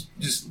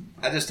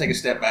 I just take a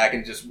step back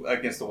and just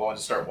against the wall and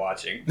just start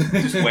watching.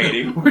 Just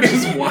waiting. We're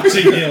just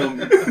watching him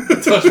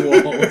touch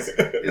walls.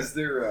 Is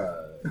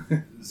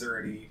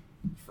there any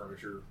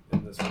furniture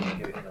in this room,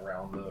 like anything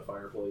around the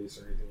fireplace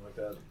or anything like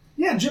that?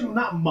 Yeah, Jim,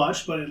 not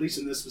much, but at least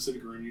in this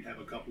specific room, you'd have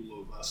a couple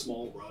of a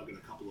small rug and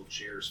a couple of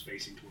chairs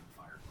facing toward the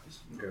fireplace.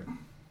 Okay.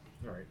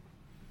 All right.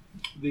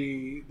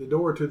 The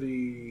door to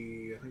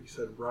the, I think you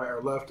said right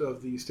or left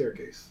of the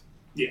staircase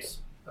Yes.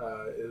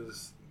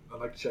 is, I'd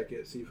like to check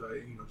it, see if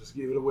I, just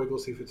give it a wiggle,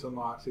 see if it's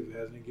unlocked, see if it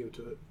has any, give it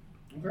to it.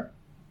 Okay.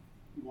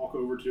 You walk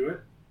over to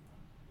it.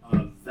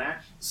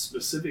 That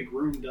specific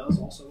room does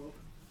also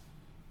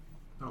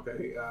open.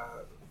 Okay,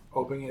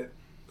 opening it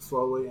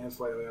slowly and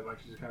slightly, I'd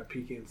like to just kind of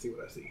peek in and see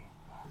what I see.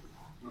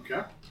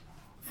 Okay.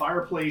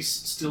 Fireplace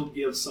still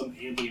gives some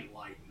ambient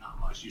light, not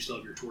much. You still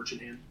have your torch in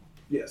hand?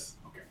 Yes.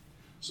 Okay.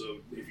 So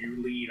if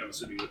you lead, I'm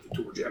assuming with the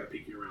torch, kind of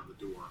peeking around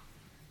the door.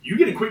 You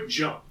get a quick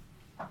jump.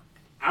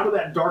 Out of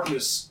that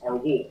darkness are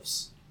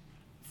wolves.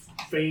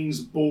 Fangs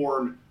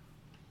born.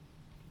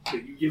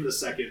 But you give it a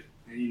second,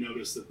 and you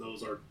notice that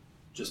those are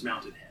just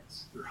mounted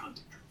heads. They're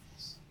hunting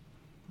trophies.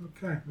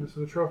 Okay, this is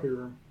a trophy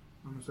room,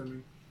 I'm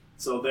assuming.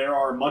 So there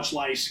are, much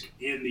like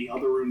in the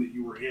other room that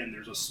you were in,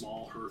 there's a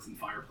small hearth and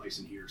fireplace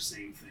in here.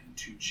 Same thing.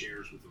 2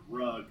 chairs with a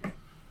rug.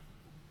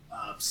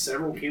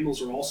 Several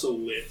candles are also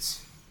lit,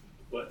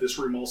 but this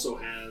room also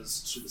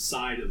has, to the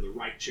side of the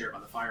right chair by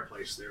the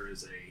fireplace, there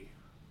is a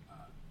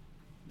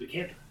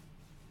decanter.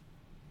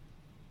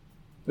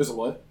 There's a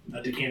what?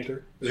 A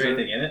decanter. Is there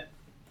anything in it?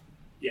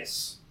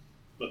 Yes.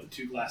 But the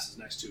 2 glasses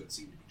next to it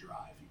seem to be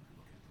dry if you can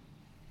look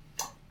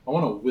at them. I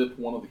want to whip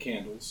one of the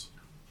candles.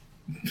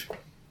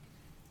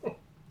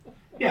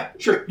 Yeah,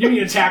 sure. Give me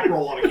an attack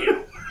roll on a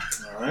candle.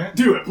 All right.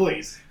 Do it,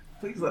 please.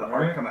 Please let a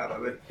heart come out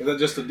of it. Is that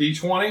just a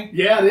D20?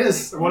 Yeah, it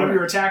is. Whatever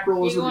your attack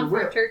roll is You with your going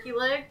for a whip. turkey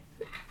leg?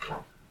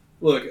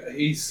 Look,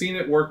 he's seen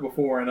it work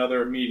before in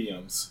other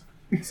mediums,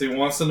 so he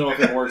wants to know if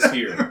it works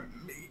here.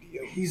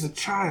 He's a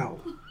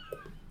child.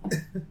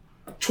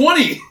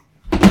 20. Did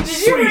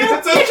you really?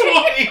 That's a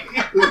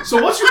 20.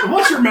 So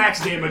what's your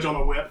max damage on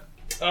a whip?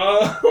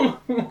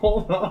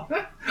 Hold on.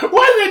 Why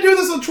did I do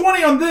this on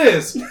 20 on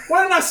this?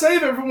 Why didn't I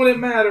save it for when it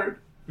mattered?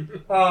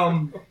 You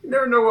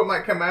never know what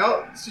might come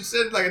out. She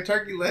said like a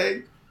turkey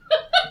leg.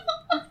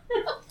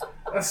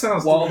 That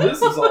sounds. While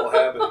this is all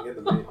happening in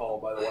the main hall,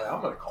 by the way, I'm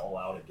going to call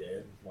out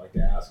again, like to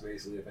ask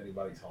basically if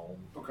anybody's home.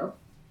 Okay.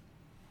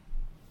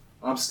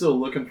 I'm still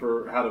looking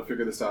for how to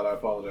figure this out. I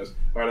apologize.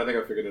 All right, I think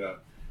I figured it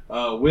out.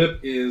 Whip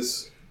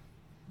is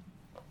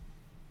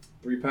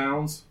 3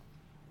 pounds.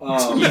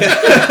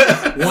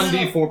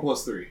 1d4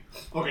 plus 3.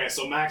 Okay,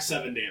 so max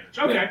 7 damage.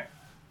 Okay.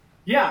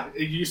 Yeah,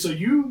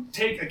 you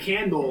take a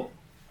candle.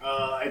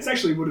 It's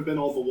actually would have been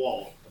off the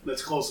wall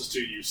that's closest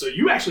to you. So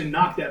you actually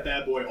knock that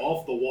bad boy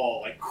off the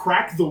wall, like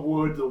crack the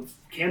wood, the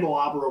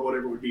candelabra or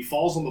whatever it would be,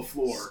 falls on the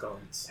floor.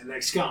 Sconce. And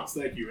then sconce,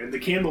 thank you. And the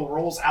candle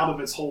rolls out of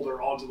its holder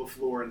onto the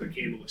floor and the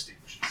candle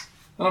extinguishes.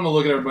 And I'm gonna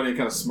look at everybody and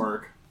kind of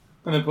smirk,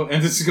 and then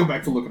just go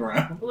back to looking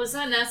around. Was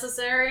that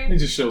necessary? He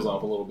just shows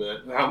off a little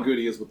bit how good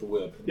he is with the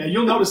whip. Yeah,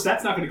 you'll notice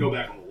that's not going to go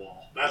back on the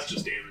wall. That's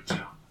just damage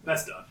now.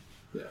 That's done.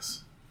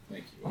 Yes,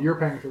 thank you. You're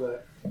paying for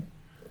that.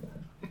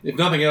 If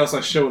nothing else,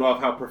 I showed off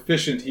how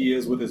proficient he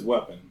is with his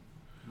weapon.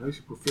 At least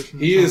you're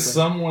proficient. He in is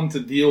something. someone to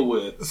deal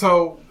with.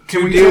 So can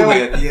To we deal tell?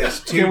 with,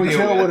 yes. Can we deal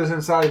tell with. what is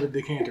inside of the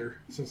decanter?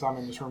 Since I'm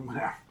in this room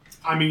now.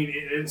 I mean,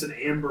 it's an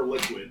amber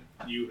liquid.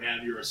 You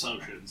have your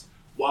assumptions.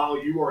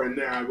 While you are in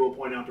there, I will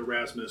point out to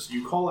Rasmus,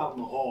 you call out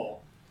in the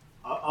hall,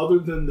 other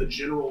than the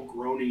general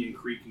groaning and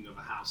creaking of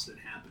a house that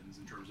happens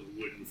in terms of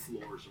wooden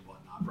floors and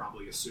whatnot,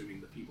 probably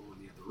assuming the people in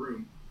the other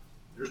room,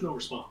 there's no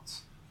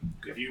response.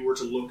 If you were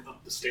to look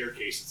up the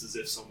staircase, it's as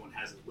if someone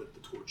hasn't lit the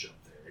torch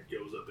up there. It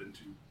goes up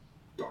into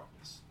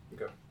darkness.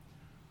 I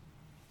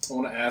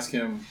want to ask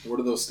him, where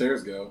do those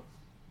stairs go?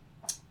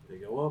 They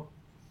go up.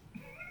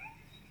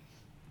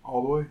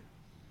 All the way.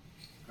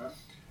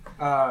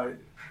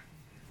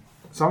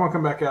 So I'm gonna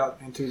come back out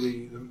into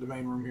the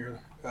main room here.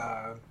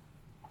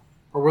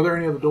 Or were there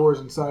any other doors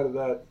inside of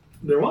that?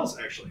 There was,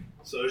 actually.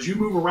 So as you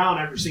move around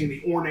after seeing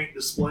the ornate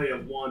display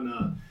of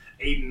one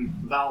Aiden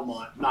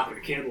Valmont knocking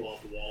a candle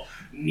off the wall,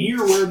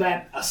 near where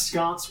that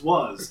sconce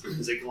was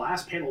is a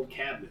glass-paneled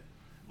cabinet.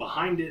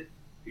 Behind it,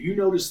 you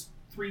notice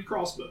 3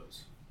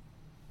 crossbows.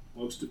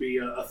 Looks to be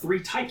 3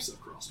 types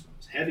of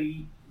crossbows.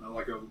 Heavy,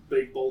 like a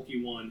big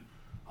bulky one,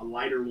 a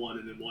lighter one,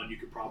 and then one you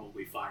could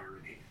probably fire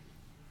in hand.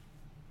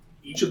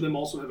 Each of them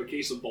also have a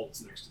case of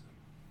bolts next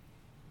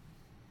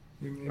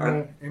to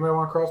them. Anybody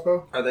want a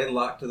crossbow? Are they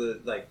locked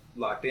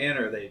locked in,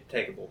 or are they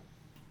takeable?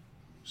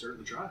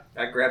 Certainly try.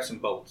 I grab some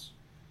bolts.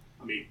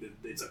 I mean,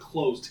 it's a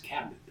closed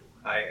cabinet door.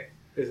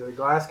 Is it a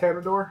glass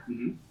cabinet door?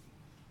 Mm-hmm.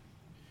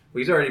 Well,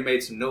 he's already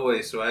made some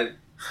noise, so I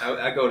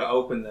go to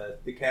open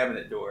the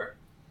cabinet door.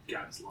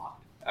 God, it's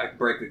locked. I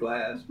break the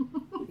glass.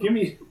 Give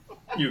me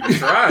You can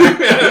try.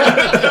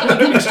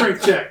 give me a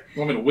strength check.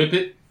 Want me to whip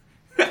it?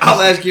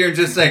 I'll ask you in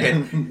just a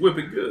second. Whip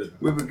it good.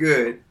 Whip it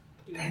good.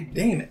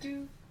 Damn it.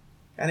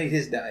 I need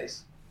his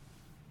dice.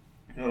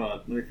 Hold on.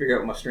 Let me figure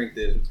out what my strength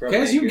is. It's probably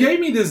Guys, you good. gave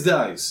me this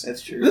dice.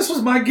 That's true. This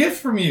was my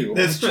gift from you.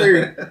 That's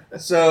true.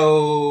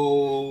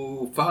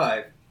 So,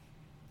 5.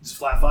 It's a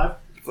flat 5.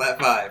 Flat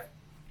 5.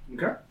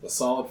 Okay. A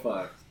solid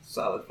 5.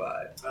 Solid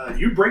 5.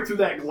 You break through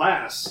that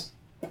glass,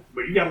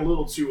 but you got a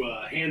little too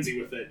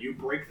handsy with it. You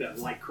break that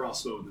light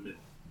crossbow in the middle.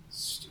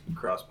 Stupid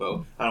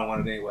crossbow. I don't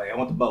want it anyway. I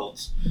want the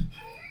bolts.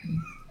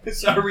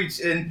 So I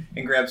reach in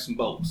and grab some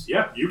bolts.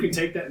 Yeah, you can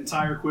take that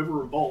entire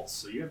quiver of bolts,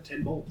 so you have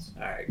 10 bolts.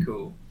 Alright,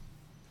 cool.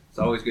 It's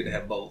always good to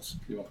have bolts.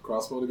 You want the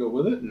crossbow to go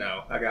with it?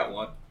 No, I got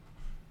one.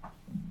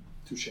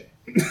 Touche.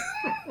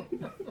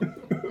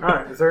 All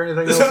right. Is there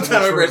anything else? Sometimes in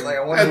this everybody's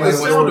room? like, I At wonder the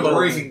what's sound of bolts.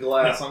 breaking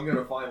glass, I'm going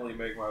to finally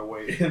make my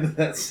way into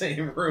that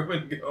same room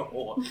and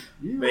go,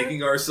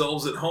 making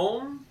ourselves at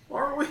home,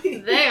 are we?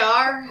 They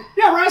are.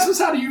 Yeah, Rasmus,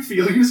 how do you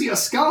feel? You see a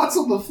sconce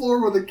on the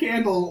floor with a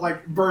candle,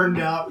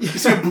 burned out. You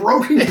see a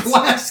broken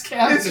glass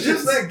cabinet. It's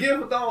just that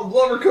gift with Donald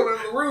Glover coming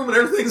in the room and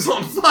everything's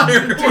on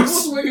fire. Dude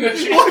swinging a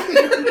chair.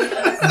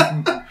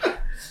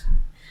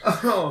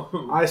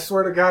 Oh. I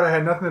swear to God, I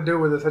had nothing to do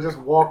with this. I just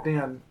walked in.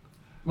 I'm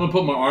going to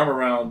put my arm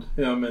around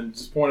him and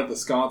just point at the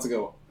sconce and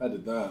go, I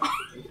did that.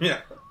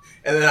 Yeah.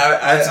 And then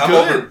I'm good.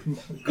 over.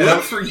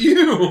 Good for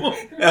you.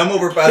 And I'm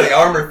over by the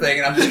armor thing,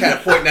 and I'm just kind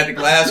of pointing at the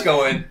glass,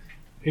 going.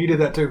 He did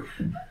that too.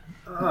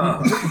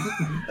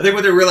 I think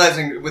what they're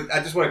realizing, I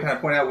just want to kind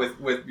of point out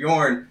with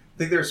Bjorn, I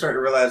think they're starting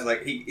to realize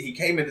he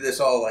came into this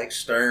all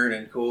stern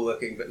and cool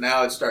looking, but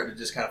now it's starting to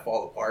just kind of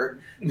fall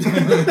apart. You are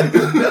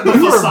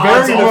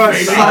facade's very all much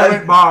faded.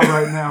 Silent Bob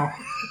right now.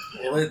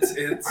 Well, it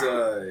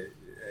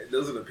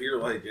doesn't appear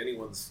like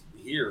anyone's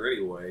here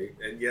anyway,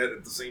 and yet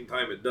at the same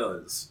time it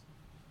does.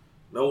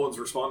 No one's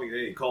responding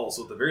to any calls,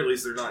 so at the very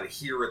least they're not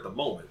here at the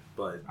moment.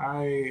 But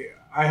I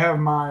have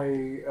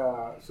my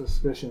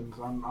suspicions.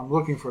 I'm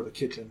looking for the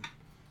kitchen,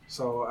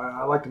 so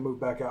I like to move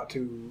back out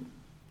to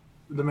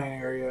the main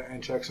area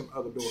and check some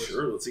other doors.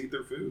 Sure, let's eat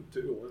their food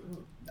too. Why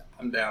not?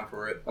 I'm down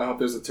for it. I hope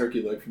there's a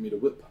turkey leg for me to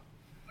whip.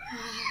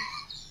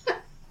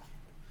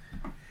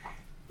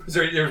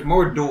 There's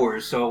more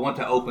doors, so I want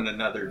to open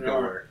another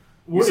door.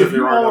 Well, said if there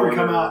you are all no were to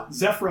come other- out,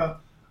 Zephyra,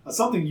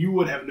 something you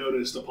would have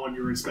noticed upon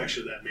your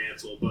inspection of that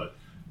mantle, but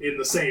in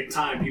the same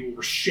time, people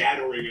were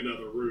shattering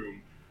another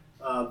room.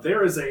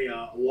 There is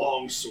a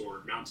long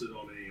sword mounted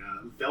on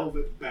a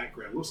velvet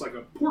background. Looks like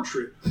a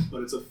portrait,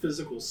 but it's a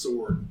physical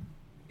sword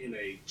in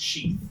a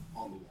sheath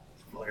on the wall.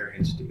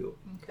 Valerian steel.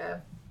 Okay.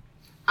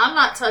 I'm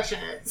not touching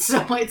it,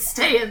 so it's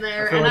staying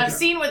there. I feel And like I've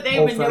seen what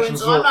they've been doing, old-fashioned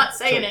so I'm not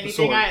sword. saying Take the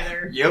anything sword.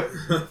 either. Yep.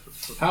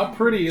 How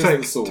pretty is the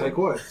Take sword?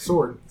 what?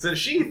 Sword. It's in a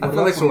sheath. I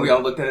feel like when we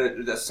all looked at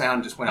it, the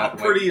sound just went How out.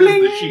 pretty is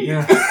the sheath?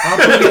 Yeah.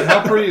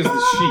 How pretty is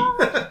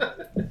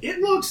the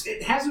sheath?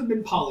 It hasn't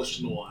been polished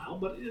in a while,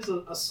 but it is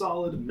a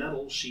solid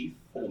metal sheath.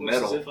 It Oh, looks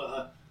metal. as if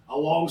a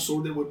long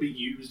sword that would be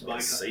used by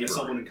Like a saber.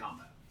 someone in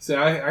combat. See,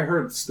 I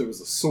heard there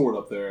was a sword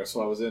up there,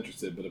 so I was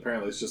interested, but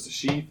apparently it's just a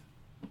sheath.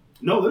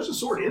 No, there's a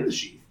sword in the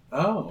sheath.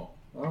 Oh,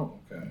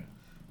 okay.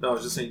 No, I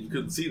was just saying you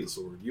couldn't see the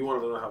sword. You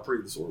wanted to know how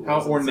pretty the sword How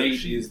was. It's in a ornate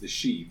sheath. is the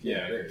sheath?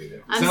 Yeah, there you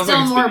go. I'm Sounds still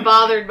like it's more been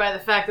bothered by the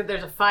fact that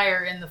there's a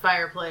fire in the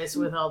fireplace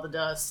with all the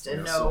dust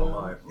and Yeah, so am no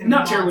I.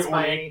 Not terribly moths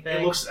by ornate. It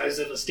anything. looks as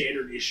if a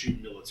standard issue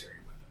military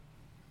weapon.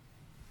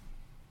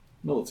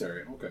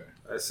 military. Okay.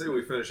 I say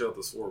we finish out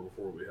the sword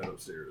before we head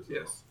upstairs. though.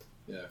 Yes.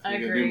 Yeah, I we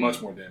can agree. do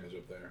much more damage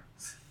up there.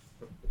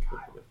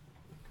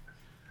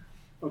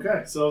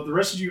 Okay, so the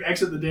rest of you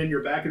exit the den.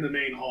 You're back in the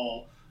main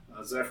hall.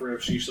 Zephyr,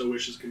 if she so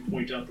wishes, can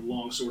point out the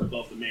long sword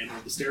above the mantle.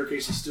 The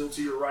staircase is still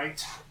to your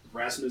right.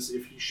 Rasmus,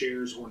 if he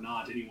shares or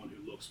not, anyone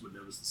who looks would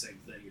notice the same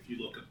thing. If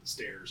you look up the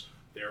stairs,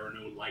 there are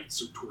no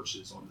lights or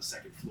torches on the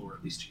second floor,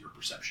 at least to your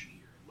perception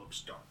here. It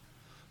looks dark.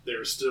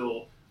 There's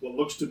still what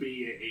looks to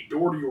be a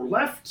door to your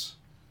left.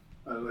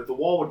 If the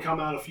wall would come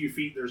out a few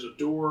feet, there's a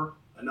door,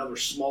 another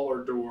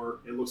smaller door.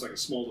 It looks like a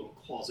small little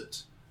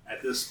closet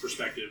at this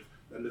perspective,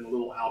 and then a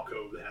little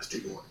alcove that has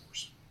two more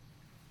doors.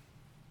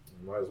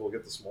 Might as well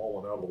get the small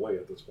one out of the way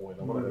at this point.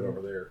 I'm going to head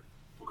over there.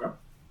 Okay.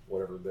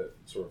 Whatever that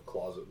sort of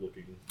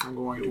closet-looking I'm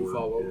going to door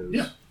follow. is.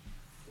 Yeah.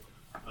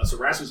 So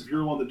Rasmus, if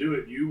you're the one to do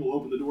it, you will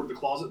open the door to the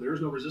closet. There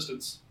is no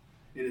resistance.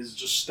 It is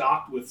just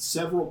stocked with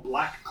several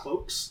black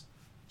cloaks.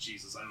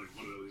 Jesus, I don't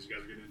even know what these guys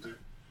are getting into.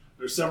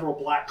 There's several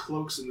black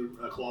cloaks in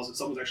the closet.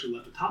 Someone's actually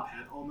left a top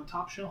hat on the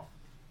top shelf.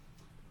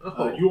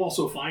 Oh. You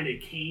also find a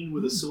cane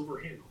with a silver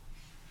handle.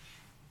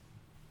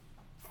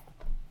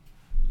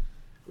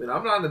 I mean,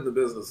 I'm not in the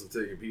business of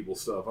taking people's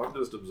stuff. I'm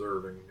just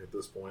observing at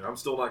this point. I'm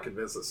still not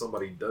convinced that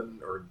somebody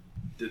doesn't or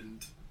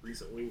didn't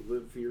recently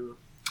live here.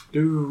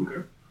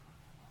 Do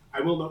I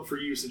will note for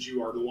you, since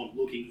you are the one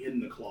looking in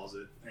the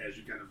closet, as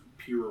you kind of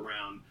peer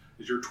around,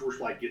 as your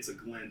torchlight gets a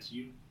glint,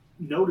 you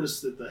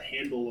notice that the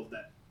handle of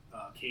that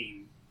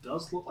cane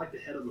does look like the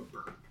head of a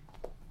bird.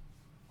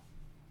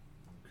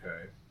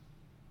 Okay.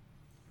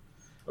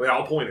 I mean,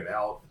 I'll point it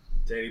out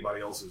to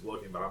anybody else who's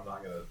looking, but I'm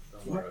not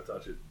gonna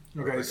touch it.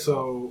 okay.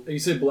 So You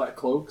say black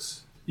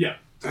cloaks? Yeah.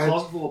 It's a I-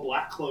 closet full of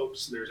black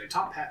cloaks. There's a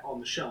top hat on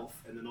the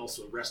shelf, and then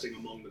also resting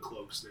among the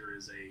cloaks, there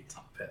is a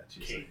Top hat,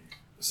 you cane. say.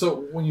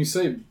 So when you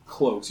say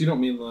cloaks, you don't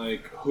mean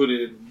like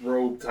hooded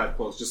robe type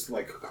cloaks, just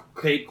like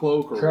cape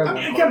cloak or Travel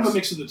I mean, kind of a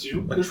mix of the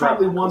two. Like There's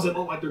probably travel ones cloak. that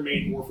look like they're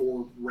made more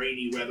for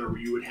rainy weather, where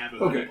you would have a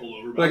Okay. hoodie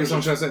pullover. But I guess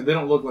I'm trying to say they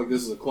don't look like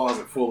this is a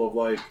closet full of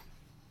like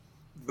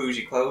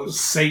Bougie clothes.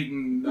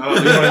 Satan. You know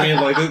what I mean?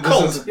 Like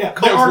this is Yeah,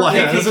 Cult there are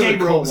like. This is a KKK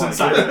cult robes like.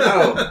 inside. of it.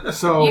 Oh,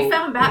 so You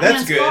found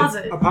Batman's good.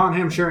 closet. upon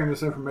him sharing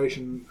this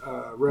information,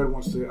 Red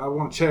wants to. I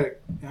want to check.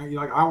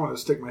 I want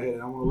to stick my head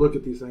in. I want to look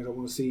at these things. I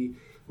want to see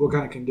what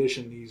kind of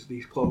condition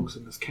these cloaks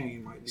and this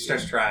cane might be.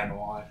 starts trying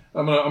one.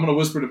 I'm gonna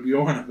whisper to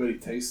Bjorn. I bet he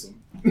tastes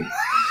them.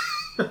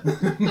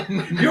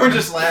 Bjorn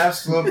just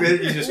laughs a little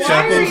bit. He just Why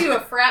chuckles. are you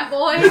a frat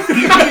boy? You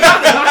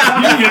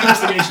need an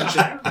investigation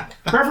check.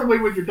 Preferably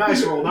with your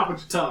dice roll, not with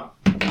your tongue.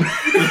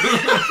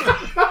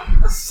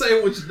 Say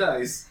it with your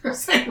dice.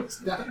 Say what's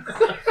done.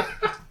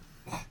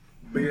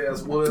 Big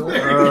ass Will.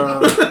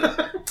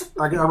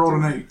 I rolled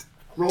an 8.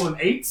 Rolling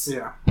eights?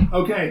 Yeah.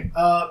 Okay.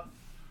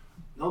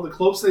 No, the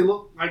cloaks, they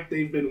look like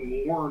they've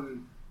been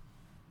worn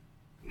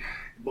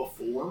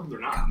before. They're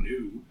not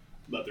new,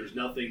 but there's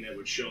nothing that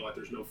would show like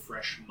there's no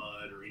fresh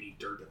mud or any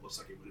dirt that looks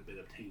like it would have been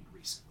obtained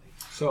recently.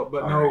 So,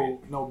 but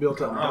All no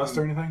built up dust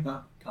or anything.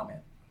 Comment.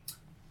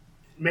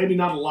 Maybe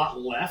not a lot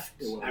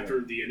left It would've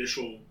after the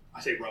initial,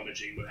 I say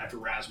rummaging, but after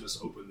Rasmus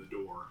opened the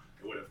door,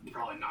 it would have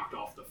probably knocked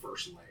off the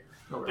first layer.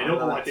 Okay. They don't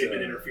look like not, they've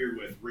been interfered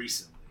with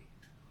recently.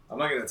 I'm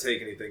not going to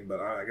take anything,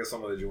 but I guess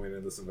I'm going to join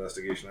in this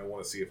investigation. I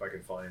want to see if I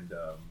can find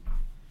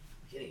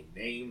any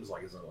names,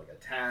 like is there like a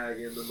tag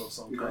in them of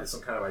some kind, some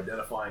kind of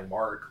identifying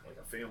mark, like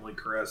a family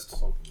crest,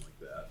 something like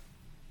that.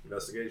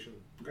 Investigation.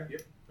 Okay.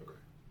 Yep.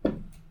 Okay.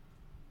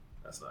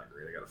 That's not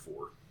great. I got a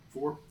 4.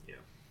 4? Yeah.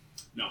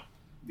 No.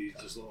 These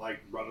just look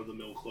like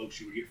run-of-the-mill cloaks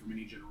you would get from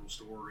any general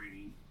store or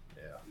any...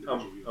 Yeah.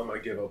 I'm going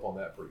to give up on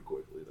that pretty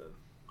quickly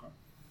then.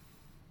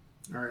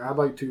 All right. I'd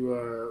like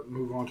to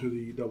move on to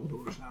the double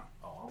doors now.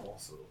 Oh,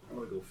 I'm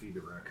gonna go feed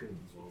the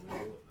raccoons while they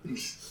do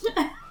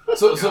it.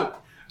 So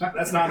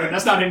That's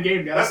not in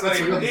game, guys. That's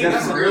real.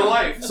 real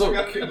life. So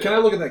can I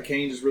look at that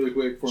cane just really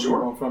quick before we Sure.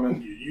 move on from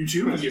it? You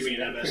two can give me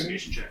an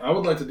investigation check. I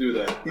would like to do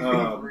that.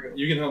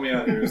 You can help me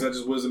out here. Is that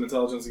just wisdom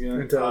intelligence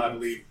again? I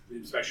believe the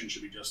inspection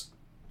should be just.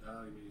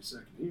 Give me a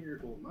second here.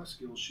 Pull up my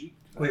skill sheet.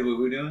 Wait, what are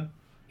we doing?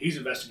 He's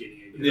investigating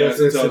it. Yeah, it's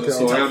It's intelligence,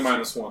 so I got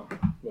intelligence.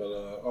 -1. But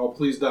oh,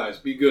 please dice,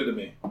 be good to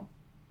me.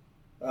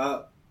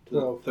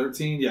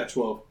 13, yeah,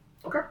 12.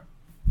 Okay.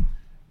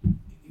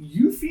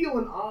 You feel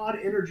an odd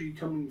energy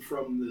coming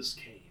from this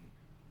cane.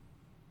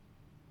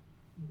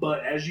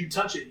 But as you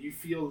touch it, you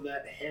feel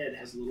that head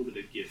has a little bit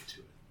of give to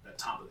it, that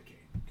top of the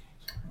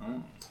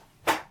cane.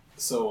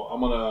 So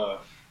I'm gonna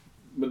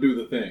do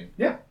the thing.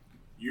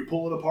 You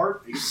pull it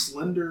apart, a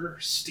slender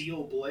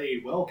steel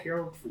blade, well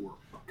cared for,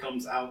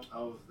 comes out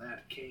of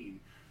that cane.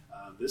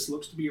 This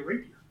looks to be a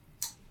rapier.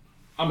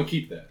 I'm gonna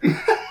keep that.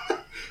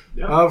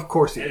 Yeah. Of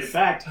course he And in is.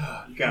 fact,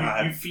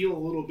 God. you feel a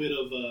little bit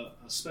of a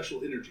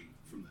special energy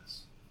from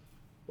this.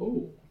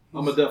 Oh,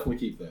 I'm gonna definitely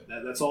keep that.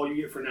 That's all you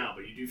get for now,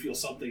 but you do feel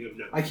something of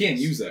note. I can't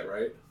use that,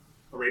 right?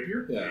 A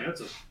rapier? Yeah.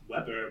 It's a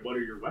weapon. What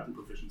are your weapon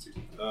proficiencies?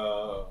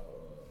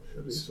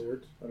 That'd be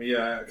sword. I mean,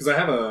 yeah, because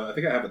I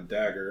think I have a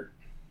dagger.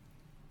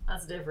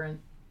 That's different.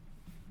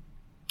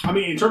 I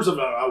mean, in terms of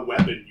a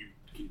weapon, you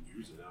can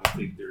use it. I don't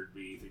think there'd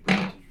be anything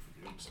preventing you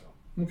from doing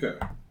so.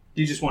 Okay.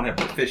 You just want to have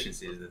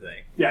proficiency is the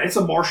thing. Yeah, it's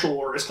a martial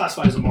or it's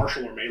classified as a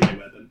martial or melee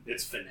weapon.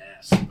 It's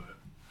finesse, but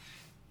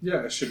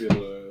Yeah, I should be able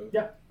to.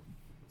 Yeah.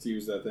 To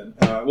use that then.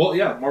 Well,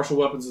 yeah, martial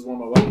weapons is one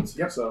of my weapons.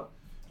 Yep. So,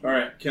 all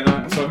right, can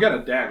I? So I've got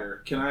a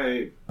dagger. Can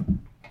I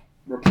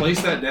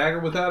replace that dagger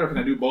with that, or can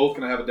I do both?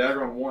 Can I have a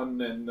dagger on one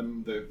and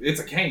then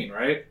it's a cane,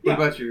 right? What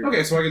about your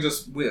Okay, so I can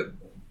just whip?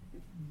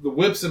 the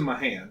whip's in my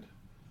hand,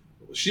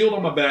 shield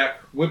on my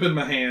back, whip in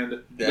my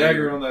hand,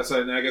 dagger on that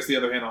side, and I guess the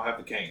other hand I'll have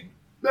the cane.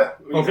 yeah,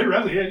 I mean, Okay.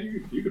 theoretically, yeah,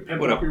 you could pimp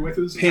What up a your way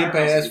through this Pimp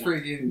entire house ass if you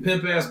want. freaking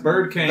Pimp ass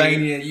bird cane.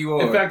 mania you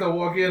are. In fact, I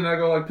walk in and I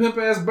go like, "Pimp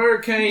ass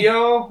bird cane,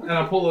 y'all," and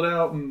I pull it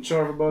out and show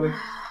everybody.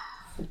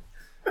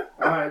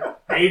 Alright,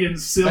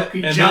 Aiden's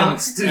silky And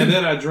jumps, then, and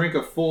then I drink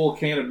a full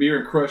can of beer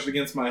and crush it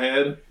against my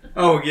head.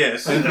 oh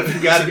yes, you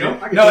got Go.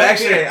 to. No,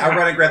 actually, I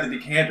run and grab the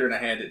decanter and I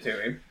hand it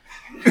to him.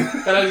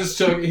 And I just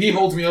chug it. He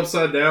holds me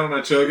upside down and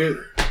I chug it.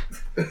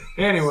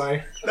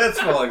 Anyway, That's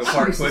falling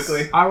apart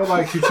quickly. I would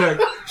like to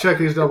check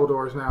these double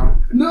doors now.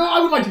 No, I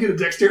would like to get a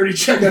dexterity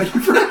check out of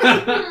you.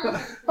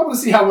 I want to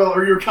see how well,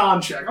 or your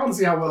con check. I want to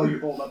see how well you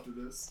hold up to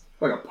this.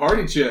 Like a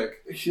party check.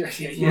 Yeah,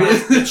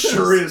 it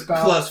sure is,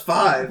 pal.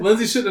 +5.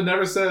 Lindsay should have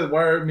never said,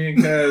 "Why are me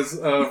and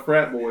Kaz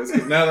frat boys?"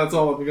 Because now that's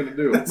all I'm going to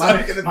do.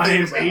 My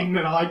name's Aiden, and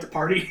I like to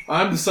party.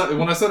 I'm decided,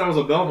 when I said I was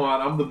a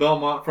Belmont, I'm the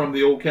Belmont from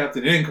the old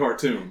Captain N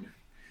cartoon.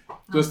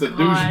 Just a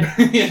God.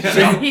 douche.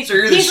 Yeah. He's, So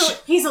you're the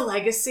he's a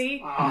legacy.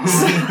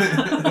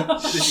 the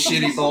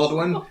shitty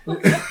Baldwin.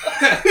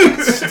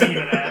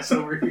 Steven ass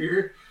over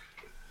here.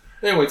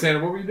 Anyway,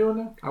 Tanner, what were you doing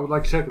now? I would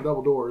like to check the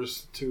double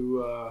doors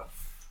to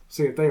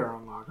see if they are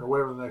unlocked or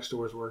whatever the next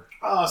doors were.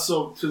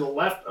 So to the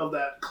left of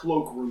that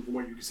cloak room, from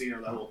what you can see in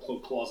that little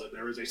cloak closet,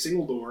 there is a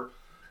single door.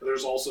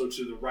 There's also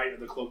to the right of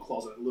the cloak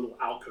closet a little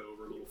alcove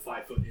or a little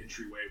 5-foot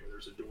entryway where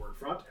there's a door in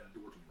front and a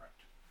door to the right.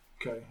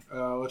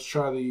 Okay, let's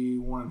try the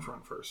one in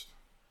front first.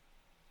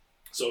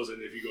 So as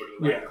in if you go to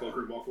the right of the cloak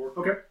room, walk forward.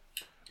 Okay.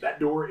 That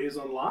door is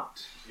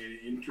unlocked and it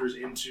enters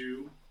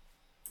into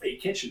a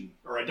kitchen,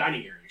 or a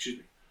dining area, excuse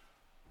me.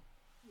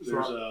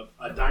 There's a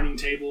dining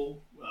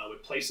table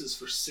with places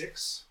for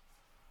 6.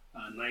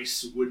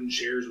 Nice wooden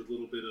chairs with a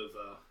little bit of,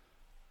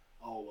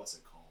 what's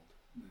it called?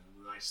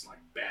 A nice, like,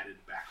 batted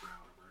background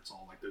where it's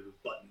all like the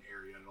button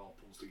area and it all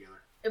pulls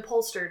together.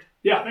 Upholstered.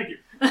 Yeah, thank you.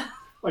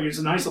 Like, it's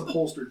a nice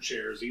upholstered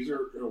chairs. These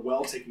are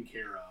well taken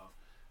care of.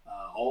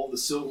 All the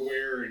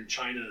silverware and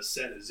china is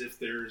set as if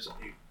there's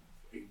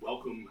a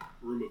welcome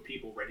room of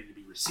people ready to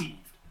be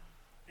received.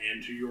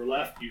 And to your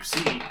left, you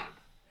see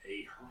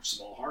a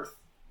small hearth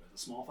with a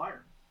small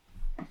fire.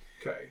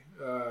 Okay.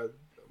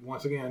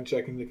 Once again,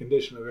 checking the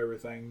condition of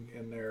everything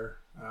in there.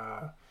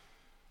 I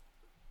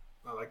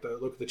like to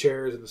look at the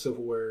chairs and the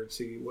silverware and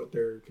see what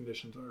their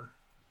conditions are.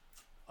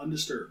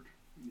 Undisturbed.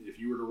 If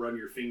you were to run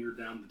your finger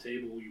down the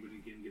table, you would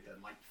again get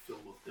that light film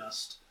of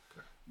dust.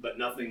 Okay. But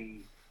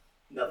nothing's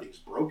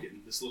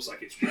broken. This looks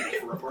like it's ready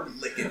for a party.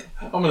 Lick it.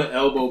 I'm going to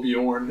elbow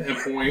Bjorn and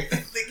point.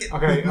 Lick it.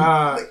 Okay.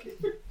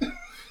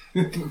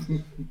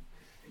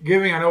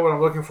 Given I know what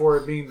I'm looking for,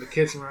 it being the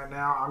kitchen right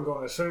now, I'm going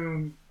to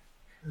assume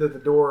that the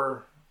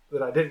door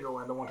that I didn't go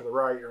in, the one to the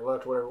right or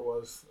left, whatever it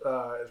was,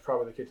 is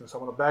probably the kitchen. So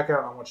I'm going to back out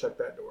and I'm going to check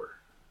that door.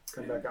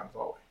 Come back out in the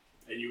hallway.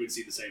 And you would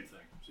see the same thing.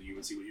 So you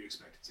would see what you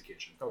expect. It's a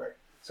kitchen. Okay.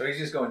 So he's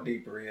just going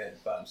deeper in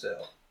by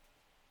himself.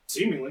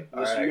 Seemingly.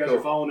 Unless All right, you guys cool.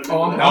 are following him.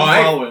 Oh, into I'm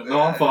that. following. No,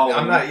 I'm following.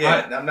 I'm not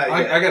yet. I'm not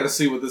yet. I got to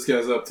see what this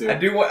guy's up to. I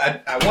do want.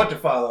 I want to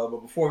follow,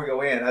 but before we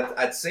go in,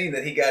 I'd seen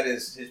that he got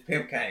his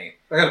pimp cane.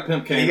 I got a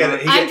pimp cane. He got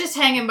it. I'm just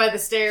hanging by the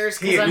stairs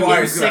He because I'm getting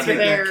acquires sick of that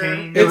their.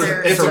 cane.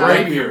 their It's a stuff.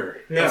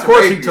 rapier. Yeah, Yeah. of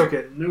course he took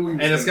it. Knew he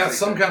was And it's gonna got take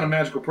some that. kind of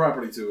magical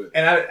property to it.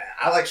 And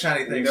I like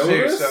shiny things know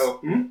too. this?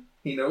 So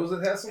He knows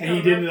it has some. And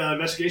he did an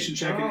investigation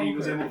check, and he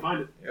was able to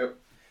find it. Yep.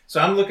 So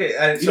I'm looking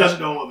at. He doesn't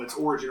know of its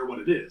origin or what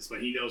it is,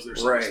 but he knows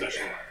there's something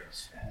special about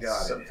this.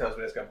 Something tells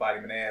me it's gonna bite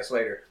him in the ass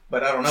later,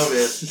 but I don't know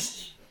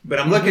this. But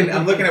I'm looking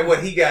at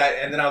what he got,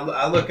 and then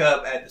I look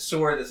up at the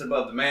sword that's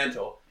above the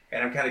mantle,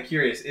 and I'm kind of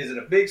curious: is it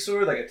a big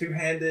sword, like a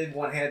two-handed,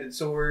 one-handed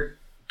sword?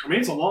 I mean,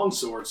 it's a long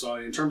sword, so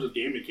in terms of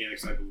game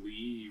mechanics, I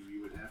believe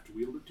you would have to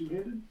wield it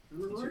two-handed.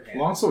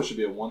 Longsword should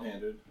be a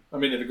one-handed. I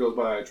mean, if it goes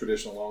by a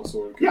traditional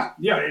longsword. Yeah,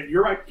 and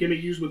you're right. Can be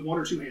used with one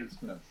or two hands.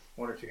 Yeah.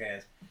 One or two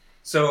hands.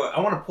 So I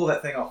want to pull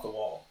that thing off the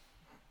wall.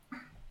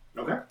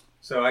 Okay.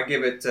 So I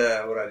give it.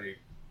 What do I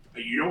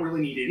do? You don't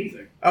really need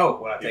anything. Oh,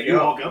 well, I take if it you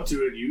off. walk up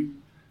to it,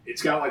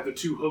 it's got like the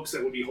two hooks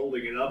that would be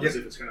holding it up as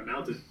if it's going to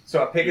mount it.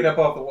 So I pick it up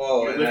off the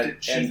wall. You lift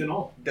it, sheath and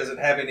all. Does it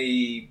have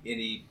any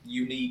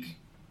unique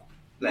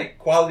like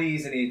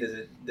qualities?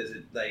 Does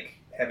it like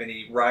have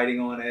any writing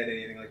on it?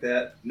 Anything like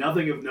that?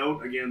 Nothing of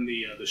note. Again,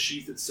 the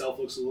sheath itself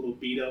looks a little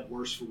beat up,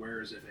 worse for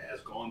wear, as if it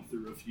has gone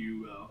through a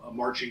few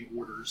marching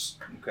orders.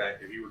 Okay.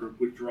 If you were to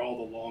withdraw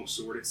the long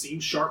sword, it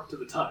seems sharp to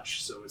the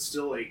touch, so it's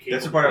still a capable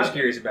That's the part I was weapon.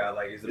 curious about.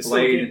 Like, is the It's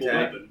blade still a capable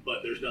intact? weapon, but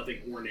there's nothing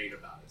ornate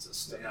about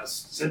it. It has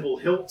simple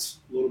hilts,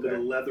 a little bit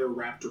of leather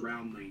wrapped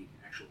around the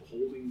actual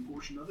holding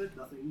portion of it.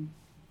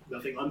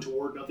 Nothing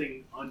untoward,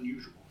 nothing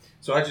unusual.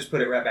 So I just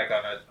put it right back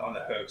on the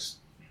hooks.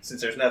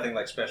 Since there's nothing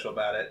like special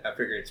about it, I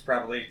figure it's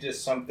probably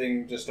just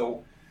something,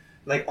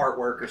 like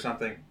artwork or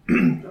something.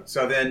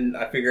 So then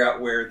I figure out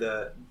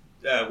where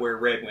where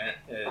Red went,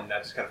 and I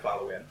just kind of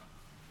follow in.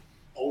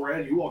 All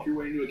right, you walk your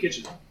way into a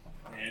kitchen,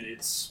 and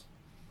it's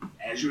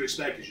as you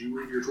expect. As you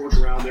move your torch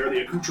around, there,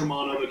 the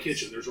accoutrement of a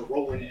kitchen. There's a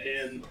rolling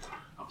pin,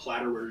 a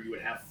platter where you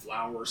would have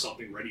flour or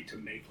something ready to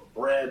make a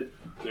bread.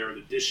 There are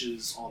the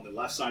dishes on the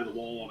left side of the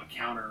wall on a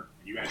counter.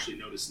 You actually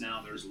notice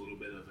now there's a little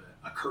bit of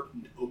a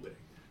curtained opening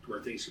to where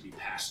things can be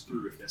passed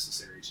through if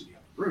necessary to the other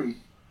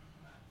room.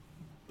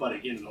 But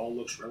again, it all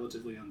looks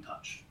relatively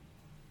untouched.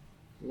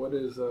 What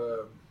is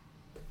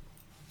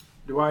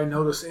do I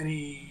notice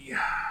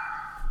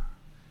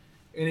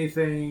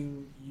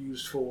anything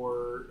used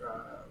for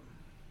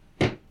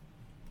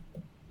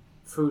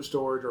food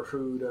storage or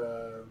food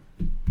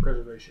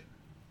preservation?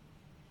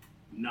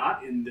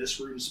 Not in this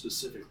room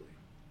specifically.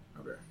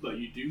 Okay. But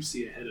you do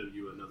see ahead of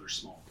you another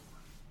small door.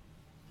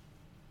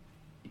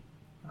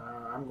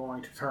 I'm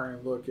going to turn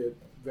and look at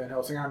Van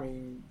Helsing. I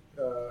mean,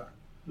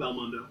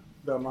 Belmondo.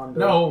 Belmondo.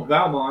 No,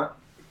 Valmont.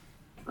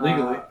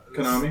 Legally,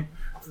 Konami.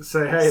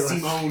 Say, hey,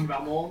 Simone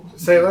Valmont.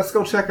 let's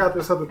go check out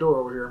this other door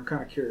over here. I'm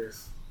kind of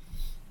curious.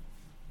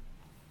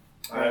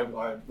 I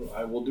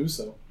will do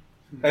so.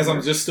 As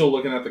I'm just still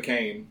looking at the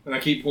cane, and I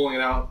keep pulling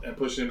it out and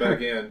pushing it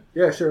back in,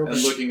 Yeah, sure.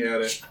 and looking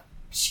at it.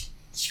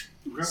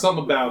 Okay.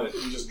 Something about it,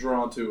 I'm just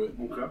drawn to it.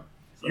 Okay.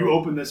 You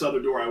open this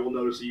other door, I will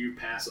notice that you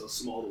pass a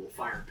small little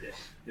fire pit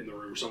in the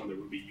room, someone that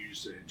would be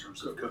used in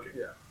terms of cooking.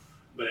 Yeah.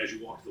 But as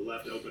you walk to the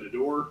left, open a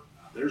door,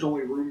 there's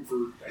only room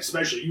for,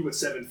 especially you at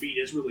 7 feet,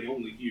 it's really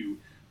only you.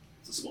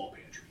 It's a small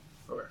pantry.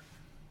 Okay.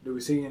 Do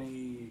we see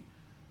any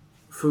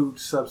food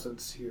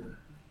substance here?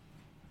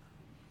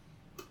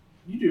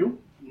 You do.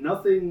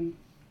 Nothing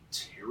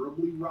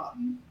terribly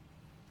rotten.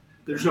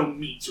 There's no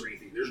meats or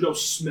anything. There's no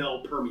smell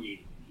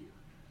permeating in here,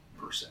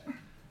 per se.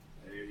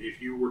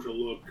 If you were to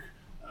look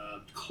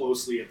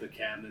closely at the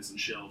cabinets and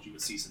shelves, you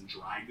would see some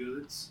dry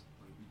goods,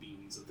 like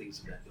beans and things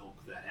of that ilk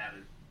that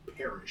haven't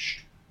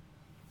perished.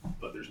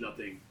 But there's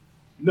nothing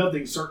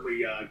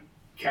certainly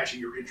catching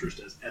your interest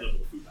as edible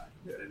food items.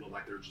 Yeah. They look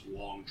like they're just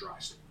long, dry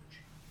storage.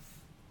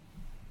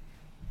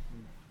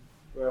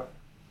 Well,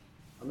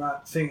 I'm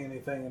not seeing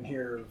anything in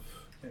here of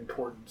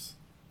importance.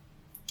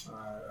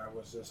 I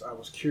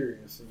was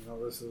curious. And,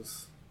 this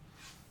is,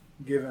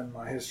 given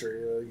my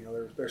history,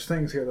 there's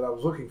things here that I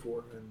was looking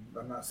for, and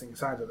I'm not seeing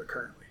signs of it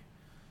currently.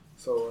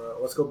 So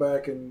let's go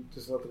back and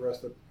just let the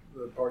rest of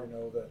the party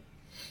know that,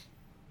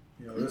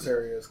 this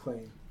area is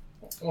clean.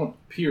 I want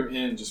to peer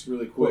in just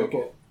really quick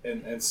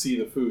and see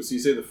the food. So you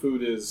say the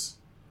food is,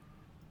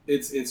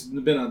 it's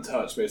been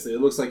untouched basically. It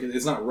looks like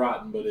it's not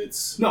rotten, but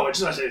it's No,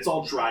 it's not. It's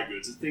all dry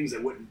goods. It's things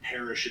that wouldn't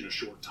perish in a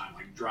short time,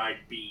 like dried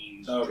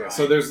beans. okay. dried,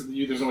 So there's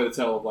no way to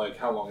tell of like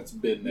how long it's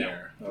been no,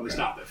 there. at least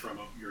not that from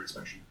your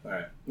inspection. All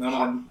right.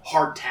 Now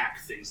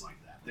Hardtack things like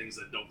that, things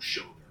that don't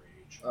show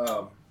their age. I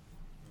don't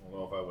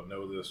know if I would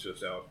know this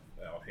just out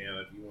hand.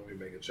 If you want me to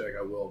make a check,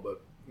 I will.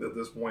 But at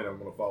this point, I'm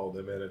going to follow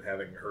them in, and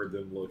having heard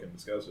them look and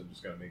discuss it,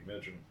 just going to make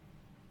mention.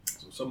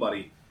 So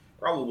somebody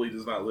probably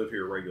does not live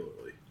here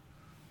regularly.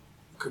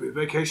 Could be a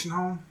vacation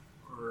home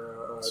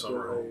or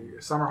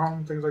summer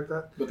home, things like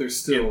that. but there's In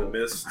still the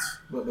mist,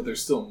 but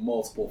there's still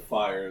multiple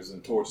fires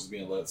and torches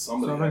being lit.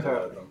 Somebody Something's had to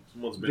light happening. them.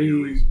 someone's been here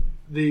recently.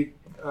 The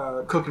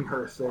cooking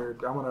hearth there.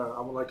 I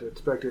would like to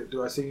inspect it.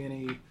 Do I see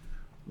any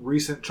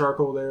recent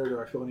charcoal there? Do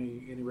I feel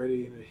any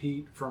radiating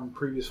heat from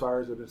previous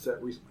fires that have been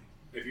set recently?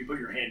 If you put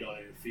your hand on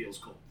it, it feels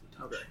cold to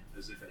touch, Okay.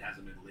 as if it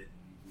hasn't been lit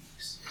in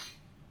weeks.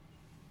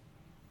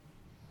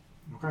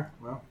 Okay,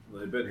 well,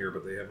 They've been here,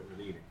 but they haven't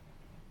been eating.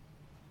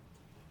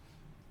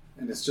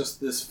 And it's just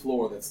this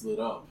floor that's lit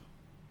up.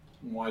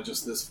 Why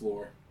just this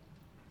floor?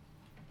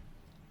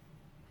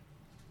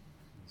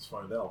 Let's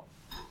find out.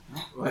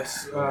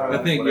 Let's I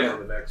think,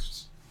 Whatever the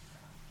next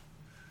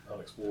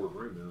unexplored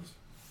room is.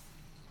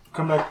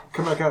 come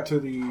back out to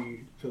the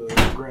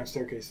grand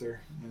staircase there.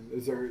 And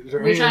is there Which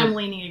any I'm other-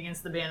 leaning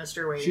against the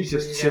banister waiting She's for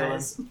just you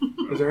guys.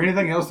 Is there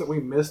anything else that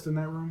we missed in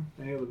that room?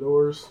 Any of the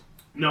doors?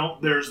 No,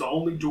 there's the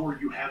only door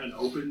you haven't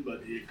opened,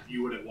 but if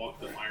you would have walked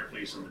the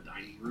fireplace in the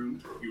dining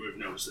room, you would have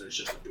noticed that it's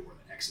just a door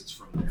that exits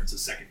from there. It's a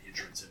second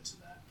entrance into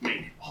that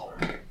main hall.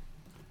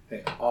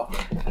 Hey,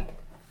 author,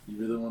 you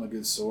really want a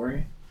good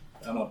story?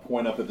 I'm gonna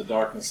point up at the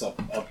darkness up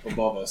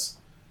above us.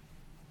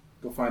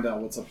 Go find out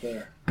what's up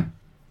there.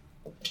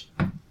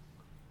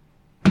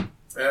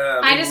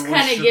 I just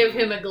kind of give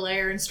him a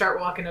glare and start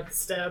walking up the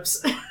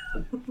steps.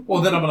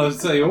 Well, then I'm gonna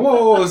say,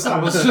 "Whoa, I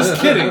was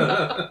just kidding,"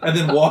 and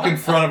then walk in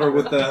front of her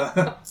with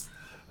the.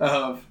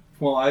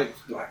 I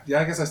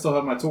guess I still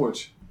have my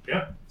torch.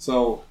 Yeah.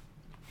 So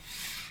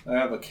I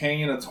have a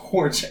cane, a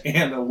torch,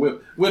 and a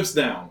whip. Whip's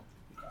down.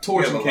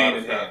 Torch You have and a lot cane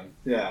of in stuff. hand.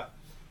 Yeah.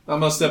 I'm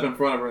gonna step in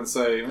front of her and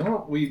say,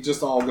 "Well, we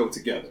just all go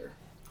together."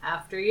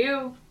 After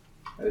you.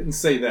 I didn't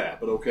say that,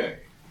 but okay.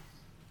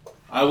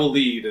 I will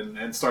lead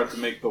and start to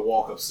make the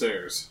walk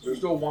upstairs. There's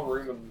still one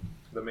room in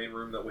the main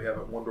room that we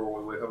haven't, one door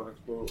we haven't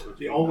explored.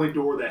 The only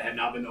door that had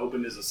not been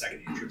opened is the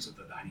second entrance of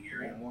the dining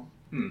area.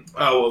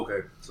 Oh,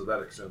 okay. So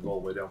that extends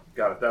all the way down.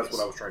 Got it. That's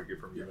what I was trying to get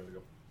from you a minute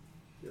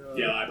ago.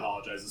 Yeah, I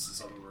apologize. This is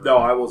something we're... No,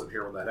 I wasn't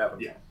here when that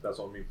happened. Yeah. That's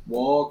on me.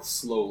 Walk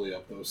slowly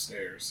up those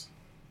stairs.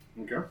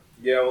 Okay.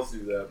 Yeah, let's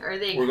do that. Are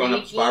they We're going up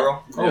creaky?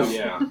 spiral. Oh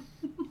yeah.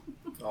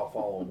 I'll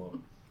follow him up.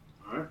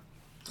 Alright.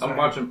 I'm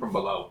watching from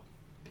below.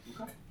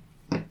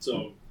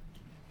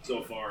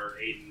 So far,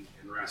 Aiden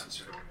and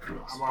Rasmus are going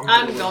up.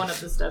 I'm going up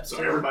the steps. So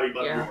too. everybody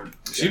but Yeah. Bjorn.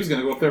 She was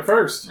gonna go up there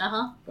first.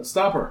 Uh-huh. Let's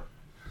stop her.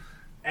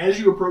 As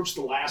you approach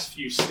the last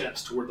few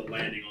steps toward the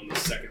landing on the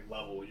second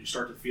level, you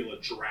start to feel a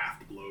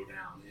draft blow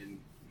down in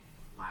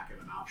lack of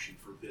an option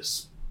for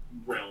this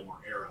realm or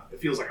era. It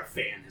feels like a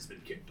fan has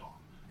been kicked on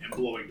and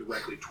blowing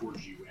directly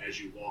towards you as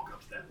you walk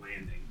up to that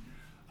landing.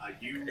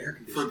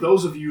 For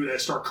those of you that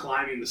start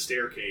climbing the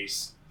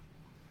staircase,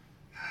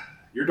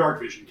 your dark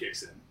vision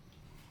kicks in.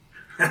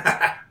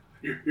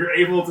 You're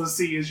able to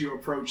see as you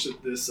approach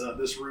that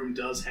this room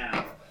does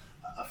have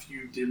a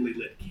few dimly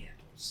lit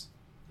candles.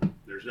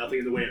 There's nothing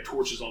in the way of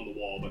torches on the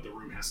wall, but the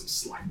room has some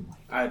slight light.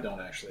 I don't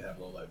actually have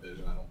low light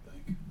vision. I don't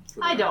think.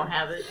 I don't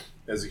have it.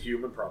 As a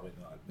human, probably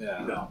not.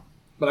 Yeah. No.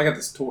 But I got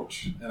this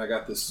torch and I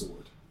got this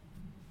sword.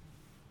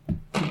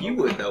 You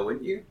would though,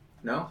 wouldn't you?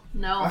 No.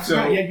 No,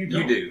 So yeah, you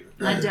don't. You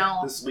do. I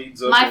don't. This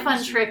leads us. My fun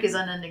into, trick is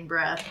unending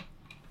breath.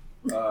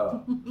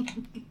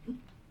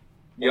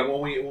 Yeah,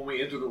 when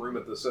we enter the room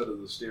at the set of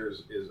the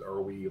stairs,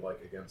 are we like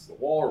against the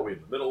wall? Are we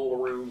in the middle of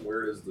the room?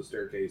 Where does the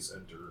staircase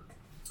enter?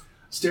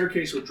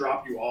 Staircase would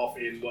drop you off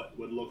in what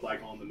would look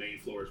like on the main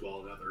floor as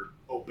well, another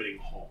opening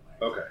hallway.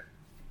 Okay,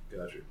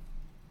 gotcha.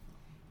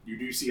 You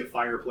do see a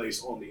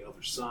fireplace on the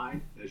other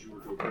side as you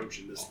were to approach,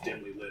 and this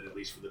dimly lit, at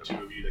least for the two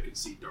of you that can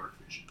see dark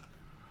vision.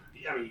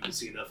 I mean, you can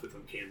see enough with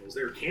them candles.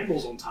 There are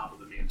candles on top of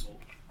the mantle.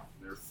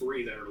 There are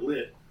 3 that are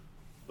lit,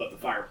 but the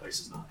fireplace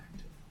is not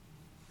active.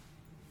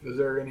 Is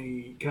there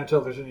any? Can I tell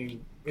if there's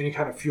any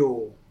kind of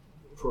fuel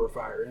for a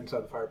fire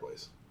inside the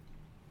fireplace,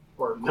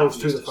 or Not close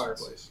from to this the distance.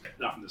 fireplace?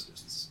 Not from this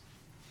distance.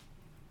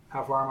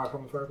 How far am I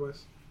from the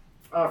fireplace?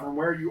 From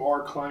where you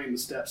are climbing the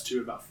steps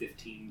to about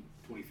 15,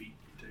 20 feet.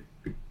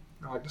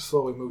 I like to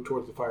slowly move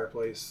towards the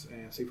fireplace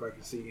and see if I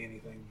can see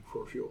anything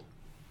for fuel.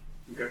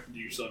 Okay. Do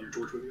you still have your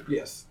torch with you?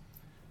 Yes.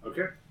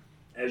 Okay.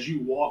 As you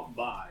walk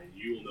by,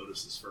 you will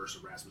notice this first,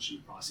 Erasmus. You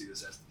would probably see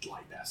this as the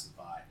light passes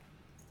by.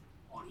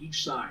 On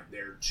each side,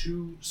 there are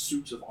 2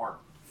 suits of armor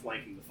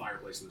flanking the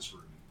fireplace in this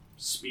room,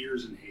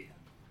 spears in hand,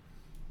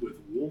 with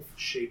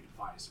wolf-shaped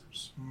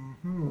visors.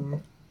 Mm-hmm.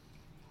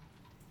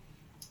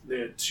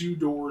 The 2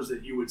 doors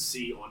that you would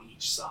see on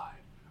each side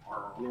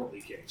are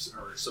Nortley caves,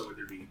 or so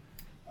there'd be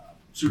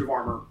suit of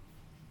armor,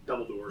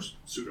 double doors,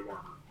 suit of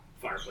armor,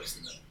 fireplace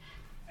in the middle.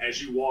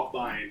 As you walk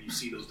by and you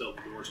see those double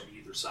doors on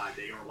either side,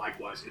 they are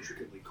likewise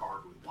intricately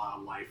carved with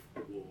wildlife,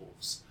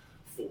 wolves,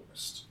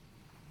 forest.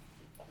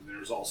 And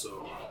there's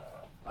also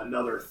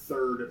another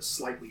third,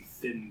 slightly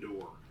thin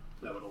door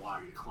that would allow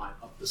you to climb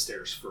up the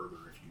stairs further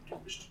if you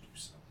do wish to do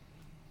so.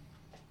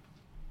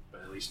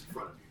 But at least in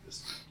front of you, this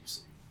is what you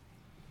see.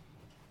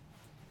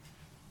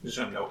 Just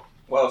a note.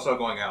 While I was still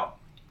going out,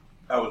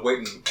 I was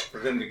waiting for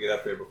them to get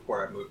up there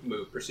before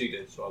I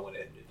proceeded, so I went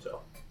ahead and did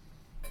so.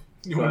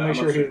 You want to make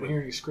I'm sure he didn't upset.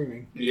 hear any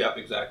screaming. Yep,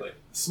 exactly.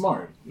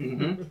 Smart.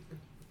 Mm-hmm.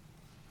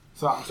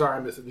 So I'm sorry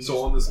I missed it. Did So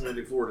you- on this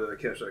landing floor, did I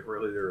catch that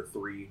correctly? There are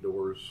 3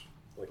 doors,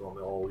 like on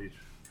the all each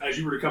As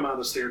you were to come out of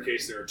the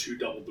staircase, there are 2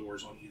 double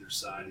doors on either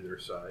side. either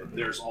side.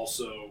 There's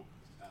also,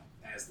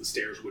 as the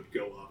stairs would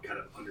go up, kind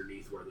of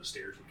underneath where the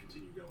stairs would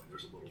continue going,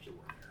 there's a little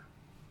door there.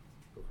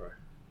 Okay.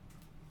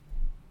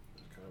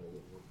 There's kind of a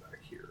little room back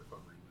here, if I'm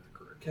reading that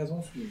correct. Kaz,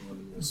 why don't you give me one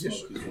of those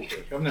smokies real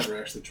quick? I've never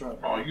actually tried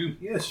Oh, it. you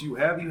Yes, you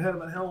have. You had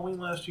them at Halloween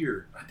last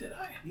year. Did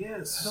I?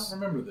 Yes. I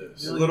don't remember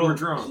this. You Little- were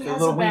drunk. He They're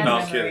has little a bad weenies. No,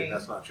 I'm memory. kidding.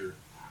 That's not true.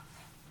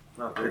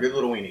 Not they're there. good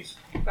little weenies.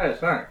 Hey, it's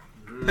fine.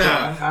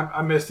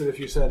 I missed it if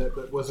you said it,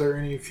 but was there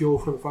any fuel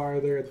for the fire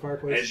there at the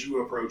fireplace? As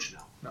you approach, no.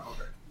 No,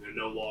 okay. There are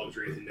no logs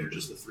or anything there,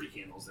 just the 3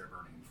 candles they're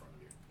burning in front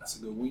of you. That's a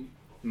good week.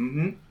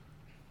 Mm-hmm.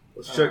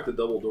 Let's check the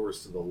double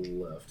doors to the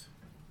left.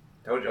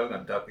 Told you I was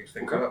going to duck these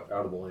things up.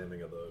 Out of the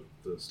landing of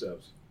the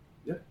steps.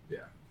 Yeah. Yeah.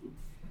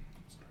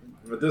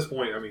 At this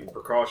point, I mean,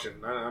 precaution.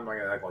 I'm not going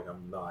to act like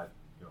I'm not,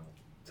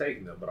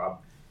 taking them, but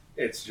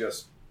it's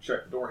just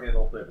check the door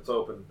handle. If it's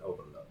open it up.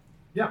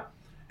 Yeah.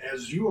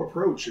 As you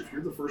approach, if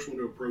you're the first one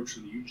to approach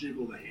and you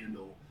jiggle the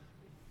handle,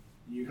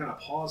 you kind of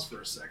pause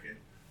for a second.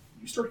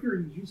 You start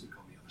hearing music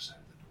on the other side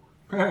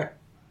of the door.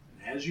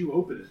 And as you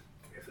open it,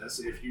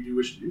 if you do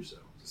wish to do so,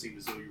 it seemed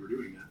as though you were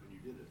doing that when you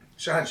did it.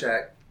 Shine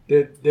Shack.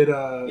 Yeah,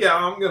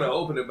 I'm going to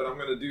open it, but I'm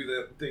going to do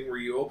that thing where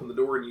you open the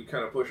door and you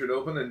kind of push it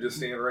open and just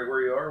stand right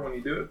where you are when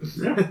you do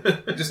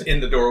it. Just in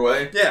the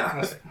doorway. Yeah. I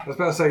was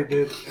about to say,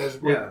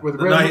 with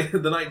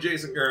the night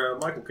Jason or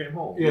Michael came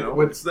home. Yeah,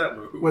 it's that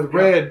move. With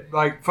Red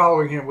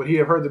following him, would he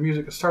have heard the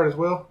music start as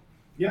well?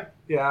 Yeah.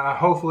 Yeah.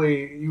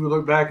 Hopefully, you would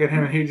look back at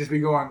him and he'd just be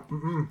going.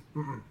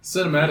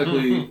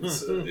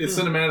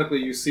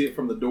 Cinematically, you see it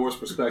from the door's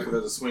perspective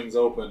as it swings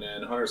open,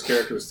 and Hunter's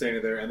character is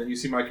standing there, and then you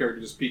see my character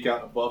just peek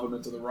out above him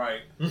and to the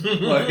right,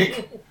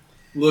 like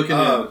looking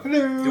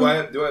in. Do I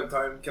have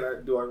time?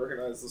 Do I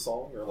recognize the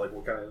song or like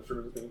what kind of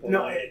instrument is being played?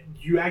 No,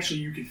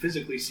 you can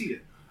physically see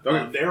it.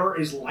 Okay. There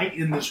is light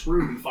in this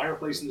room. The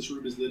fireplace in this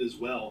room is lit as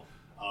well.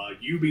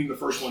 You being the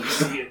first one to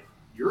see it,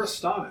 you're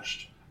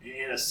astonished.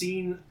 And a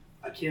scene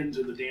akin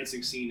to the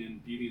dancing scene in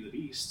Beauty and the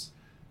Beast,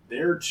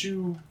 they're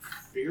 2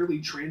 fairly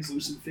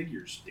translucent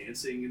figures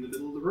dancing in the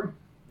middle of the room.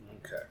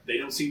 Okay. They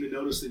don't seem to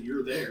notice that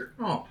you're there.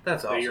 Oh,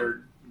 that's awesome. They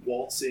are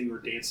waltzing or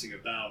dancing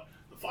about.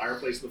 The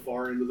fireplace at the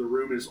far end of the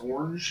room is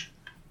orange.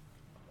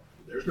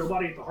 There's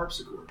nobody at the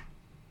harpsichord.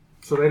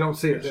 So they don't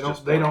see it. It's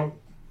They don't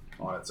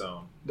on its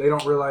own. They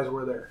don't realize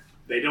we're there.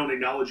 They don't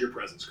acknowledge your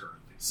presence currently.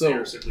 So-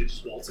 They're simply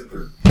just waltzing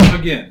through.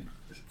 Again,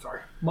 Sorry.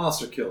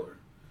 monster killer,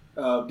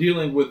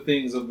 dealing with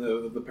things of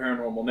the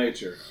paranormal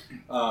nature.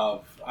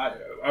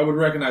 I would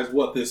recognize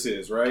what this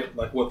is, right?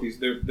 Like what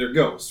they're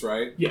ghosts,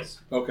 right? Yes.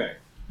 Okay.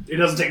 It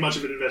doesn't take much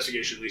of an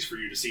investigation, at least, for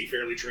you to see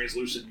fairly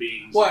translucent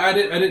beings. Well, I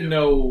didn't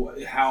know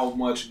how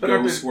much But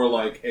are ghosts they- were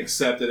like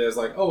accepted as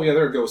like, oh yeah,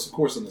 there are ghosts, of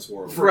course, in this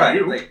world. For Right.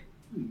 you. Like,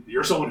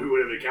 You're someone who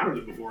would have encountered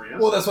them before, yes?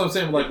 Well, that's what I'm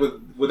saying. Like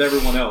with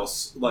everyone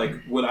else, like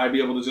would I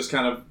be able to just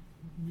kind of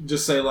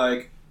just say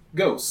like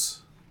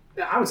ghosts?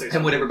 Yeah, I would say so.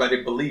 and would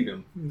everybody believe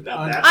him?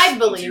 I'd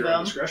believe your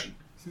them. discretion.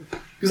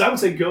 Because I would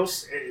say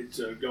ghosts,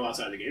 to go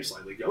outside the game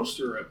slightly, ghosts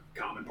are a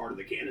common part of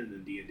the canon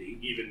in D&D,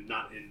 even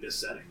not in this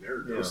setting. There are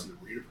ghosts in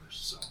the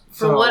universe.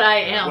 So. For what I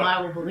am, well, I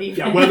will believe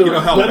Yeah, you. whether, You know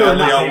how whether or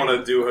badly not I want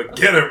to do a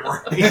get him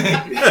right.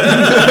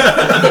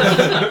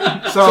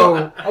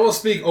 So I will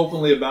speak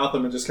openly about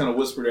them and just kind of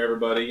whisper to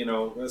everybody. You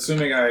know,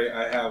 assuming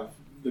I have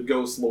the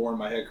ghost lore in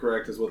my head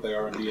correct is what they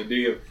are in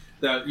D&D.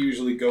 That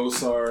usually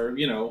ghosts are,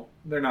 you know,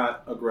 they're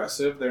not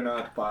aggressive, they're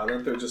not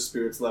violent, they're just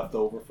spirits left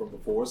over from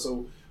before.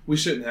 So we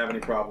shouldn't have any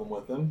problem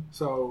with them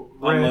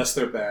unless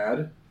they're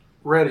bad.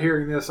 Red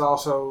hearing this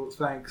also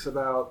thinks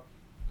about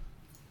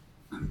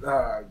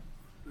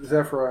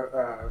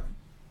Zephyra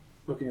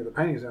looking at the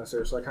paintings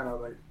downstairs. So I kind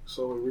of like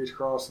slowly reach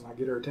across and I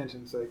get her attention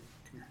and say,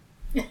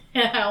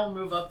 I'll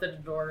move up the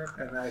door.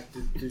 and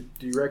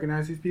do you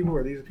recognize these people?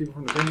 Are these the people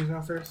from the paintings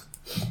downstairs?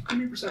 Give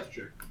me a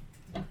perception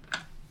check.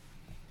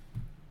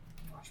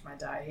 Watch my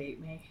die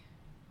hate me.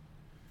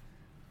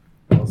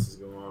 What else is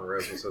going on?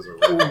 Rasmus has a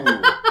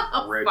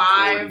red cord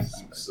 5. he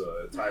keeps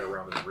tied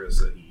around his wrist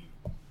that he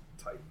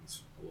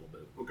tightens a little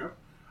bit. Okay.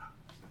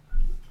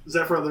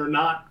 Zephyr, they're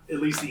not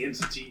at least the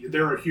entity.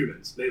 They're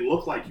humans. They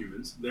look like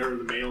humans. They're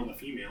the male and the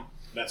female.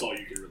 That's all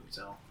you can really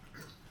tell.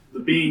 The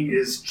being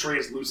is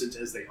translucent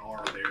as they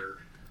are. Their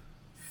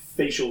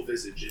facial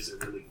visage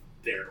isn't really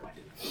there to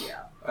identify.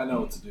 Yeah. I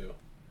know what to do.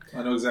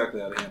 I know exactly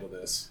how to handle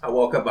this. I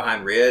walk up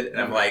behind Red and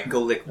I'm like,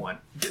 go lick one.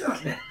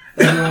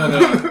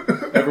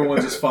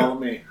 Everyone just follow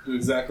me. Do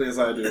exactly as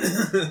I do.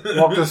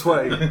 Walk this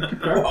way.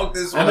 Walk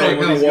this I way.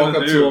 know kind of walk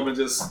up to him and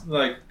just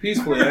like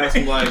peacefully ask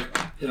him like,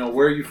 you know,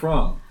 where are you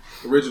from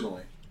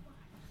originally?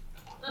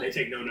 They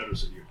take no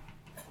notice of you.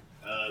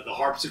 The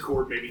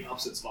harpsichord maybe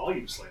ups its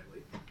volume slightly.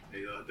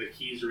 The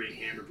keys are being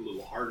hammered a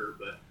little harder,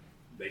 but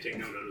they take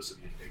no notice of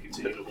you. They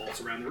continue to waltz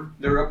around the room.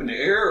 They're up in the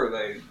air or are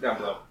they down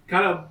below?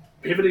 Kind of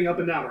pivoting up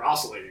and down or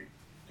oscillating.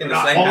 In They're the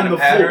not same on kind of the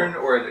pattern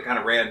floor. or is it kind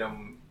of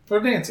random? Or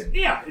dancing.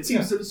 Yeah, it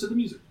seems to the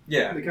music.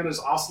 Yeah. They kind of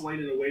just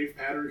oscillate in a wave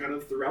pattern kind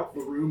of throughout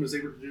the room as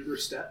they were to do their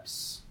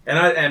steps.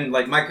 And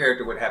like my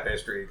character would have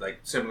history like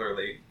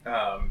similarly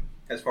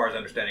as far as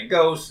understanding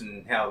ghosts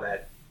and how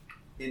that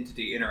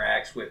entity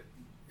interacts with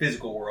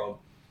physical world.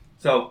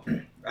 So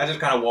I just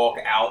kind of walk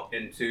out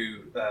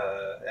into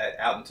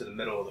the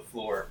middle of the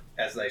floor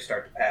as they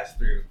start to pass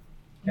through,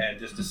 and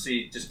just to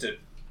see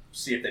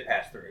if they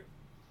pass through.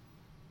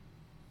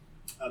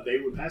 They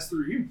would pass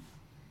through you.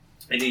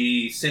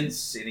 Any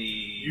sense?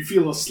 You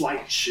feel a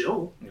slight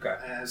chill Okay.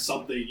 as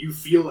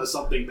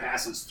something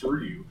passes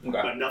through you,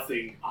 Okay. but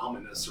nothing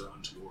ominous or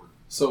untoward.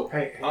 So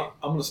Hey, I'm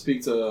going to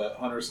speak to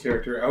Hunter's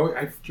character.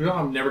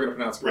 I'm never going to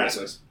pronounce it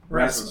correctly.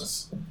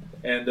 Rasmus.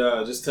 And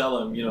just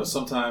tell him,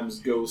 sometimes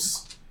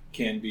ghosts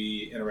can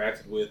be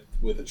interacted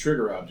with a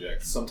trigger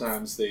object.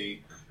 Sometimes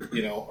they,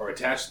 are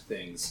attached to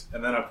things.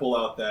 And then I pull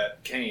out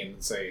that cane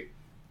and say,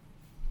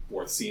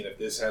 worth seeing if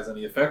this has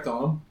any effect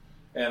on them.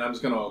 And I'm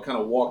just going to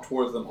kind of walk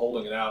towards them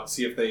holding it out,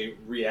 see if they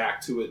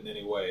react to it in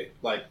any way.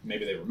 Like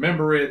maybe they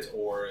remember it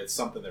or it's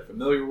something they're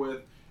familiar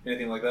with.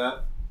 Anything like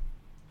that.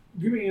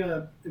 Give me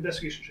an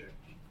investigation check.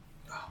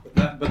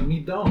 But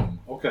me dumb.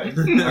 Okay,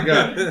 I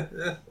got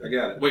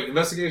it. Wait,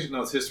 investigation?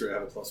 No, it's history. I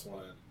have a +1 in.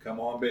 Come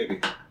on, baby.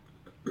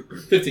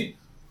 15.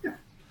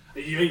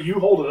 You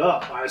hold it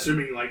up by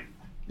assuming like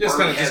Just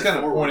kind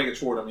of pointing it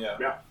toward them. Yeah.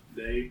 Yeah.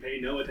 They pay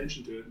no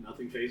attention to it.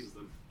 Nothing phases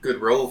them. Good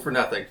roll for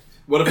nothing.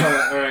 What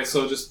if all right?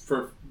 So just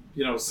for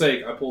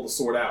sake, I pull the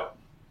sword out.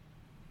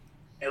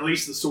 At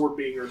least the sword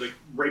being or the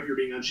rapier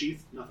being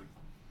unsheathed. Nothing.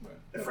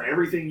 Right. For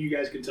everything you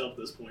guys can tell at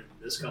this point,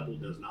 this couple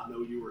does not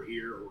know you are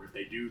here, or if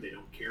they do, they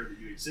don't care that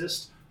you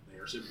exist. They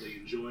are simply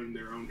enjoying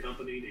their own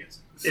company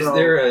dancing. Is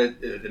there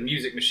the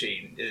music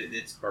machine?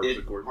 It's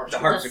Harpsichord. The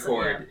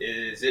harpsichord.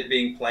 Is it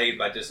being played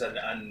by just an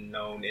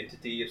unknown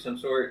entity of some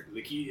sort?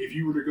 The key. If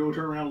you were to go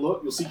turn around and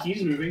look, you'll see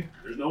keys moving.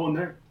 There's no one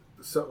there.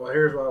 So, well,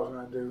 here's what I was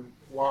going to do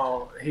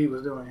while he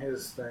was doing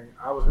his thing.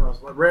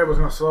 Red was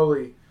going to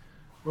slowly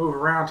move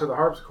around to the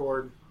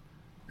harpsichord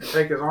and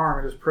take his arm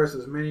and just press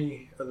as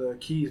many of the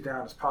keys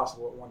down as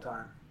possible at one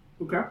time.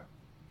 Okay.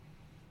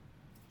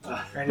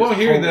 Well,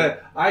 hearing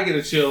that, I get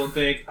a chill and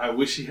think, I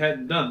wish he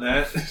hadn't done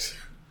that.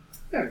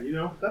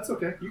 Yeah, that's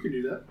okay. You can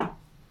do that.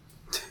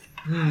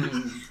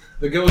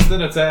 The ghost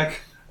then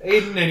attack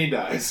Aiden and he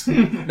dies.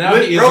 Now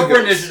he is roll a for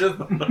ghost.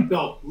 initiative.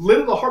 No,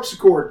 lid of the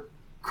harpsichord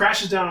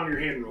crashes down on your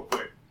hand real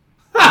quick.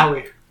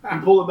 Howie. You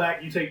pull it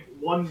back, you take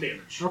 1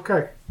 damage.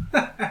 Okay.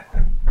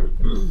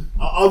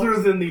 Other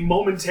than the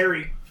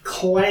momentary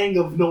clang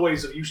of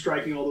noise of you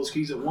striking all those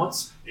keys at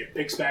once, it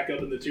picks back up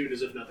in the tune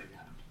as if nothing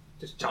happened.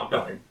 Just chomp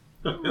on him.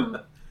 I'm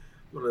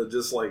gonna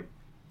just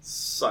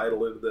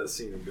sidle into that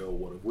scene and go,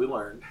 what have we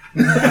learned?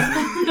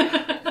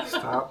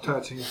 Stop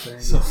touching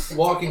things. So,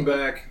 walking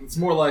back, it's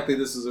more likely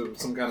this is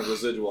some kind of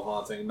residual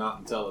haunting, not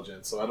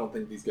intelligent, so I don't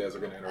think these guys are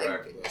going to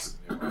interact with us.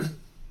 Anyway.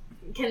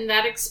 Can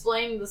that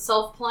explain the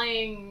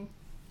self-playing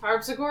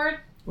harpsichord?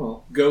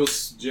 Well,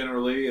 ghosts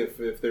generally,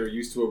 if they're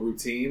used to a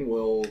routine,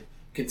 will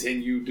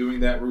continue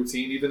doing that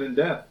routine even in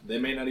death. They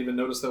may not even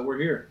notice that we're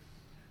here.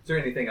 Is there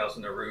anything else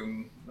in the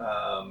room?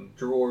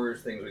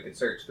 Drawers, things we could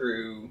search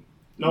through?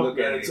 No, Look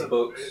at it's any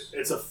books?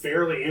 It's a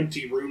fairly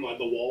empty room. Like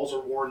the walls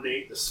are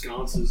ornate, the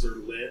sconces are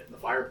lit, the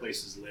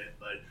fireplace is lit,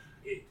 but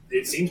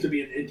it seems to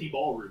be an empty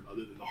ballroom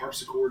other than the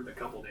harpsichord and the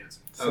couple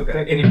dancing.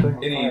 Okay. Any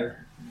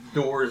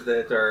doors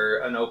that are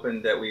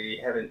unopened that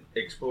we haven't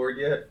explored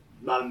yet?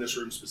 Not in this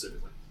room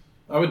specifically.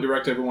 I would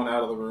direct everyone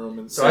out of the room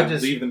and So I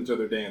just- leave them to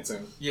their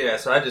dancing. Yeah,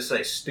 so I just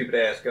say stupid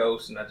ass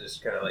ghost and I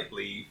just kind of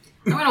leave.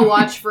 I'm going to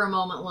watch for a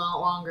moment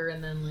longer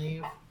and then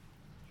leave.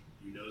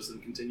 You notice them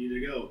continue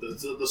to go.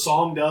 The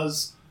song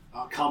does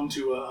come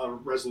to a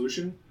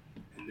resolution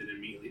and then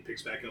immediately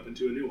picks back up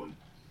into a new one.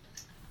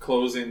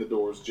 Closing the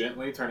doors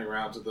gently, turning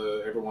around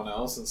to everyone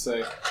else and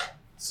say,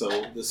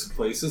 so this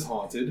place is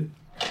haunted.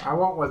 I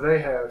want what they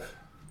have.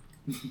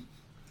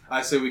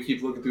 I say we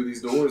keep looking through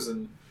these doors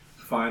and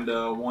find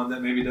one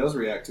that maybe does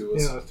react to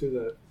us. Yeah, let's do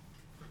that.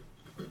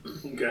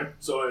 Okay.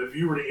 So if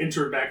you were to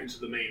enter back into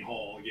the main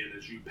hall, again,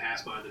 as you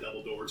pass by the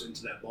double doors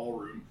into that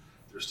ballroom,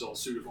 there's still a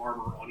suit of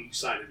armor on each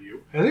side of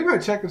you. Has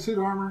anybody checked the suit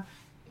armor?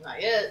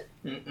 Not yet.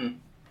 Mm-mm.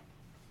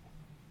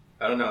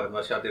 I don't know,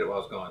 unless y'all did it while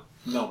I was gone.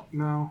 No.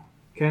 No.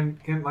 Can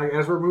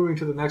as we're moving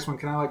to the next one,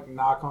 can I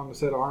knock on the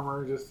set of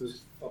armor just to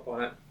Up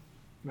on it.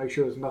 make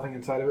sure there's nothing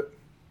inside of it?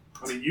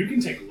 I mean, you can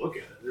take a look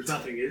at it. There's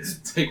nothing. It's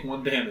Take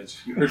 1 damage.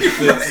 You heard your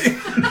fist. You're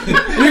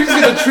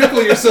just going to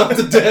trickle yourself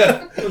to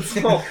death.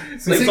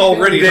 It's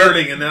already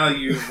hurting, and now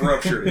you've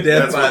ruptured it.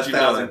 Death That's by what you've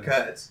 1,000 done.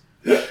 cuts.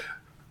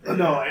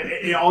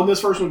 no. On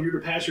this first one, you're to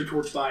pass your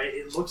torch by.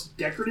 It looks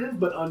decorative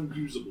but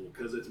unusable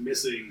because it's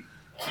missing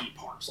key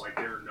parts. Like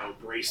there are no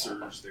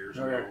bracers. There's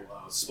no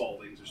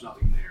spaldings. There's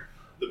nothing there.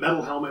 The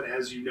metal helmet,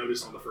 as you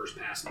noticed on the first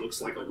pass, looks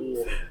like a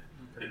wolf head,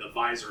 and the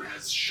visor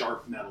has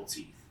sharp metal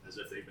teeth, as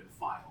if they've been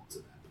filed to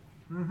that point.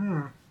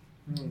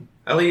 Mm-hmm.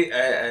 I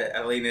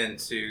lean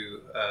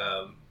into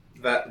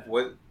what?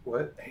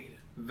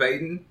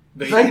 Vaden?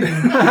 Aiden.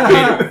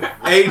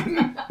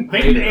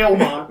 Vaden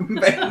Aelmont.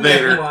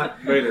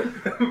 Vader.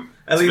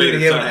 I lean into Vader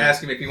him and time.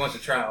 ask him if he wants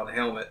to try on the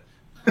helmet.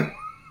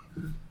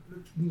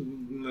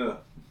 No.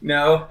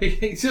 No.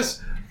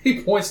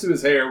 He points to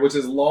his hair, which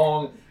is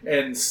long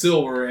and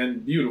silver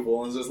and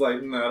beautiful, and is just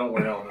like, no, I don't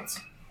wear helmets.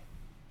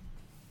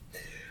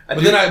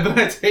 But then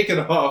I take it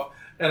off,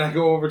 and I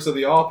go over to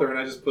the author, and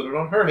I just put it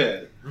on her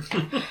head.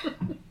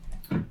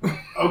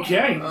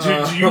 Okay.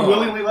 Do you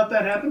willingly let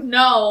that happen?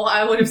 No,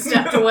 I would have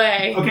stepped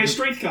away. Okay,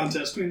 strength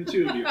contest between the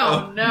two of you.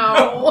 Oh,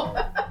 no.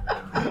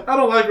 I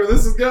don't like where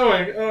this is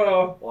going.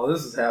 Oh. While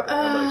this is happening,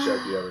 I'm gonna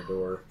check the other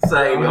door.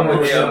 Same. I'm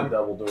with you.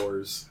 Double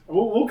doors.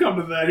 We'll come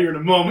to that here in a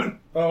moment.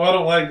 Oh, I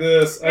don't like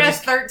this. That's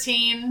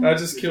 13. I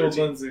just killed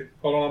Lindsay.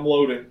 Hold on, I'm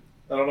loading.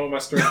 I don't know what my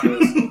strength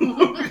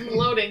is.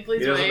 Loading, please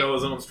He doesn't wait. know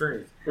his own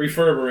strength.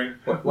 Refurbering.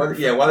 While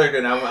they're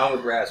doing that, I'm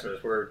with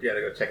Rasmus. We're to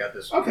go check out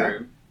this Okay.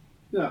 room.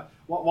 Yeah.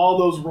 While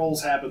those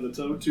rolls happen, the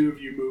two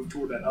of you move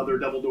toward that other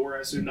double door,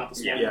 I assume, not the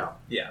small one.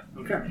 Yeah.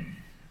 Okay.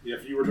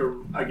 If you were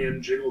to,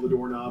 again, jiggle the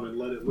doorknob and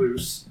let it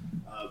loose,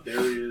 there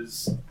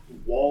is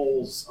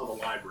walls of a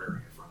library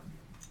in front of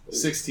you.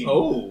 16.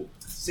 Oh.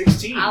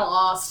 16. I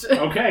lost.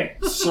 Okay,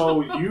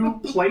 so you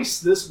place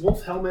this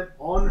wolf helmet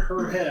on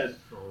her head.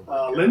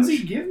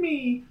 Lindsay, give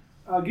me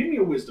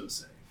a wisdom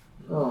save.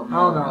 Oh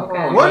no!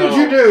 Okay. What did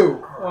you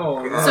do?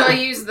 Oh, no. So I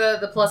use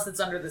the plus that's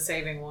under the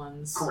saving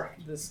ones.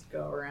 Correct. This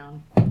go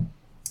around.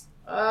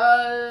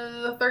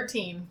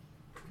 13.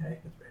 Okay.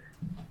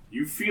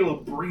 You feel a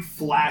brief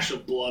flash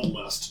of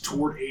bloodlust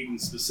toward Aiden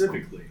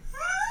specifically.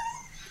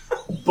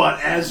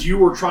 But as you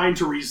were trying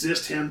to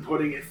resist him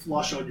putting it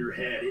flush on your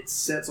head, it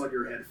sets on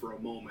your head for a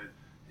moment,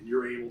 and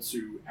you're able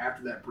to,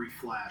 after that brief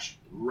flash,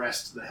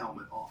 wrest the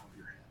helmet off of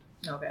your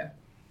head. Okay.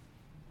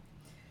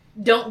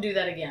 Don't do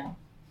that again.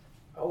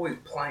 Always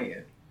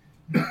playing.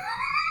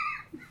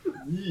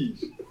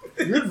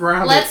 Good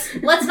round.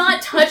 Let's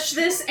not touch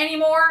this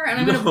anymore, and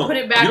I'm going to put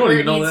it back You don't where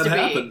even it know needs that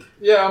to happened.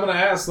 Yeah, I'm gonna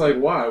ask, like,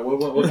 why?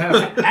 What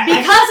happened? be.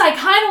 Because I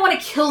kind of want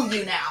to kill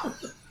you now.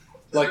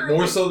 Like,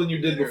 more so than you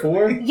did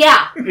before?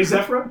 Yeah. Hey,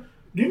 Zephyra,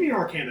 give me an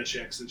Arcana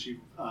check since you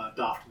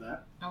doffed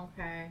that.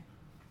 Okay.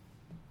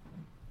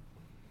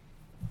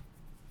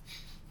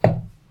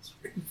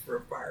 For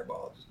a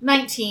fireball.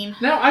 19.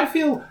 Now I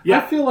feel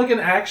like an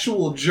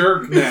actual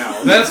jerk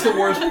now. That's the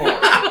worst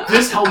part.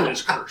 This helmet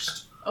is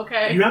cursed.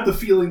 Okay. You have the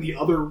feeling the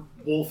other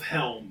wolf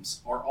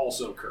helms are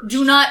also cursed.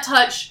 Do not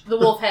touch the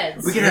wolf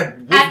heads. We can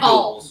have At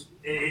all.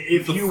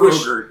 If The you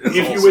wish, Frogurt is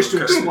if you also wish to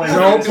cursed. explain,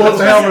 Don't put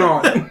the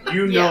helmet on.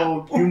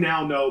 you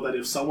now know that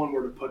if someone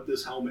were to put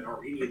this helmet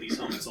or any of these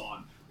helmets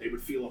on, they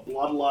would feel a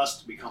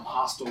bloodlust, become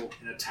hostile,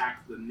 and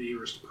attack the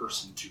nearest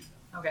person to them.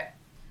 Okay.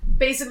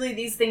 Basically,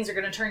 these things are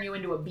going to turn you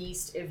into a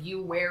beast if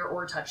you wear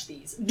or touch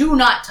these. Do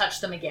not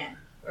touch them again.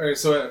 Alright,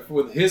 so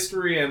with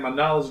history and my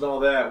knowledge and all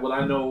that, would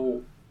I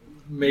know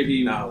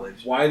maybe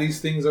Knowledge. why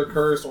these things are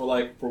cursed, or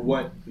like for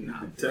what, No.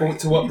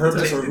 to what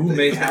purpose, or who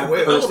may have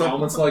cursed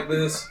helmets like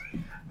this?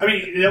 I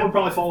mean, that would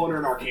probably fall under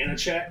an Arcana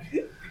check.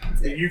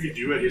 And you could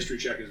do a history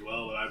check as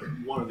well, but I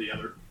would one or the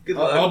other. Good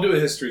I'll, luck. I'll do a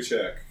history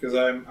check because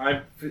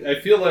I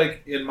feel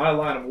like in my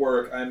line of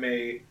work I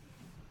may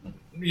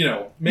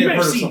have may heard have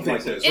of seen something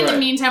like things. this. In the Right.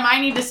 meantime, I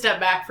need to step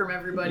back from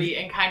everybody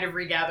and kind of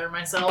regather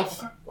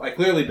myself. I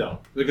clearly don't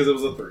because it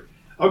was a 3.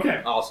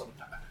 Okay, Awesome.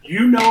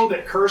 you know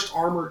that cursed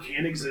armor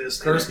can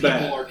exist, Cursed and that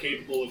bad. people are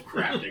capable of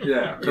crafting.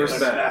 Yeah, cursed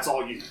bad. That's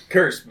all you know.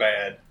 Cursed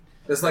bad.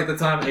 It's like the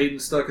time Aiden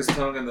stuck his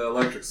tongue in the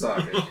electric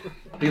socket.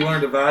 He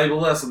learned a valuable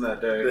lesson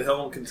that The day.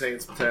 helm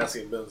contains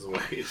potassium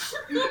benzoate.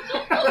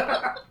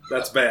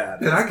 That's bad.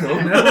 Can I go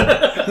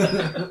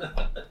now?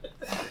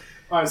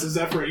 All right, so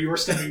Zephyr, you are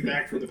stepping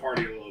back from the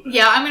party a little bit.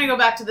 Yeah, I'm going to go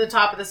back to the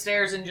top of the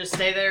stairs and just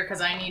stay there because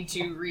I need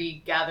to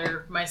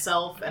regather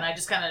myself, and I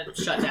just kind of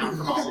shut down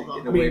from all of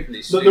Get them. away from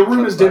these The stupid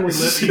room is motherfuckers. dimly lit,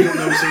 so you don't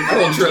notice anything. I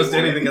don't trust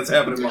anything that's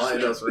happening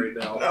behind us right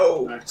now. All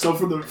No. right, so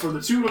for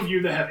the two of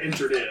you that have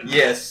entered in,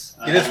 Yes.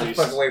 Get us the At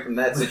fuck least. away from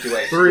that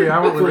situation. 3. I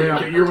went with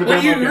him. you're with Well,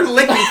 them. you're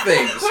licking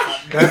things.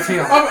 That's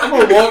him.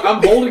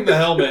 I'm holding the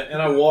helmet and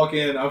I walk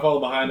in. I follow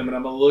behind him and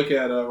I'm gonna look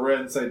at Red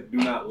and say, "Do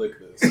not lick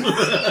this."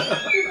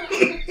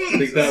 I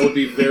think that would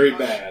be very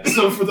bad.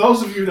 So for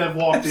those of you that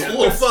walked It's in, a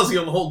little fuzzy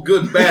on the whole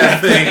good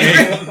bad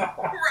thing.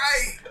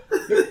 Right.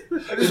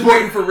 I'm just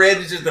waiting for Red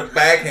to just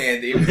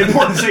backhand him.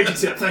 important safety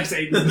tip. Thanks,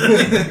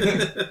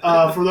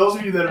 Aiden. For those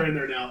of you that are in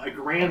there now, a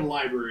grand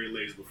library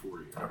lays before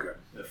you. Okay.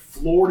 The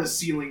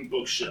floor-to-ceiling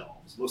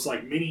bookshelves. Looks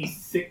like many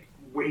thick,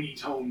 weighty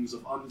tomes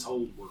of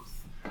untold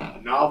worth.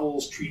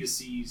 Novels,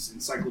 treatises,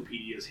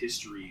 encyclopedias,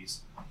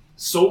 histories.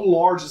 So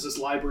large is this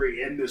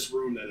library and this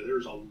room that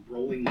there's a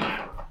rolling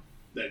ladder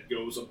that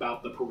goes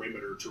about the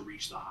perimeter to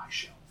reach the high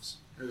shelves.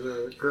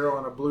 There's a girl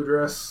in a blue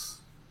dress.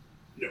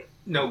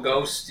 No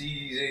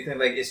ghosties, anything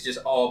like. It's just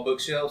all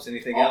bookshelves.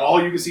 Anything All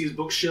else? you can see is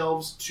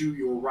bookshelves. To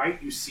your right,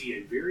 you see a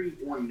very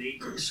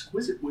ornate,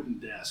 exquisite wooden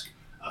desk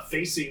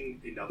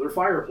facing another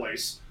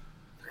fireplace.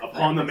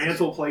 Upon the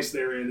mantelpiece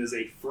therein is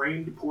a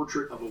framed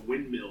portrait of a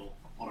windmill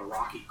on a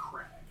rocky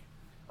crag.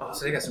 Oh,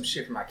 so they got some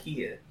shit from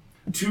IKEA.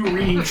 2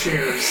 reading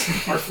chairs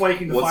are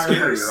flanking the What's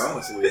fireplace. scarier,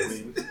 honestly? I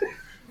mean,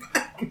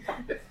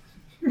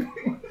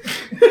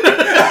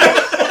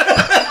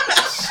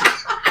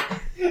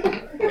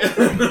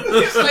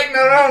 It's like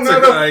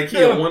it's like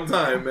IKEA one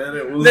time, man.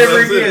 It was Never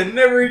that's it. again.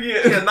 Never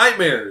again. Yeah,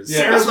 nightmares. Yeah.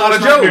 Sarah's That's not a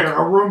worst joke. nightmare,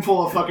 a room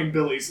full of fucking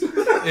billies.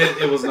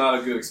 It was not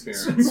a good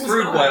experience.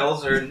 Fruit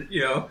whales are,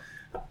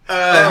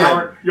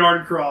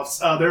 Yarn crofts.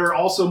 There are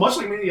also, much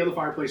like many of the other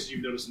fireplaces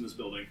you've noticed in this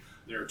building,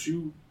 there are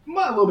 2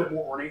 a little bit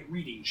more ornate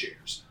reading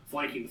chairs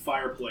flanking the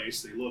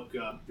fireplace. They look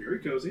very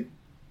cozy.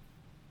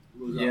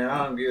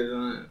 Yeah, I'm good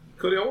on it.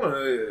 Cody, I want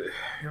to.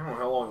 I don't know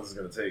how long this is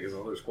going to take, because I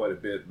know there's quite a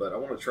bit, but I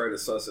want to try to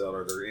suss out.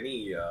 Are there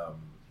any?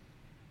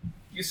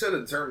 You said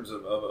in terms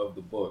of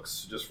the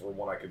books, just from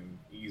what I can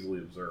easily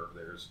observe,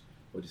 there's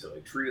what you say,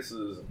 like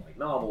treatises and like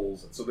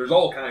novels, and so there's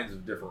all kinds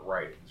of different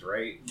writings,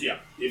 right? Yeah.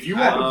 If you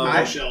want to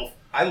put shelf.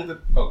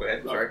 Oh, go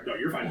ahead. Sorry. No,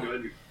 you're fine. Go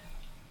ahead.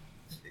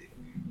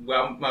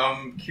 Well,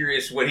 I'm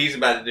curious what he's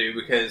about to do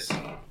because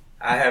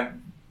I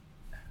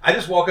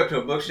just walk up to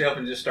a bookshelf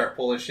and just start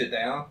pulling shit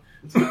down.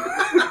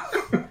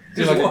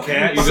 You're like a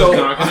cat. You just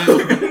knocking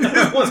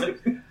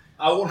it.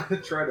 I want to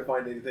try to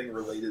find anything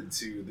related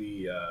to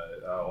the.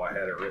 I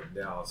had it written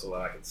down so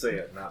that I can say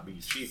it and not be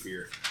cheap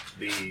here.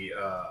 The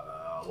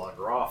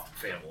Lagroff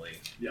family.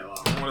 Yeah.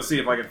 I want to see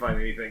if I can find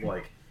anything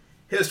like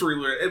history.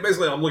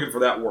 Basically, I'm looking for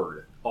that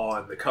word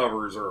on the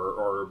covers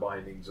or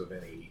bindings of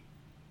any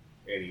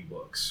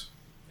books.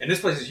 And this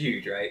place is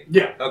huge, right?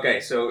 Yeah. Okay,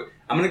 so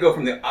I'm going to go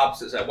from the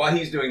opposite side. While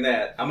he's doing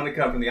that, I'm going to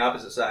come from the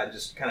opposite side,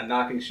 just kind of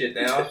knocking shit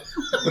down.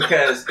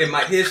 Because in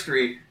my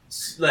history,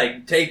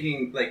 like,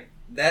 taking, like,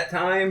 that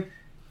time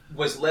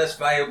was less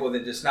valuable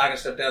than just knocking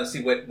stuff down to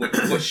see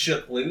what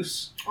shook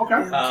loose.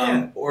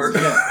 Okay. Or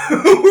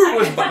who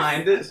was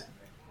behind it.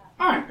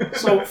 All right.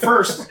 So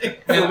first, for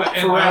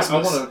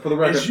the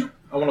record,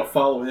 I want to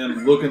follow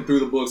him looking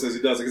through the books as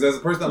he does it. Because as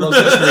a person that loves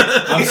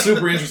history, I'm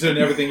super interested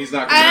in everything he's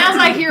not going to And as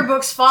I hear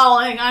books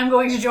falling, I'm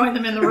going to join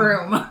them in the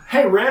room.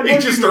 Hey, Red, he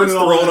just starts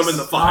throwing them in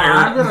the fire.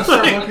 I'm going to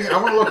start looking. I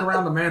want to look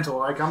around the mantle.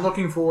 Like, I'm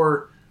looking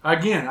for,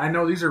 again, I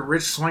know these are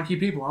rich, swanky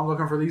people. I'm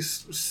looking for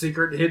these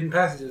secret, hidden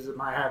passages that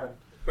might happen.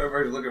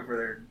 Everybody's looking for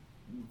their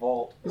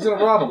vault. He's going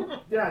to rob him.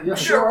 Yeah, you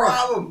Sure, are.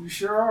 rob him. You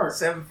sure are.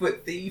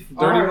 7-foot thief. Dirty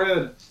All right.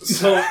 Red.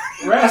 So,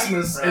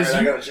 Rasmus, All right, as I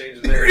you gotta change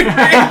it there.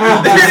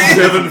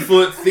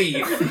 7-foot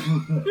thief.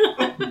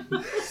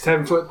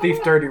 7-foot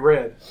thief, Dirty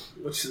Red.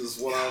 Which is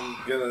what I'm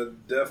gonna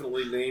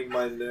definitely name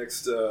my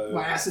next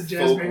My acid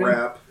jazz folk band.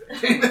 rap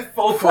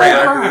Folk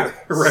record.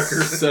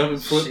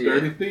 7-foot Shit.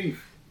 dirty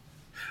thief.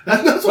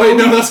 That's Wait, what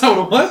no, that's not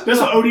what it was. That's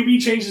what ODB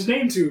changed his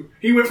name to.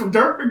 He went from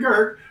Dirt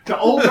McGirt to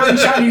Old Dirty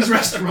Chinese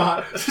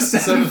Restaurant to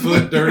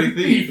 7-foot dirty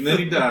thief, and then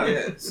he died.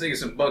 Yeah, singing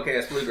some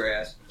buck-ass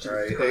bluegrass. All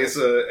right,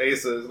 Asa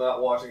is not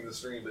watching the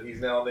stream, but he's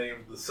now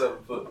named the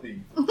 7-foot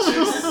thief.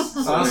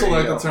 I also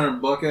like the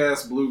term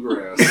buck-ass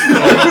bluegrass.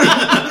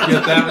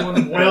 Get that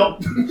one? Well,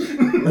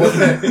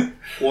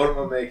 What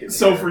am I making?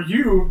 so here? for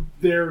you,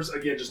 there's,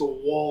 again, just a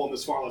wall on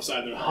this far left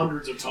side. There are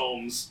hundreds of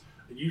tomes.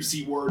 And you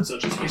see words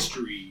such as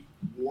history,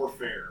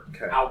 warfare,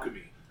 Okay.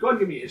 alchemy. Go ahead and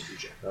give me a history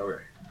check.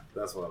 Okay,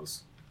 that's what I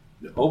was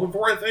hoping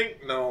for. I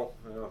think no,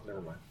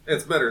 never mind.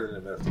 It's better than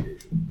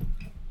investigation.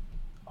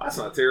 That's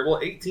not terrible.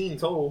 18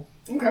 total.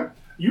 Okay.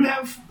 You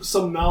have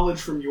some knowledge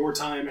from your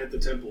time at the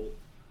temple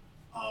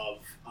of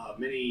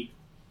many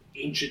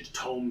ancient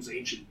tomes,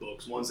 ancient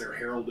books, ones that are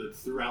heralded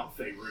throughout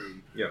Faerun.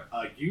 Yeah.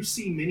 You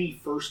see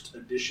many first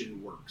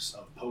edition works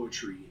of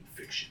poetry and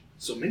fiction.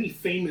 So many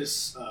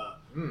famous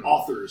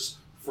authors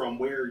from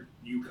where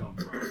you come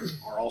from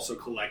are also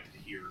collected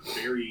here.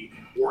 Very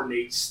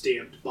ornate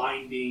stamped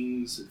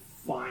bindings and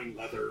fine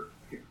leather.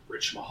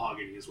 Rich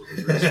mahogany is what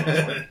this really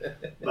smells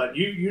like. But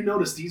you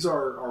notice these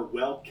are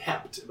well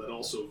kept, but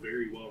also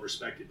very well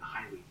respected and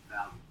highly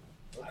valuable.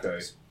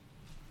 Okay.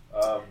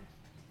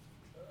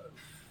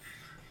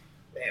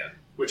 Man.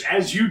 Which,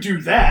 as you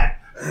do that,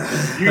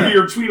 you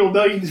hear Tweedledum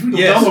over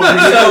Yes.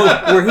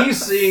 here. So where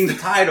he's seeing the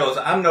titles,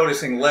 I'm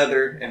noticing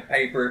leather and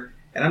paper,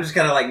 and I'm just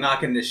kind of like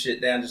knocking this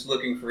shit down, just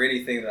looking for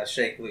anything that I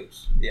shake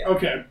loose. Yeah.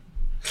 Okay.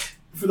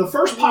 For the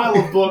first pile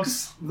of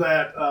books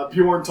that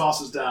Bjorn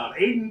tosses down,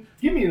 Aiden,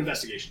 give me an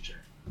investigation check.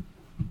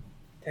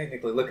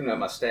 Technically, looking at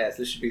my stats,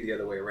 this should be the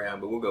other way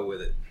around, but we'll go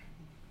with it.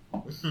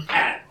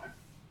 Add.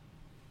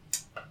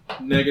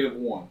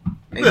 -1.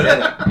 Ain't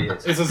that a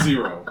bitch? It's a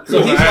 0.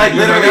 So he's I like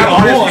literally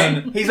got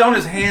on one. he's on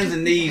his hands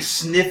and knees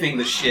sniffing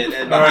the shit.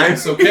 All right,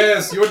 so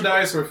Cass, your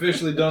dice are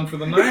officially done for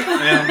the night,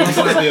 and let's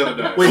look at the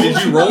other dice. Wait,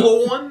 did you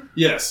roll a 1?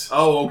 Yes.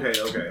 Oh, okay.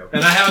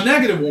 And I have a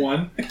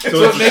 -1,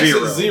 so it's it makes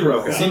zero. it 0.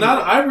 Okay. So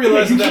now I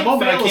realize You at that can't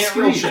moment I fail a can't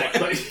skill read. check,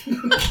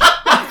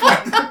 but-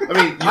 I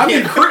mean, I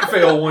did crit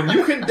fail 1.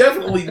 You can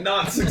definitely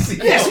not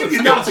succeed. Yes, on you a did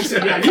skill not succeed.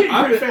 check. Yeah,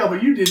 you didn't fail,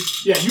 but you did.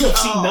 Yeah, you have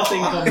seen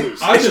nothing come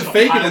loose. I've It's been just a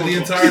faking pile it of the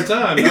books. entire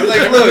time. I was Like,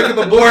 like, look, look at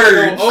the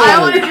board. Oh, I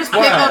want to just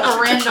pick wow. up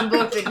a random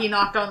book that he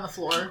knocked on the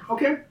floor.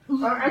 Okay.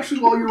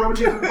 Actually, while you're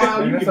rummaging through the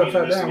pile, you That's can give me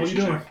an upside down. What are you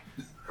investigation doing? check.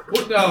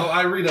 What? No,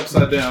 I read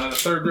upside down at a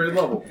 3rd grade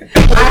level.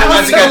 I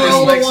also got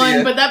rolled a dyslexia.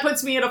 1, but that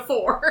puts me at a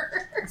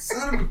 4.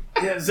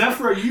 Yeah,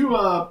 Zephyr, you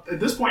at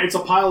this point it's a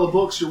pile of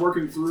books. You're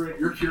working through it.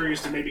 You're curious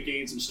to maybe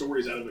gain some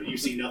stories out of it. You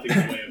see nothing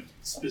in the way of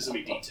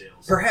specific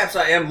details. Perhaps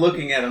I am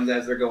looking at them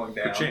as they're going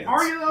down. chance.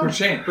 Are you though?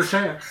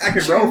 Perchance. I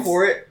could roll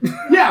for it.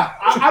 Yeah,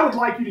 I would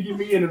like you to give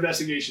me an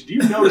investigation. Do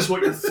you notice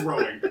what you're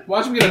throwing?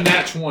 Watch me get a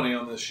nat 20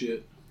 on this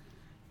shit.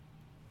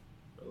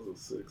 That was a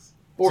 6.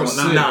 Or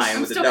So 9 I'm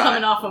with the still die.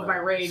 coming off of my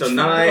rage So from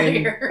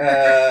 9.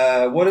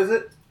 earlier. What is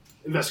it?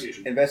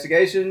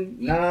 Investigation,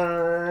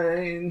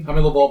 9. How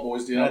many Vault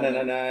boys do you have? 9,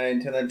 9, 9,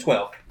 10, 11,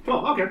 12.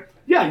 12, okay.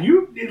 Yeah,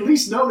 you at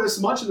least notice,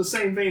 much in the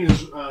same vein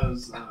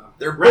as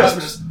They're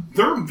Rasmus,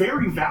 they're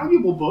very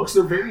valuable books.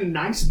 They're very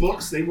nice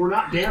books. They were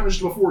not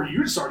damaged before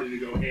you started to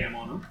go ham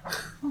on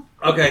them.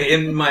 Okay,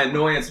 in my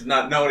annoyance of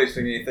not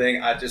noticing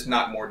anything, I just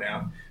knock more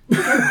down.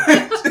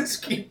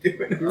 Just keep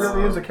doing it. He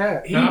really is a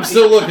cat. And I'm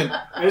still looking.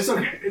 It's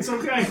okay. It's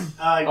okay.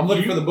 I'm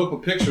looking for the book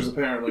with pictures,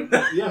 apparently.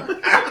 Yeah.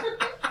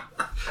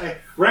 Hey,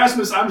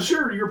 Rasmus, I'm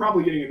sure you're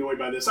probably getting annoyed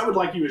by this. I would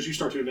like you, as you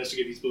start to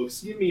investigate these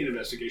books, give me an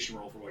investigation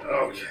roll for what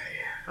you're doing.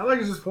 I'd like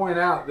to just point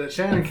out that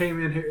Shannon came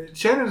in here.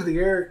 Shannon's the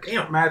Eric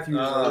Matthews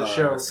of the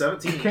show.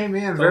 17. He came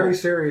in very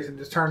serious and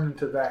just turned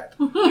into that.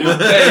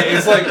 Hey,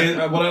 it's like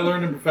what I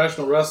learned in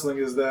professional wrestling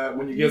is that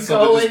when you get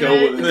something, just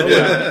go with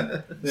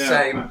it. Yeah.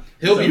 Same.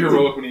 He'll be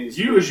heroic when he needs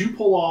to. As you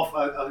pull off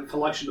a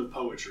collection of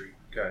poetry,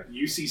 Okay.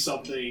 you see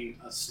something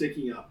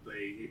sticking up,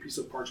 a piece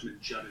of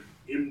parchment jutted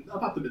in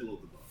about the middle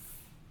of the book.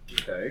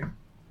 Okay. I'm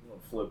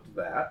going to flip to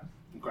that.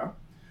 Okay.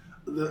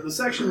 The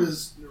section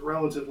is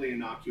relatively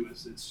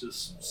innocuous. It's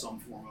just some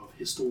form of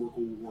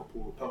historical war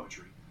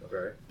poetry.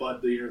 Okay.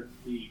 But the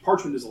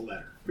parchment is a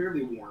letter,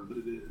 fairly worn, but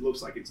it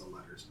looks like it's a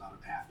letter. It's about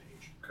a half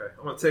page. Okay.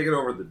 I'm going to take it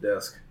over to the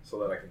desk so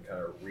that I can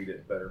kind of read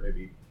it better.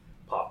 Maybe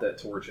pop that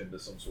torch into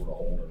some sort of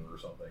holder or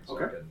something so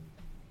I Okay. can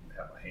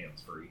have my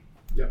hands free.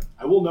 Yep.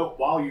 I will note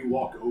while you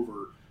walk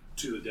over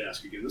to the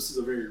desk again, this is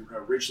a very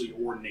richly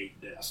ornate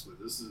desk.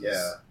 This is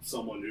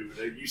someone who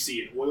you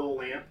see an oil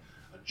lamp,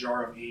 a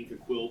jar of ink, a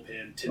quill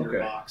pen,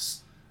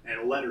 tinderbox, and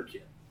a letter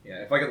kit.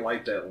 Yeah, if I could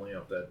light that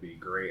lamp, that'd be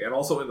great. And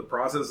also in the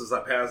process, as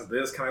I pass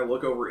this, can I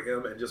look over at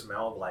him and just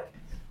mouth like,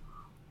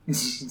 I'm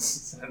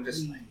just like,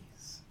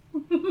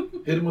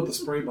 Hit him with the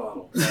spray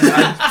bottle.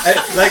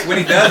 I, like when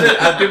he does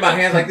it, I do my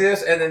hands like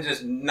this and then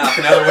just knock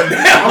another one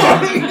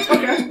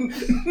down.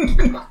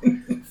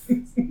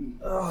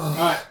 All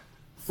right.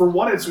 For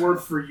what it's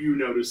worth for you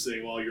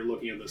noticing while you're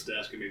looking at this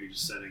desk and maybe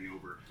just setting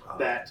over,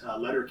 that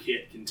letter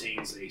kit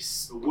contains a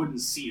wooden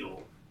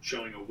seal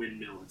showing a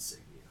windmill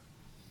insignia.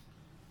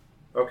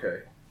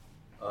 okay.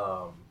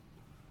 We'll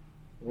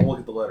look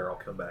at the letter. I'll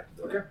come back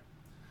to that. Okay.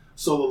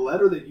 So the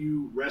letter that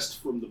you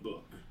wrest from the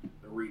book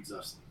reads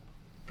thusly.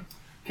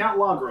 Count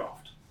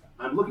Lagroft,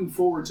 I'm looking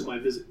forward to my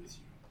visit with you.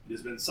 It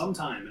has been some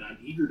time, and I'm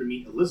eager to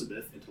meet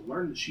Elizabeth and to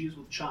learn that she is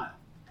with child.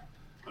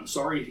 I'm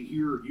sorry to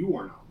hear you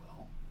are not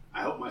well.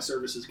 I hope my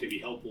services can be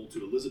helpful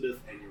to Elizabeth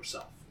and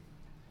yourself.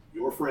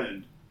 Your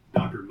friend,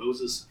 Dr.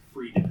 Moses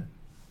Friedemann,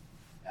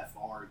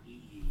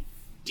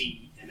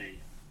 Freedman.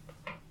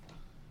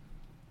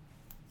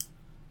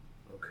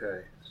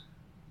 Okay.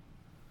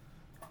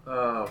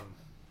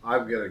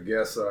 I'm going to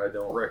guess that I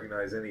don't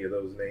recognize any of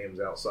those names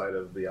outside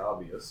of the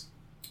obvious.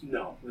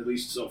 No, at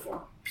least so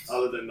far.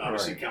 Other than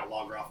obviously Right. Count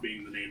Lagroff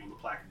being the name on the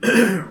plaque.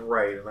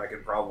 Right, and I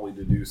can probably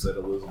deduce that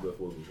Elizabeth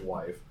was his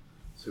wife,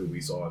 who we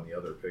saw in the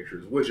other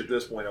pictures, which at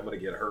this point I'm going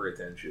to get her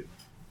attention.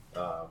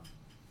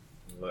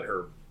 Let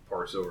her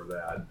parse over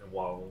that, and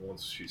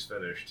once she's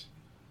finished.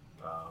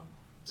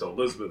 So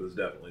Elizabeth is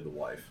definitely the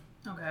wife.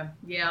 Okay.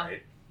 Yeah.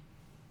 Right?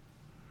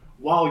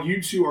 While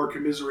you two are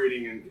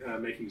commiserating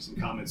and making some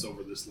comments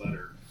over this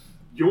letter,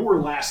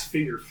 your last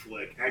finger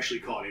flick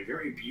actually caught a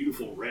very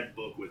beautiful red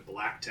book with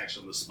black text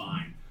on the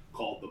spine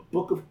called the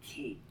Book of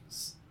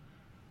Kings.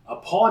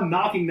 Upon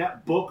knocking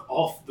that book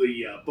off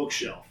the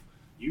bookshelf,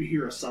 you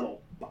hear a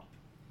subtle bop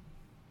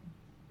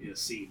in a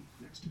scene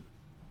next to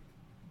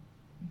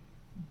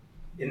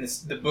it. In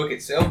the book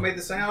itself made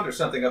the sound, or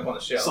something up on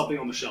the shelf? Something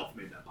on the shelf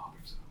made that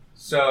popping sound.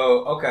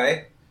 So,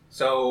 okay.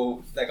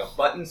 So, like a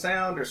button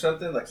sound or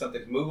something? Like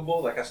something's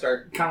movable? Like I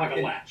start... Kind of like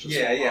a latch.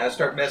 Yeah, I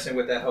start messing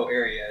with that whole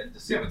area to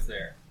see what's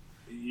there.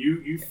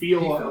 You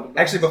feel...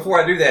 Actually,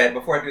 before I do that,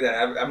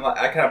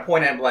 I kind of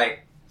point at him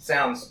like,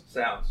 sounds.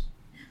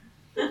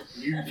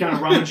 You kind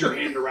of rummage your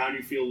hand around,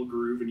 you feel the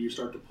groove, and you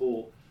start to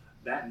pull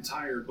that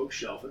entire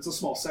bookshelf. It's a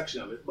small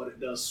section of it, but it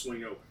does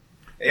swing open.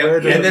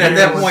 Yep. And then at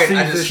that point,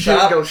 I just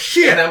stop,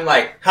 and I'm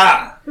like,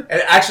 ha!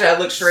 And actually, I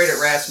look straight at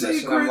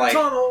Rasmus, and I'm like,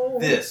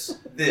 this,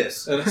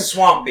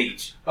 Swamp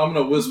Beach. I'm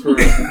gonna whisper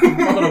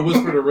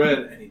to Red,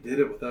 and he did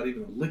it without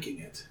even licking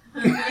it.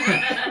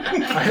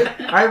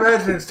 I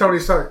imagine it's Tony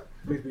Stark.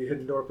 Please be a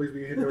hidden door. Please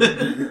be a hidden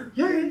door.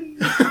 Yay!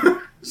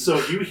 So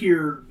you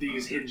hear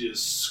these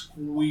hinges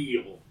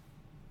squeal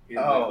in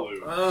the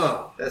glue.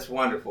 Oh. That's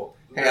wonderful.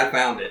 Hey, I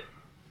found it.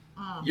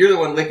 You're the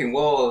one licking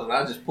walls, and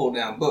I just pulled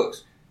down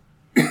books.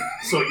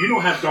 So you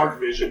don't have dark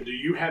vision. Do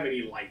you have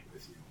any light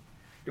with you?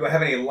 Do I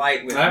have any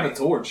light with me? I have a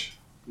torch.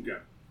 Okay.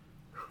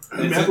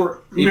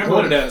 He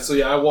pointed at it, so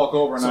yeah, I walk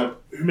over and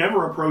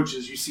whomever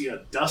approaches, you see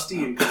a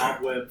dusty and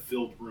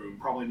cobweb-filled room,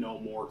 probably no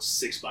more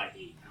 6 by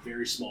 8, a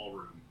very small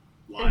room.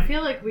 I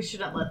feel like we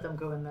shouldn't let them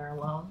go in there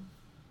alone.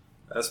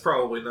 That's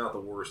probably not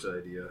the worst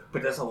idea.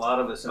 But that's a lot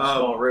of us in a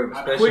small room,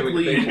 especially with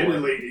the big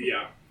one.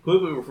 Yeah.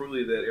 Quickly before we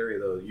leave that area,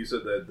 though, you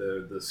said that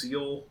the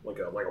seal, like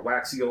a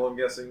wax seal, I'm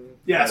guessing.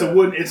 Yeah, it's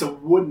a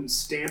wooden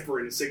stamp for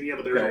an insignia,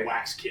 but there's a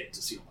wax kit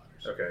to seal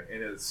letters. Okay,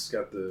 and it's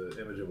got the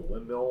image of a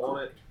windmill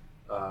on it.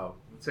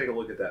 Let's take a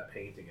look at that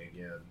painting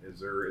again. Is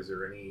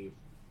there any?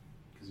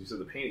 Because you said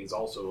the painting's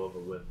also of a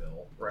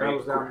windmill, right? That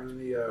was down in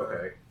the.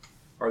 Okay.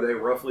 Are they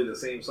roughly the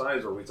same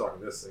size, or are we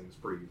talking this thing's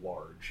pretty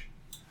large?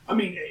 I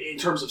mean, in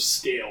terms of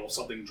scale,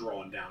 something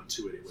drawn down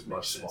to it, it would make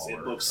much sense.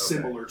 smaller. It looks Okay.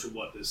 similar to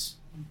what this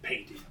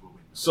painting of a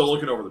windmill is. So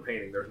looking over the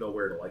painting, there's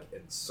nowhere to like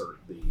insert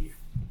the.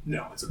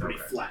 No, it's a pretty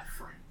Okay. flat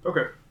frame.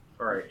 Okay.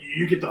 All right.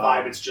 You get the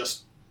vibe it's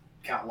just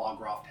Count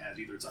Logroft has.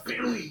 Either it's a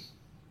family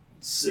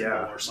symbol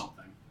Yeah. or something.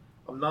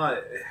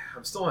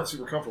 I'm still not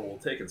super comfortable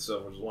with taking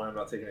stuff, which is why I'm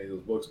not taking any of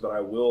those books. But I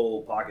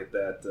will pocket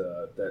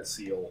that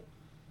seal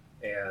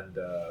and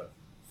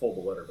fold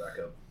the letter back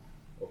up.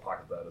 We'll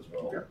pocket that as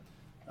well. Okay.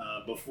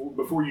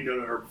 Before you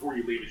know, or before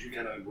you leave, as you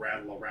kind of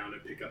rattle around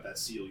and pick up that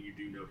seal, you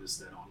do notice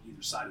that on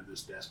either side of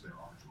this desk there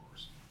are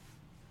drawers.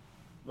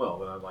 Well,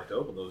 then I'd like to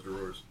open those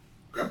drawers.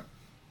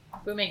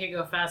 If we make it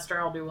go faster,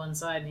 I'll do one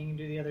side and you can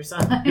do the other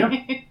side. Yep.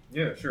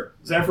 Yeah, sure.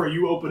 Zephyr,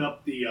 you open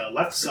up the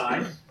left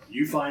side.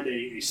 You find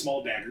a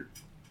small dagger.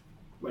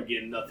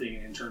 Again, nothing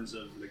in terms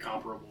of the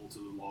comparable to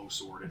the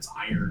longsword. It's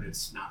iron.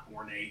 It's not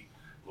ornate.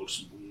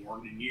 Looks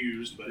worn and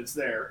used, but it's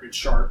there. It's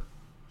sharp.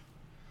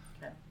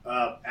 Okay.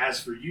 As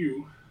for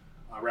you,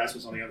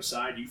 Rasmus, on the other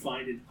side, you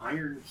find an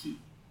iron key.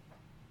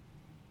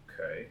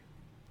 Okay.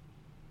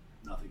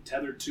 Nothing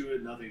tethered to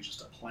it. Nothing.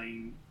 Just a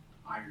plain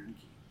iron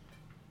key.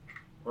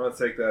 I'm going to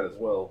take that as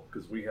well,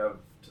 because we have,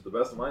 to the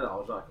best of my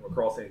knowledge, not come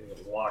across anything that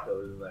was locked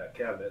other than that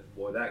cabinet.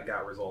 Boy, that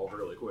got resolved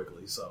really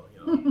quickly, so,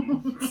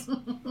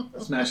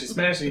 Smashy,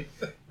 smashy.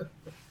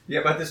 Yeah,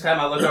 but this time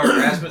I look over at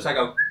Rasmus, I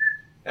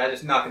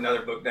just knock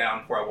another book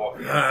down before I walk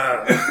in.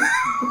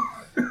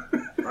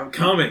 I'm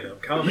coming.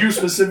 You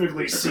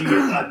specifically see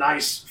a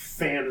nice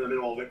fan in the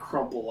middle of it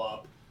crumple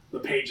up. The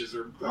pages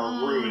are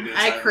ruined.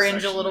 I inside the cringe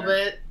a section little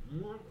there. bit.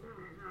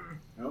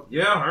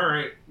 Yeah, all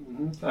right.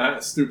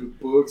 Stupid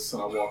books,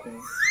 and I walk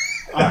in.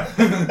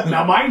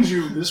 Now, mind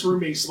you, this room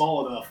being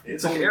small enough,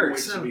 it's only Eric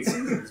going to 7 be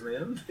seasons,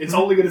 man. it's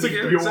only going to It's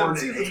be like Eric Bjorn 7 and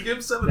seasons. Abe Give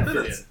him 7 that fit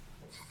minutes. in.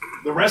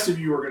 The rest of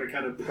you are going to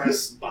kind of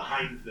press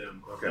behind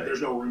them. Okay. But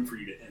there's no room for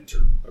you to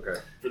enter. Okay.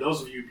 For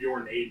those of you,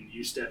 Bjorn and Aiden,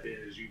 you step in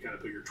as you kind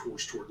of put your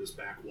torch toward this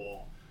back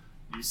wall.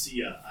 You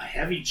see a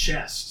heavy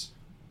chest.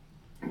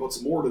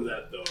 What's more to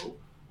that, though,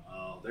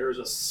 there is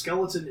a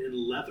skeleton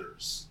in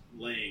leathers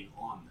laying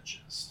on the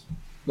chest.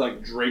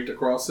 Like draped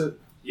across it.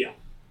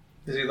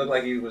 Does he look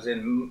like he was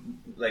in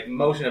like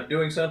motion of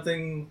doing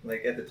something,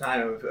 like at the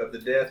time of the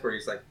death, where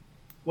he's like,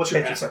 What's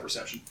your Petrified. passive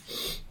perception?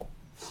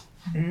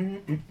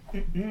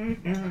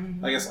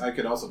 I guess I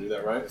could also do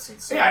that, right?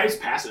 Since Yeah, it's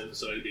passive,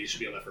 so it should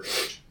be on that first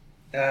page.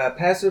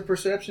 passive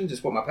perception?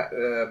 Just what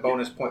my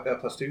bonus point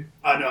 +2?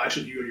 No,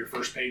 actually, you on your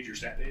first page, your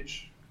stat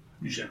page,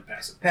 you should have a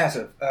passive.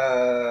 Passive.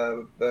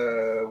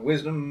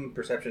 Wisdom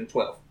perception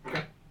 12.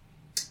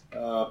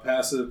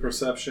 passive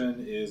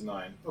perception is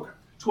 9.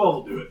 12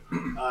 will do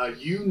it.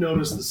 You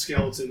notice the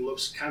skeleton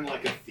looks kind of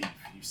like a thief.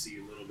 You see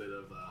a little bit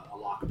of a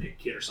lockpick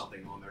kit or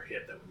something on their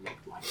hip that would look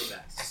like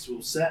that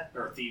tool set,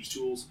 or thieves'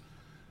 tools.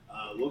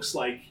 Looks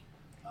like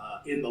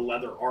in the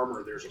leather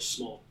armor there's a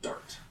small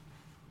dart.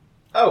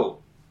 Oh.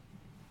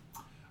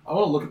 I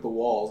want to look at the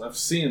walls. I've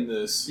seen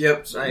this.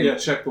 Yep. Same. Yeah,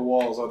 check the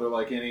walls. Are there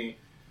like any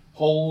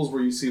holes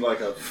where you see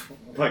like a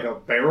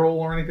barrel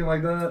or anything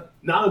like that?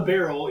 Not a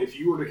barrel. If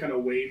you were to kind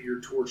of wave your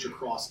torch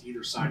across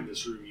either side of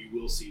this room, you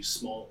will see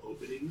small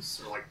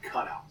openings or like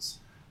cutouts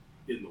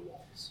in the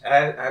walls.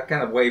 I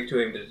kind of waved to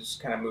him to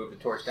just kind of move the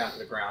torch down to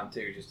the ground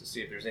too, just to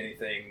see if there's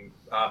anything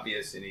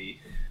obvious, any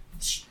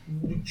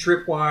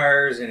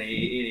tripwires,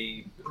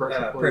 any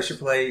pressure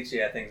plates,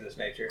 yeah, things of this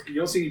nature. You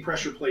don't see any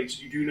pressure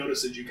plates. You do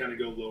notice as you kind of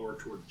go lower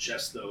toward the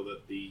chest, though,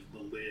 that the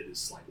lid is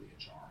slightly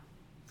ajar.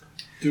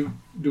 Do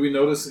we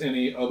notice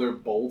any other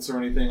bolts or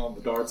anything on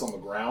the darts on the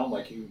ground?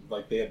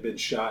 Like they had been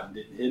shot and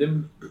didn't hit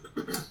him?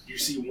 You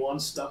see one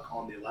stuck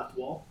on the left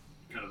wall,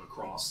 kind of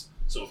across.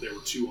 So if there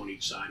were two on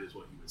each side is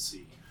what you would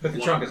see. But the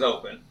One- trunk is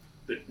open.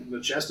 The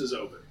chest is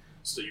open.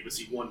 So you would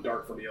see one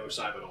dart from the other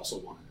side, but also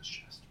one in his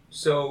chest.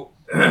 So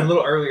a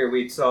little earlier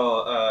we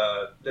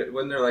saw,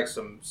 wasn't there like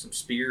some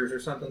spears or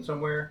something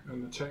somewhere?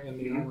 And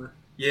the armor.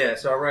 Yeah,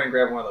 so I run and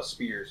grab one of those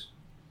spears.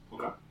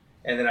 Okay.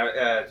 And then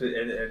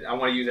I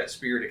want to use that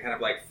spear to kind of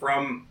like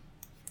from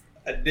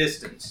a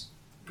distance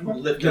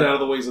lift Get up. out of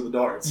the ways of the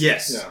darts.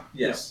 Yes. Yeah.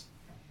 Yes.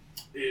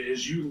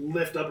 As you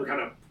lift up or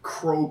kind of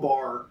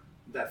crowbar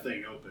that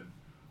thing open,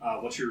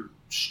 what's your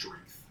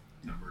strength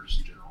numbers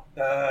in general?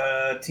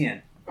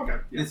 10. Okay.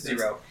 Yeah, It's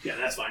that's- 0. Yeah,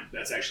 that's fine.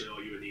 That's actually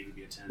all you would need to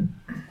be a 10.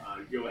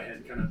 Go ahead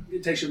and kind of,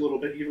 it takes you a little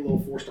bit, you get a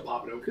little force to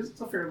pop it open because it's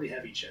a fairly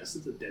heavy chest.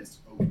 It's a dense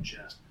open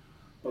chest.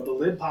 But the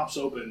lid pops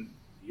open,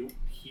 you don't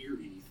hear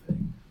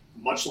anything.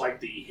 Much like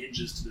the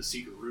hinges to the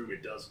secret room,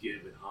 it does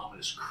give an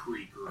ominous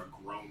creak or a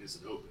groan as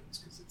it opens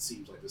because it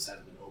seems like this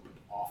hasn't been opened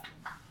often.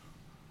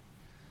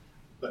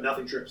 But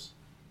nothing trips.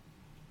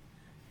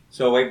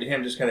 So I wave to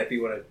him just kind of if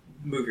you want to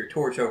move your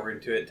torch over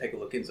into it and take a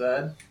look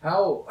inside.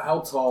 How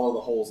tall are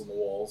the holes in the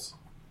walls?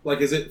 Like,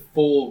 is it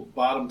full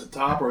bottom to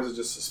top, or is it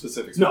just a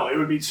specific? No, it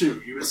would be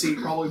 2. You would see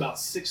probably about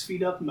 6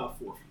 feet up and about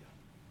 4 feet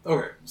up.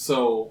 Okay,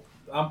 so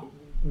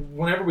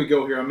whenever we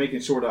go here, I'm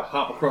making sure to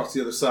hop across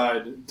the other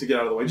side to get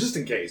out of the way, just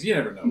in case. You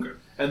never know. Okay.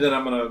 And then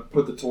I'm going to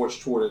put the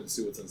torch toward it and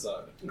see what's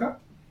inside. Okay.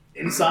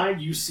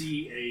 Inside, you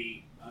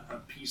see a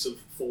piece of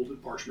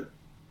folded parchment.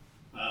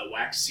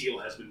 Wax seal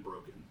has been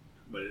broken,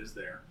 but it is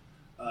there.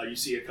 You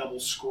see a couple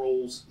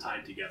scrolls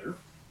tied together.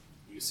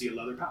 You see a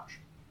leather pouch.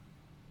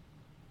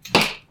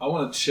 I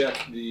want to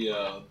check the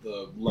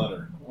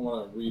letter. I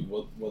want to read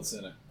what's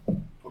in it.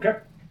 Okay.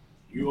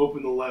 You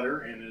open the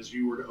letter, and as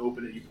you were to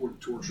open it, you pour the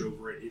torch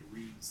over it. It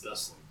reads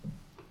thusly.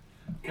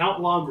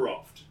 Count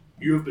Logroft,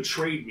 you have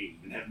betrayed me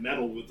and have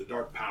meddled with the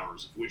dark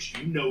powers of which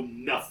you know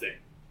nothing.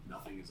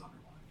 Nothing is underlined.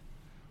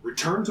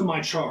 Return to my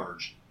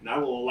charge, and I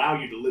will allow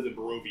you to live in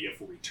Barovia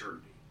for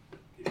eternity.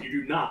 If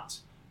you do not,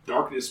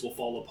 darkness will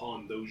fall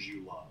upon those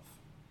you love.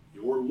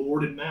 Your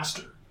lord and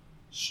master,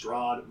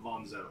 Strahd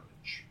von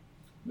Zarovich.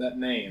 That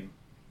name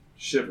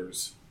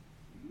shivers.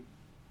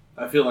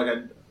 I feel like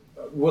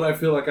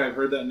I've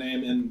heard that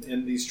name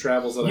in these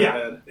travels that I've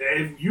had.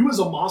 If you as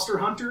a monster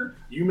hunter,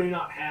 you may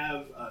not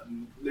have,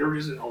 there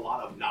isn't a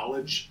lot of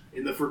knowledge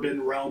in the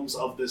Forbidden Realms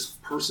of this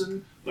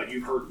person, but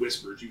you've heard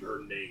whispers, you've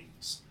heard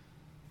names.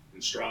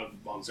 And Strahd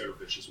von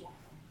Zarovich is one of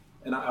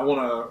them. And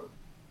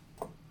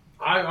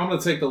I'm going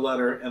to take the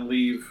letter and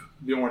leave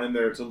Bjorn in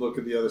there to look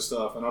at the other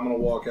stuff, and I'm going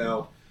to walk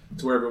out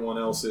to where everyone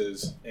else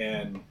is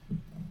and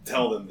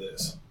tell them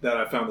that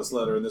I found this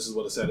letter and this is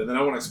what it said. And then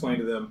I want to explain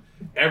to them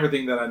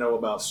everything that I know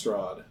about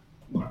Strahd,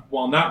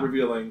 while not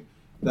revealing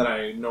that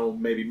I know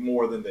maybe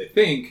more than they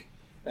think,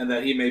 and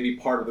that he may be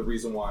part of the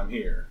reason why I'm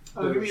here.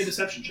 Give me a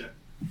deception check.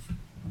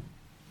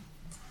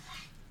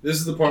 This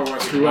is the part where I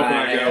screw up and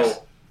I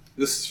go,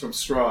 this is from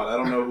Strahd. I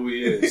don't know who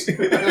he is.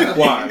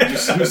 Why?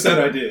 Who said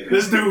I did?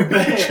 This dude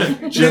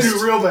bad. This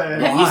dude real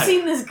bad. Have you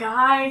seen this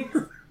guy?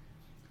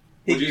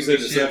 Would you say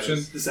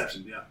deception?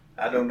 Deception, yeah.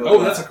 I don't know.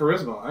 Oh, that's a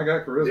charisma. I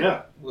got charisma.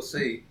 Yeah. We'll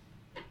see.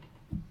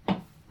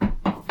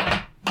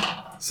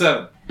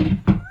 7.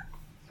 I'm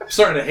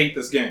starting to hate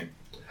this game.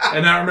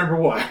 And I remember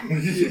why.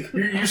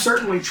 You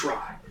certainly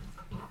try.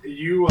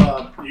 You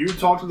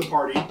talk to the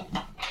party.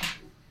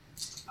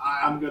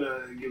 I'm going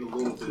to give a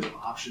little bit of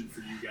option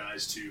for you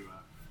guys to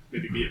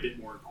maybe be a bit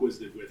more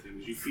inquisitive with him,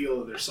 as you feel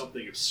that there's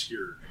something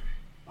obscure.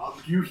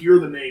 You hear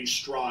the name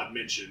Strahd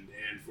mentioned,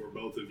 and for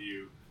both of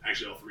you,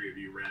 actually all three of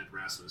you, Red,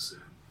 Rasmus,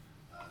 and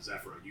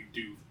Zephyr, you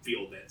do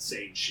feel that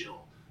same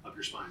chill up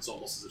your spine. It's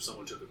almost as if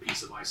someone took a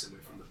piece of ice and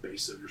went from the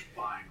base of your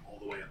spine all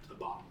the way up to the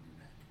bottom of your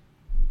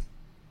neck.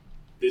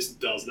 This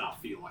does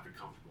not feel like a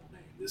comfortable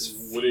name. This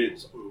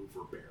feels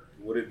overbearing.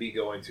 Would it be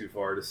going too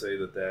far to say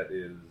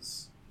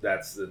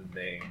that's the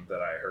name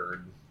that I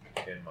heard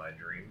in my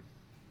dream?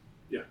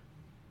 Yeah.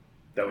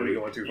 That would be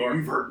going too far?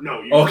 You've heard,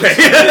 no. Okay.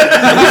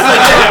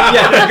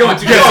 Yeah, that's going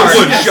too far.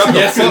 Shut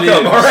the fuck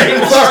up. All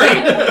right, sorry.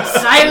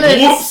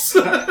 Silence!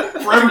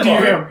 Whoops! Forever to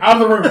him. Out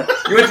of the room.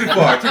 You went too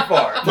far. Too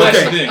far. Flash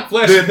the thing.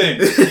 Flash the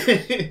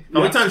thing.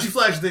 How many times you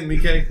flash the thing,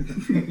 BK?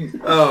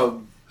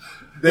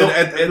 Then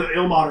the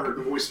Ilmater,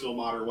 the voice of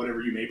Ilmater,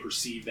 whatever you may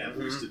perceive that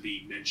voice to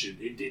be mentioned,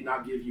 it did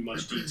not give you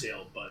much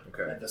detail, but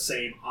the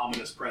same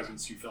ominous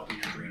presence you felt in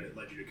your dream that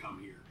led you to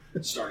come here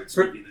started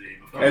speaking the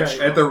name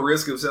of At the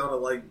risk of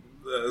sounding like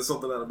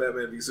something out of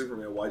Batman v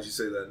Superman, why'd you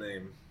say that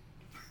name?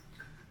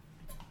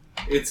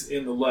 It's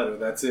in the letter.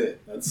 That's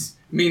it. That's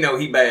Me know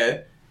he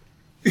bad.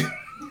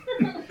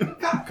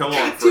 Come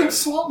on, Tim friend.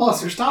 Swamp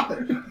Monster, stop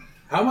it.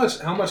 how much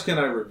can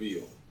I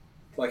reveal?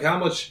 Like how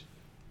much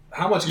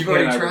You've can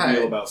already I tried.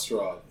 reveal about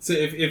Strahd? So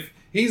if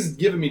he's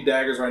giving me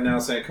daggers right now,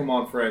 saying, "Come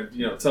on, friend,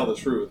 tell the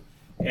truth,"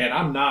 and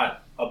I'm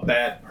not a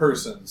bad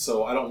person,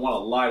 so I don't want to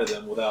lie to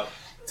them without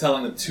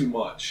telling them too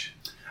much.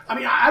 I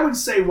mean, I would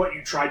say what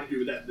you tried to do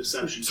with that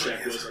deception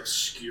check was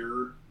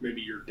obscure, maybe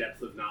your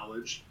depth of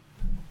knowledge.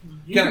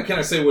 Can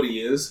I say what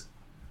he is?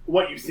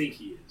 What you think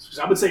he is. Because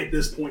I would say at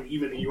this point,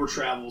 even in your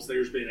travels,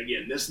 there's been,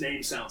 again, this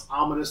name sounds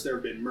ominous, there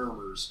have been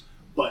murmurs,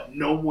 but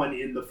no one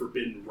in the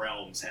Forbidden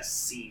Realms has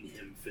seen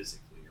him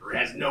physically or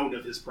has known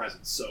of his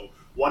presence. So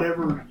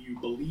whatever you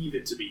believe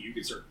it to be, you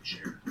can certainly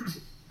share.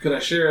 Could I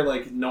share,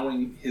 like,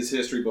 knowing his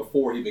history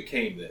before he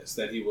became this?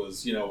 That he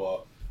was,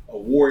 a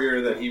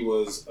warrior, that he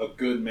was a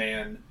good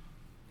man,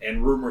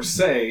 and rumors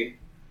say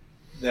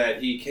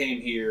that he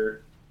came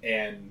here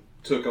and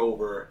took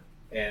over,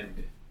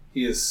 and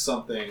he is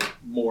something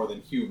more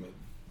than human.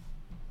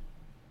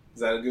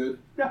 Is that good?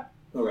 Yeah.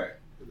 Okay.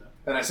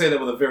 And I say that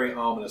with a very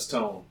ominous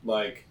tone.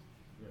 Like,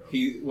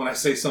 when I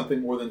say something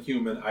more than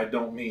human, I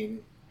don't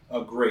mean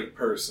a great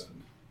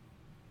person.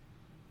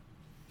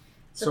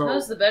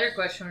 Suppose the better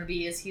question would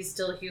be, is he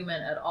still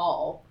human at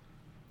all?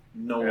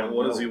 No And one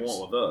what knows. does he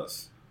want with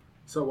us?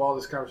 So while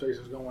this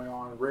conversation is going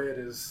on, Red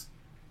is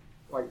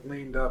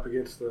leaned up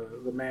against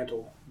the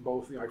mantle,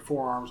 both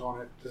forearms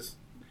on it, just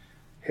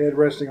head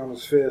resting on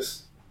his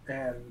fist,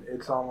 and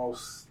it's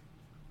almost,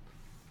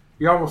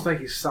 you almost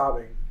think he's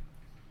sobbing,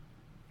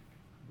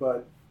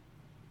 but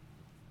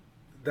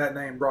that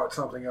name brought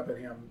something up in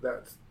him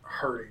that's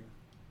hurting.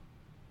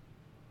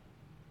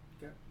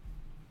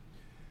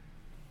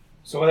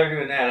 So while they're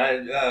doing that,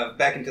 I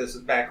back into this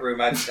back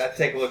room. I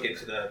take a look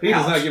into the. He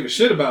does pouch. not give a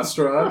shit about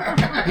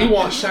Strahd. He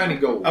wants shiny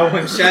gold. Oh,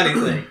 and shiny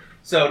thing.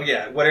 So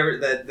yeah, whatever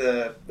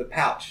the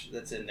pouch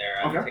that's in there,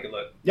 I'm gonna take a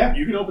look. Yeah,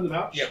 you can open the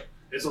pouch. Yep.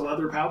 It's a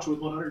leather pouch with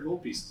 100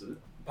 gold pieces in it.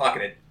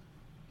 Pocketed.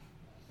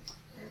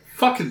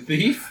 Fucking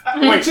thief.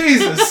 Wait,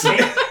 Jesus.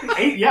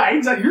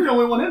 Aiden's like, you're the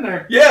only one in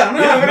there. Yeah,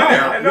 no,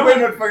 I know what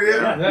the fuck it is.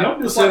 Yeah,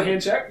 nope, just So- like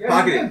hand check. Yeah,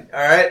 Pocketed. All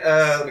right.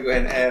 Let me go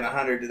ahead and add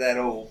 100 to that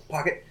old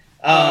pocket.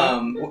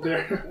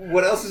 There.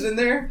 What else is in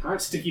there? All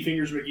right, Sticky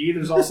Fingers McGee.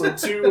 There's also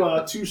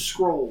two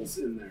scrolls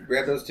in there.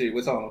 Grab those two.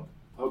 What's on them?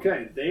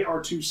 Okay, they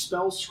are 2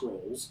 spell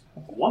scrolls.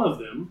 One of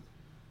them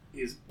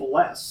is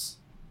Bless,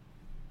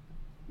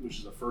 which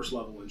is a first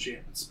level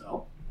enchantment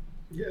spell.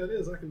 Yeah, it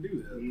is. I can do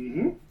that.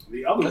 Mm-hmm.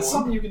 The other That's one,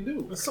 something you can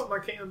do. That's something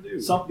I can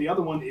do. the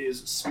other one is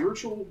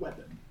Spiritual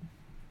Weapon.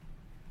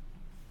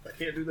 I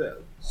can't do that.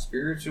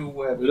 Spiritual He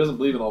weapon. doesn't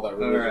believe in all that All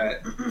religion.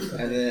 right.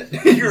 And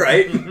then you're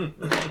right.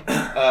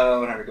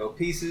 100 gold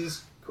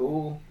pieces.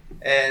 Cool.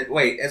 And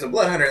wait, as a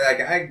blood hunter,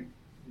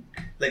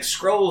 like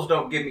scrolls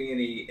don't give me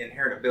any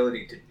inherent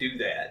ability to do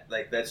that.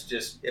 Like that's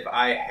just if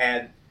I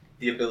had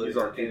the ability He's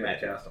to do arcane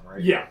magic. cast them,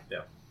 right? Yeah.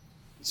 Yeah.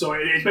 So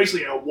it's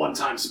basically a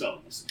one-time spell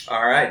usage.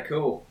 All right,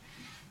 cool.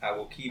 I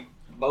will keep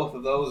both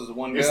of those as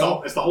one It's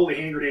go. the Holy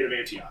Hand Grenade of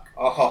Antioch.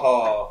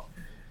 Oh,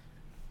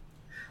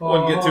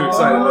 Wouldn't get too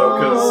excited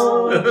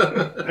though,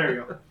 because There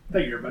you go.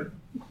 Thank you, everybody.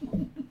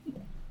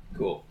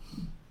 cool.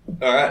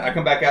 All right, I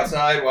come back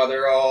outside while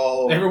they're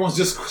all Everyone's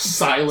just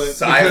silent.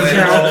 silent. Because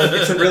they're all-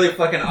 It's really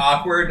fucking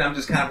awkward. And I'm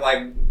just kind of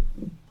like,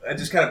 I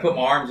just kind of put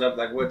my arms up,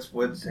 like,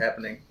 what's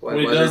happening? When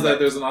he does that,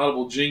 there's an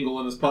audible jingle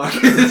in his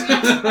pocket.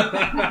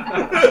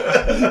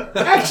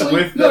 Actually,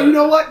 With no, the- you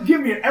know what?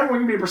 Everyone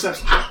give me a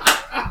perception.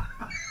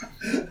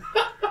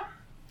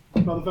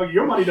 Motherfucker,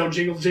 your money don't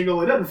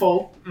jingle, it doesn't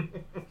fold.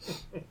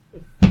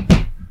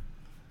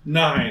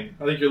 9.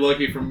 I think you're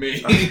lucky from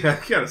me. I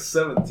got a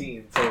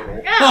 17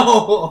 total.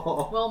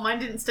 Oh. Well, mine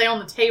didn't stay on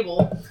the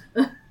table.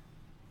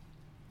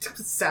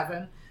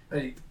 7.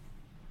 Hey,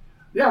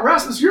 Yeah,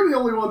 Rasmus, you're the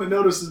only one that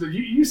notices that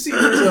you see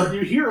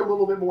you hear a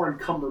little bit more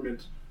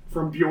encumberment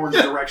from Bjorn's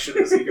direction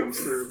as he comes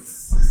through.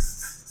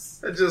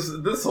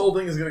 This whole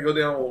thing is going to go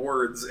down with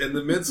words. In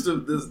the midst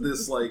of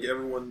this like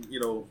everyone,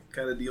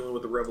 kind of dealing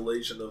with the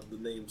revelation of the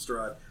name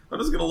Strahd, I'm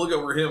just going to look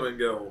over him and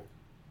go,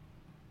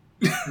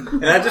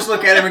 and I just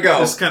look at him and go,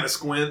 just kind of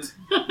squint,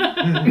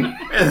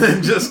 and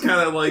then just kind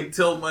of like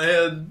tilt my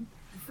head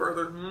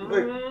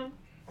further.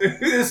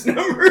 this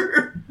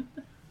number.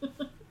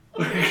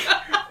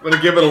 I'm going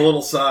to give it a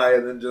little sigh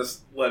and then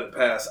just let it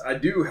pass. I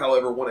do,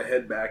 however, want to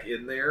head back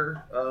in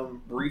there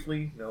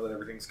briefly, now that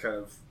everything's kind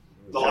of...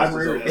 The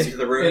library? Into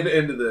the room.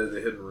 Into the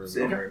hidden room.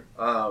 Hidden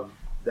room.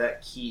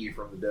 That key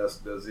from the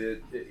desk, does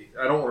it...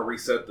 I don't want to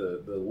reset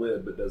the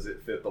lid, but does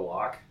it fit the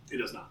lock? It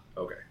does not.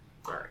 Okay.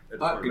 All right. I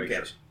just want to Good make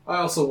catch. sure. I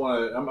also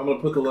want to. I'm going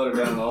to put the letter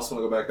down, and I also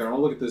want to go back there. I want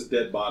to look at this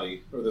dead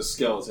body or this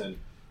skeleton,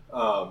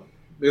 because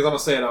I'm going to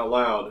say it out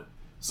loud.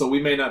 So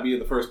we may not be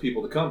the first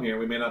people to come here.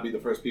 We may not be the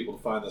first people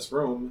to find this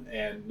room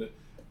and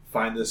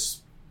find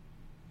this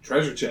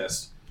treasure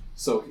chest.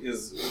 So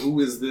who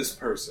is this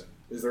person?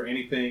 Is there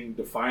anything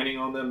defining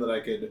on them that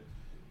I could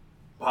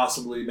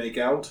possibly make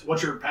out?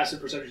 What's your passive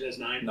perception as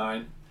 9?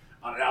 9.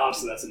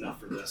 Honestly, that's enough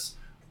for this.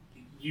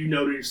 You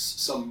notice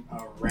some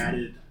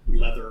ratted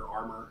leather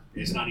armor.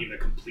 It's not even a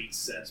complete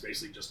set. It's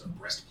basically just a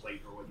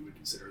breastplate, or what you would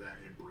consider that,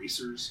 and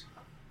bracers.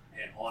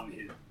 And on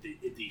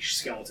the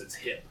skeleton's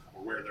hip,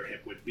 or where their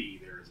hip would be,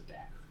 there is a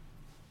dagger.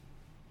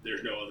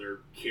 There's no other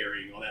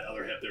carrying. On that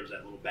other hip, there's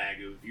that little bag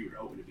of, if you were to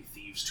open it, it'd be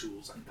thieves'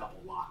 tools, like a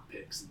couple lock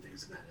picks and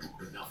things of that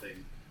ilk.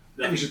 Nothing.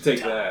 We should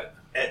take that.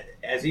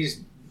 As he's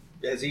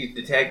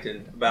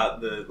detecting about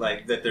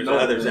that there's No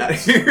others out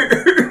evidence.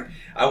 here.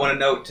 I want to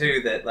note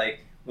too that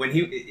when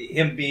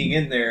him being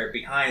in there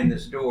behind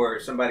this door,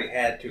 somebody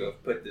had to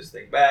have put this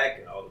thing back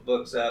and all the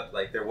books up.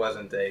 Like there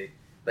wasn't it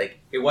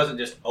wasn't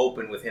just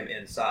open with him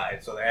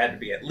inside, so there had to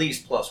be at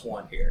least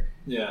 +1 here.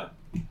 Yeah,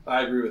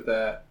 I agree with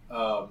that.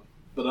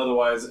 But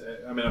otherwise,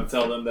 I mean, I'm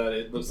telling them that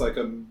it looks like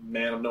a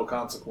man of no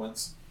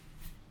consequence.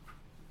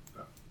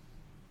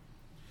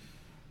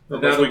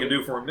 Not much we can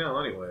do for him now,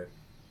 anyway.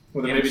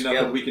 Well, then Yeah, maybe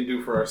skeleton. nothing we can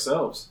do for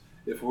ourselves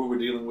if who we're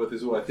dealing with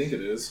is who I think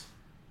it is.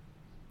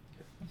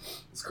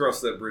 Let's cross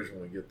that bridge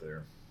when we get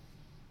there.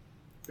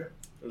 Okay.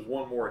 There's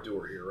one more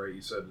door here, right?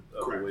 You said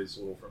up Correct. a ways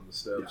a little from the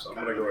steps. Yeah, I'm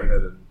kind going to of go right.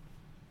 ahead and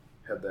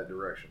head that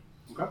direction.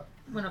 Okay.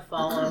 I'm gonna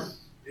follow.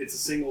 It's a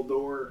single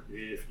door.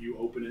 If you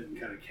open it and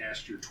kind of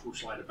cast your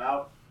torchlight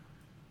about,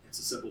 it's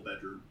a simple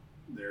bedroom.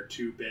 There are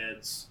 2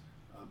 beds,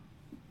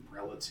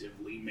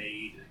 relatively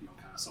made,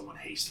 kind of someone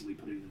hastily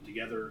putting them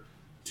together.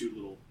 2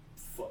 little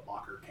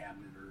footlocker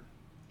cabinet or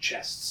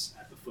chests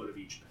at the foot of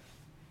each bed.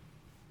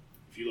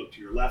 If you look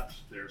to your left,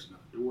 there's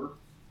another door.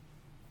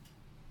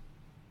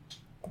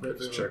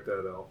 Let's check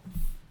that out.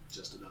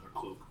 Just another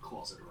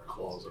closet or a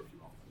closet, if you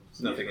will.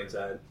 Nothing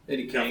inside.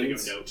 Any Nothing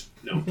canes? of note.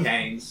 No.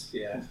 Canes,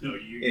 yeah. No,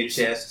 you Any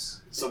see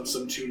chests,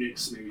 some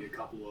tunics, maybe a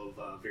couple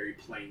of very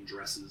plain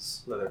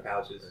dresses leather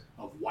pouches.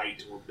 of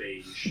white or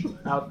beige.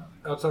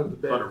 Outside of the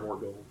bed, Butter more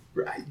gold.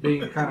 Right.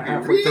 being kind of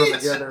halfway thrown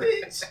together,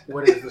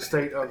 what is the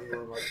state of the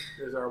room?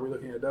 Like, are we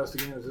looking at dust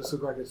again? Does this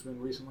look like it's been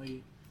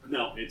recently?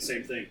 No, it's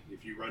same thing.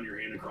 If you run your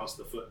hand across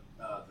the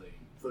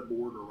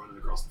footboard, or run it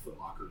across the foot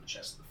locker, the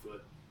chest of the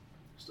foot,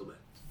 still that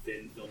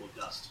thin film of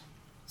dust.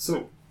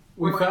 So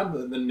we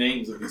found the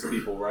names of these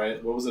people,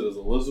 right? What was it? It was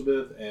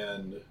Elizabeth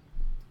and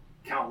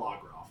Count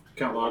Lagroff.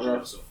 Count What you know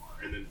Lagroff. so far,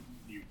 and then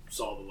you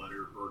saw the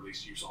letter, or at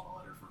least you saw the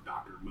letter from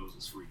Dr.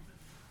 Moses Friedman.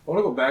 I want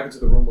to go back into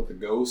the room with the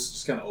ghost,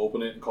 just kind of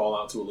open it and call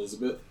out to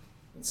Elizabeth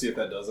and see if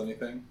that does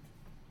anything.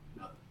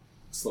 Nothing.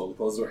 Slowly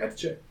close the door, head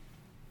to check.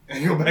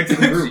 And go back to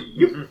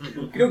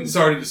the room.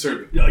 Sorry to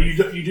disturb you. No,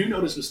 you do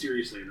notice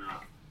mysteriously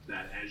enough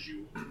that as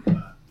you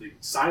the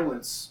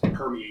silence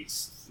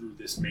permeates through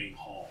this main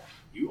hall.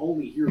 You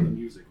only hear the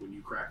music when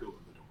you crack open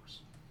the doors.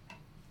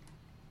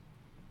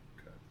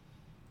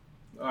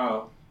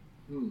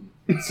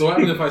 So what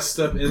happens if I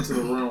step into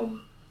the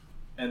room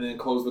and then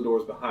close the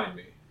doors behind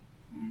me?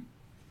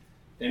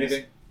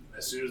 Anything?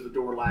 As soon as the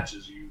door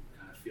latches, you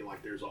kind of feel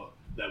like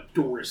the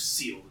door is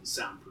sealed and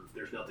soundproof.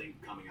 There's nothing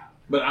coming out of it.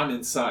 But I'm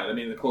inside. I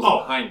mean, the close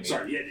behind me.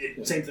 Sorry.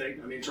 Yeah, same thing.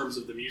 I mean, in terms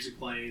of the music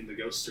playing, the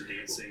ghosts are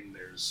dancing.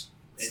 There's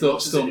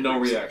Still no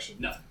reaction.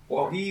 Nothing.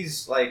 Well,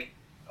 he's like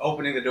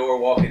opening the door,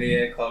 walking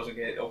in, closing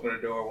it, opening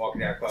the door,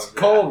 walking out, It's closing it.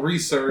 called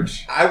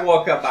research. I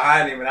walk up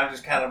behind him and I'm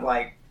just kind of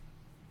like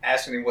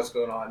asking him what's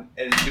going on.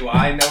 And do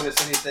I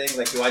notice anything?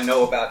 Like, do I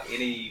know about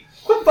any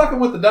Quit fucking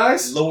with the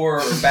dice.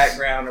 lore or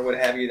background or what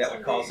have you that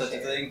would cause such a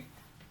thing?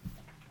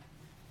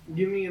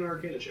 Give me an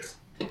Arcana check.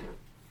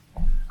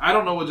 I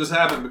don't know what just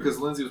happened because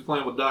Lindsay was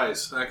playing with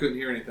dice and I couldn't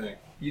hear anything.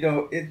 You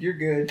know, you're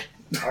good.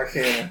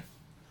 Arcana.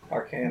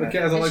 The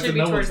cats It like should to be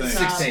know towards things. the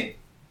top. 16.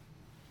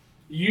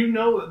 You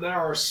know that there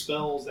are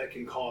spells that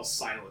can cause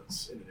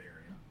silence in an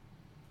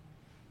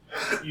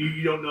area.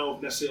 You don't know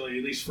necessarily,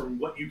 at least from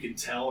what you can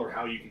tell or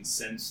how you can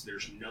sense,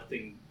 there's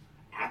nothing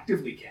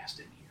actively cast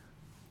in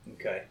here.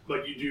 Okay.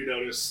 But you do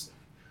notice,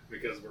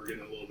 because we're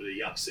getting a little bit of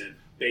yucks in,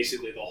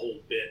 basically the whole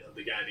bit of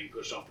the guy being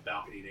pushed off the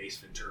balcony in Ace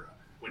Ventura.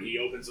 When he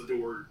opens the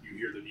door, you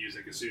hear the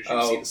music. As soon as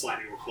you see the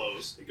sliding door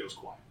close, it goes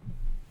quiet.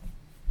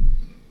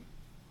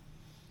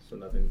 So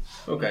nothing.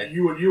 Okay.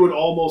 You would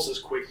almost as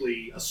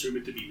quickly assume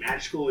it to be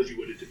magical as you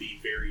would it to be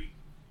very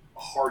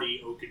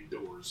hardy oaken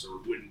doors or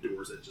wooden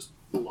doors that just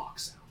block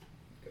sound.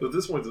 So at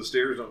this point, the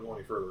stairs don't go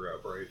any further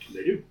up, right?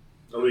 They do.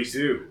 Oh, they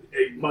do.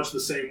 Much the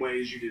same way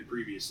as you did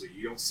previously.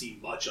 You don't see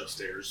much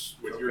upstairs.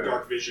 With your Okay.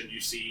 dark vision, you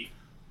see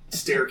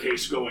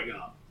staircase going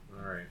up.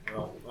 All right.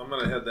 Well, I'm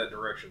gonna head that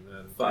direction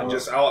then. Fine.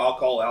 I'll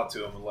call out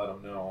to him and let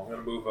him know. I'm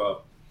gonna move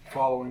up.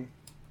 Following.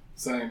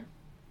 Same.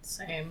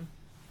 Same.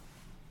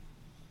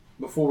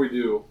 Before we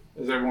do,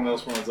 as everyone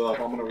else runs up,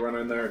 I'm going to run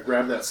in there,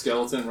 grab that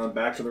skeleton, run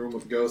back to the room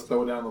with the ghost,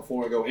 throw it down on the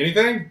floor, and go,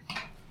 anything?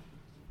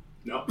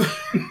 No.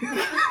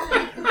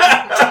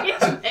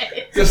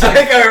 Just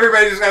like how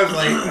everybody just goes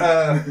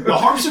like, The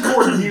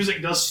harpsichord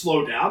music does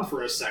slow down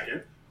for a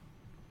second,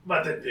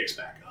 but then picks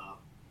back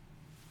up.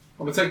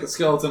 I'm going to take the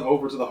skeleton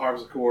over to the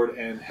harpsichord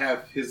and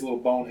have his little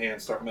bone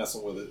hand start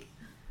messing with it.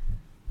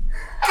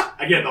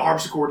 Again, the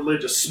harpsichord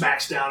lid just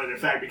smacks down, and in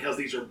fact, because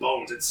these are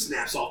bones, it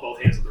snaps off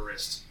both hands of the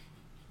wrist.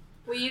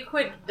 Will you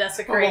quit I'm going to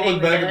desecrating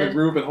look the back at the dead?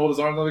 group and hold his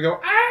arms up and go,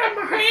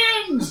 my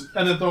hands!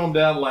 And then throw him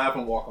down, laugh,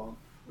 and walk on.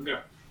 Okay.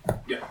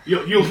 Yeah,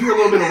 you'll hear a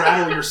little bit of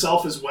rattle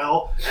yourself as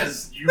well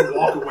as you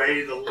walk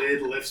away. The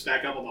lid lifts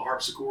back up on the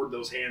harpsichord.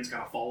 Those hands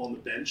kind of fall on the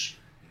bench,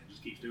 and it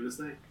just keeps doing its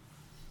thing.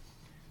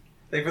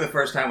 I think for the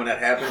first time when that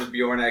happens,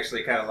 Bjorn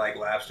actually kind of like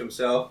laughs to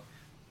himself,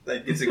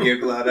 like gets a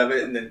giggle out of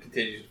it, and then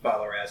continues to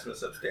follow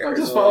Rasmus upstairs. I'm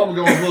just following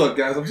him going, look,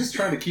 guys, I'm just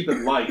trying to keep it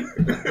light.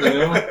 You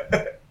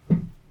know?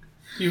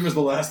 Humor's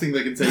the last thing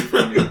they can take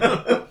from you.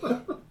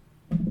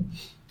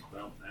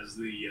 Well, as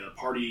the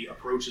party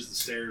approaches the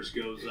stairs,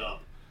 goes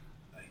up,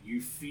 you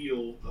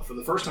feel, for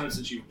the first time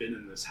since you've been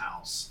in this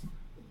house,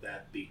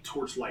 that the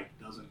torchlight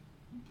doesn't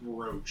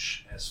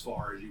broach as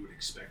far as you would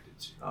expect it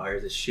to. Oh,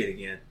 here's this shit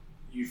again.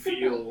 You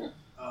feel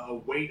a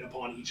weight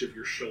upon each of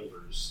your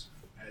shoulders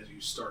as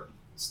you start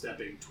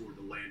stepping toward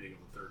the landing on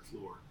the third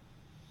floor.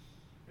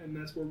 And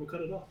that's where we'll cut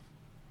it off.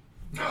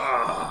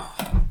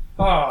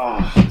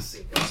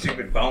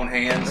 Stupid bone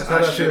hands. In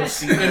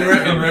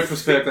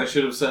retrospect, I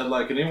should have said,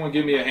 like, can anyone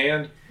give me a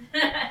hand?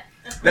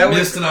 That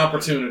Missed was an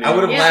opportunity. I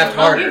would have Yeah, laughed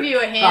I'll harder. give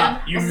you a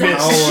hand. You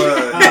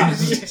How,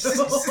 missed.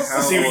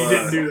 See what you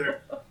didn't do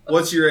there.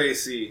 What's your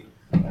AC?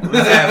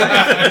 What's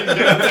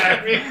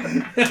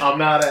happening? I'm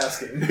not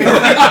asking.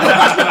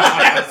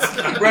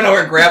 Run over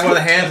and grab one of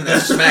the hands and then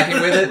smack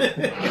him with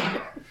it.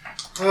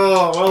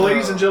 Oh, well,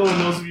 ladies and gentlemen,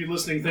 those of you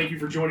listening, thank you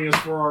for joining us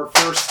for our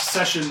first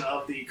session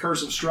of the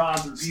Curse of Strahd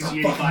through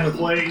PZ85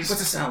 Plays.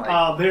 What's it sound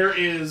like? There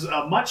is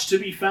much to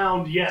be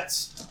found yet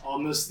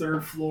on this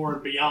third floor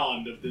and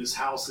beyond of this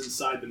house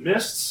inside the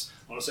Mists.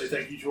 I want to say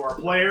thank you to our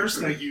players.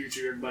 Thank you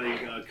to everybody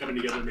coming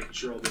together and making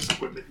sure all this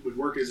equipment would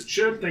work as it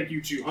should. Thank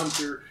you to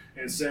Hunter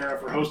and Sarah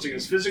for hosting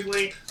us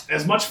physically.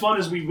 As much fun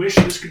as we wish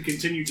this could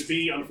continue to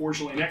be,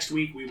 unfortunately, next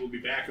week we will be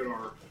back at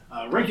our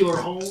regular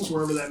homes,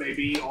 wherever that may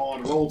be,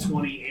 on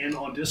Roll20 and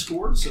on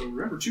Discord. So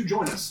remember to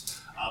join us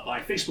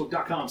by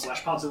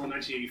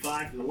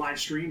Facebook.com/Podzilla1985 for the live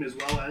stream, as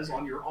well as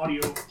on your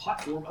audio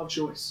platform of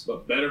choice.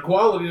 But better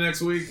quality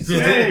next week.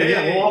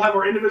 Yeah, we'll all have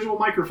our individual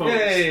microphones.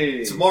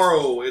 Yay!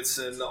 Tomorrow, it's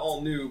an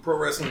all-new Pro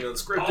Wrestling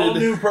Unscripted. All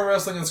new Pro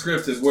Wrestling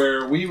Unscripted,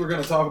 where we were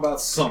going to talk about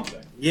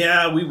something.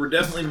 Yeah, we were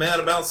definitely mad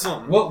about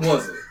something. What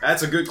was it?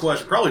 That's a good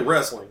question. Probably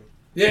wrestling.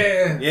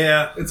 Yeah.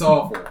 Yeah. It's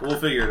awful. We'll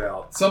figure it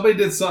out. Somebody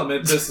did something,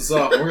 it pissed us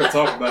off, and we're going to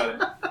talk about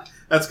it.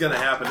 That's going to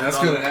happen. That's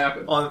going to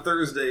happen. On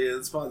Thursday,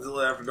 it's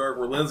Podzilla After Dark,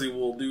 where Lindsay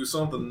will do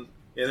something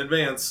in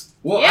advance.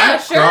 Well, Yeah,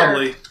 sure.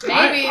 Probably.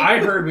 Maybe. I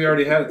heard we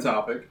already had a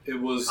topic. It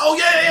was... Oh,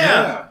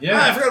 yeah.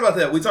 Yeah. I forgot about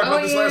that. We talked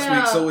about this last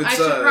week, so it's... I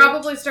should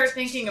probably start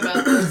thinking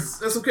about this.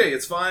 That's okay.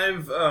 It's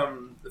five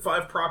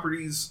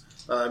properties,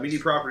 media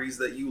properties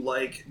that you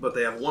like, but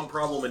they have one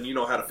problem and you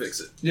know how to fix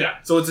it. Yeah.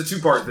 So it's a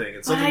two-part thing.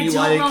 It's But something I you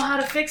don't like. know how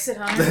to fix it,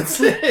 Hunter. That's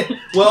it.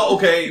 Well,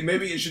 okay,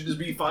 maybe it should just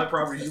be 5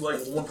 properties you like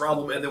with one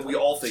problem, and then we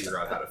all figure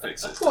out how to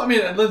fix it. Well, I mean,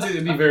 Lindsay,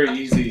 it'd be very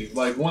easy.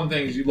 Like, one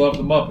thing is you love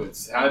the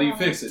Muppets. How do you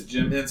fix it?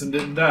 Jim Henson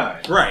didn't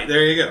die. Right,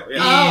 there you go. Yeah.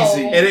 Oh.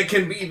 Easy. And it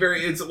can be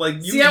very, it's like,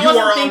 you, See, I you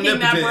wasn't are thinking that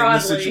omnipotent in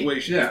this broadly.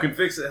 situation. Yeah. You can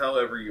fix it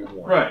however you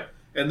want. Right.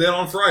 And then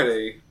on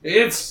Friday,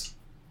 It's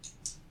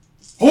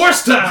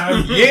horse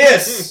time!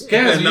 Yes!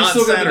 Kaz, and you not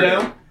still got me Saturday.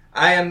 down?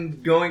 I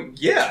am going...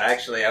 Yeah,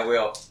 actually, I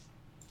will.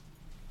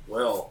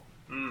 Well,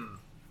 I'm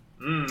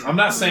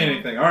not saying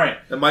anything. All right.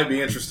 that might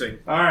be interesting.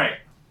 All right.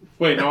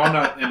 Wait, no, I'm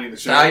not ending the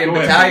show. Italian Go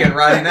ahead. Battalion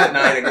riding that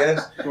night, I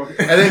guess. Go ahead.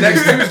 And then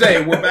next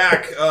Tuesday, we're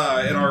back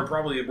in our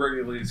probably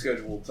regularly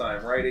scheduled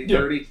time, right?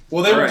 8:30?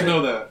 Well, they All won't right.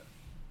 know that.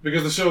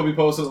 Because the show will be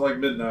posted at like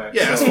midnight.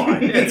 Yeah, it's so-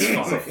 fine. It's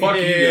So fine. fuck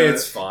you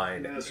It's guys.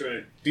 fine. That's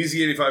right.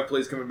 DC85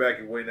 plays coming back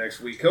your way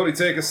next week. Cody,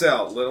 take us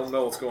out. Let them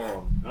know what's going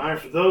on. All right,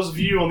 for those of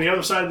you on the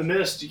other side of the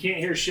mist, you can't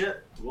hear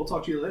shit. We'll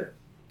talk to you later.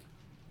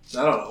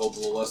 I don't hope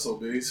little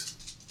SOBs.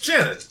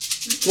 Shannon.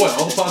 What?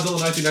 All the Podzilla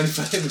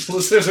 1995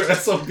 listeners are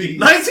SOBs.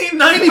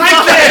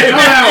 1995! I'm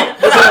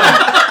out. We're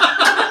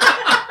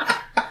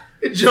done.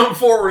 It jumped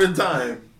forward in time.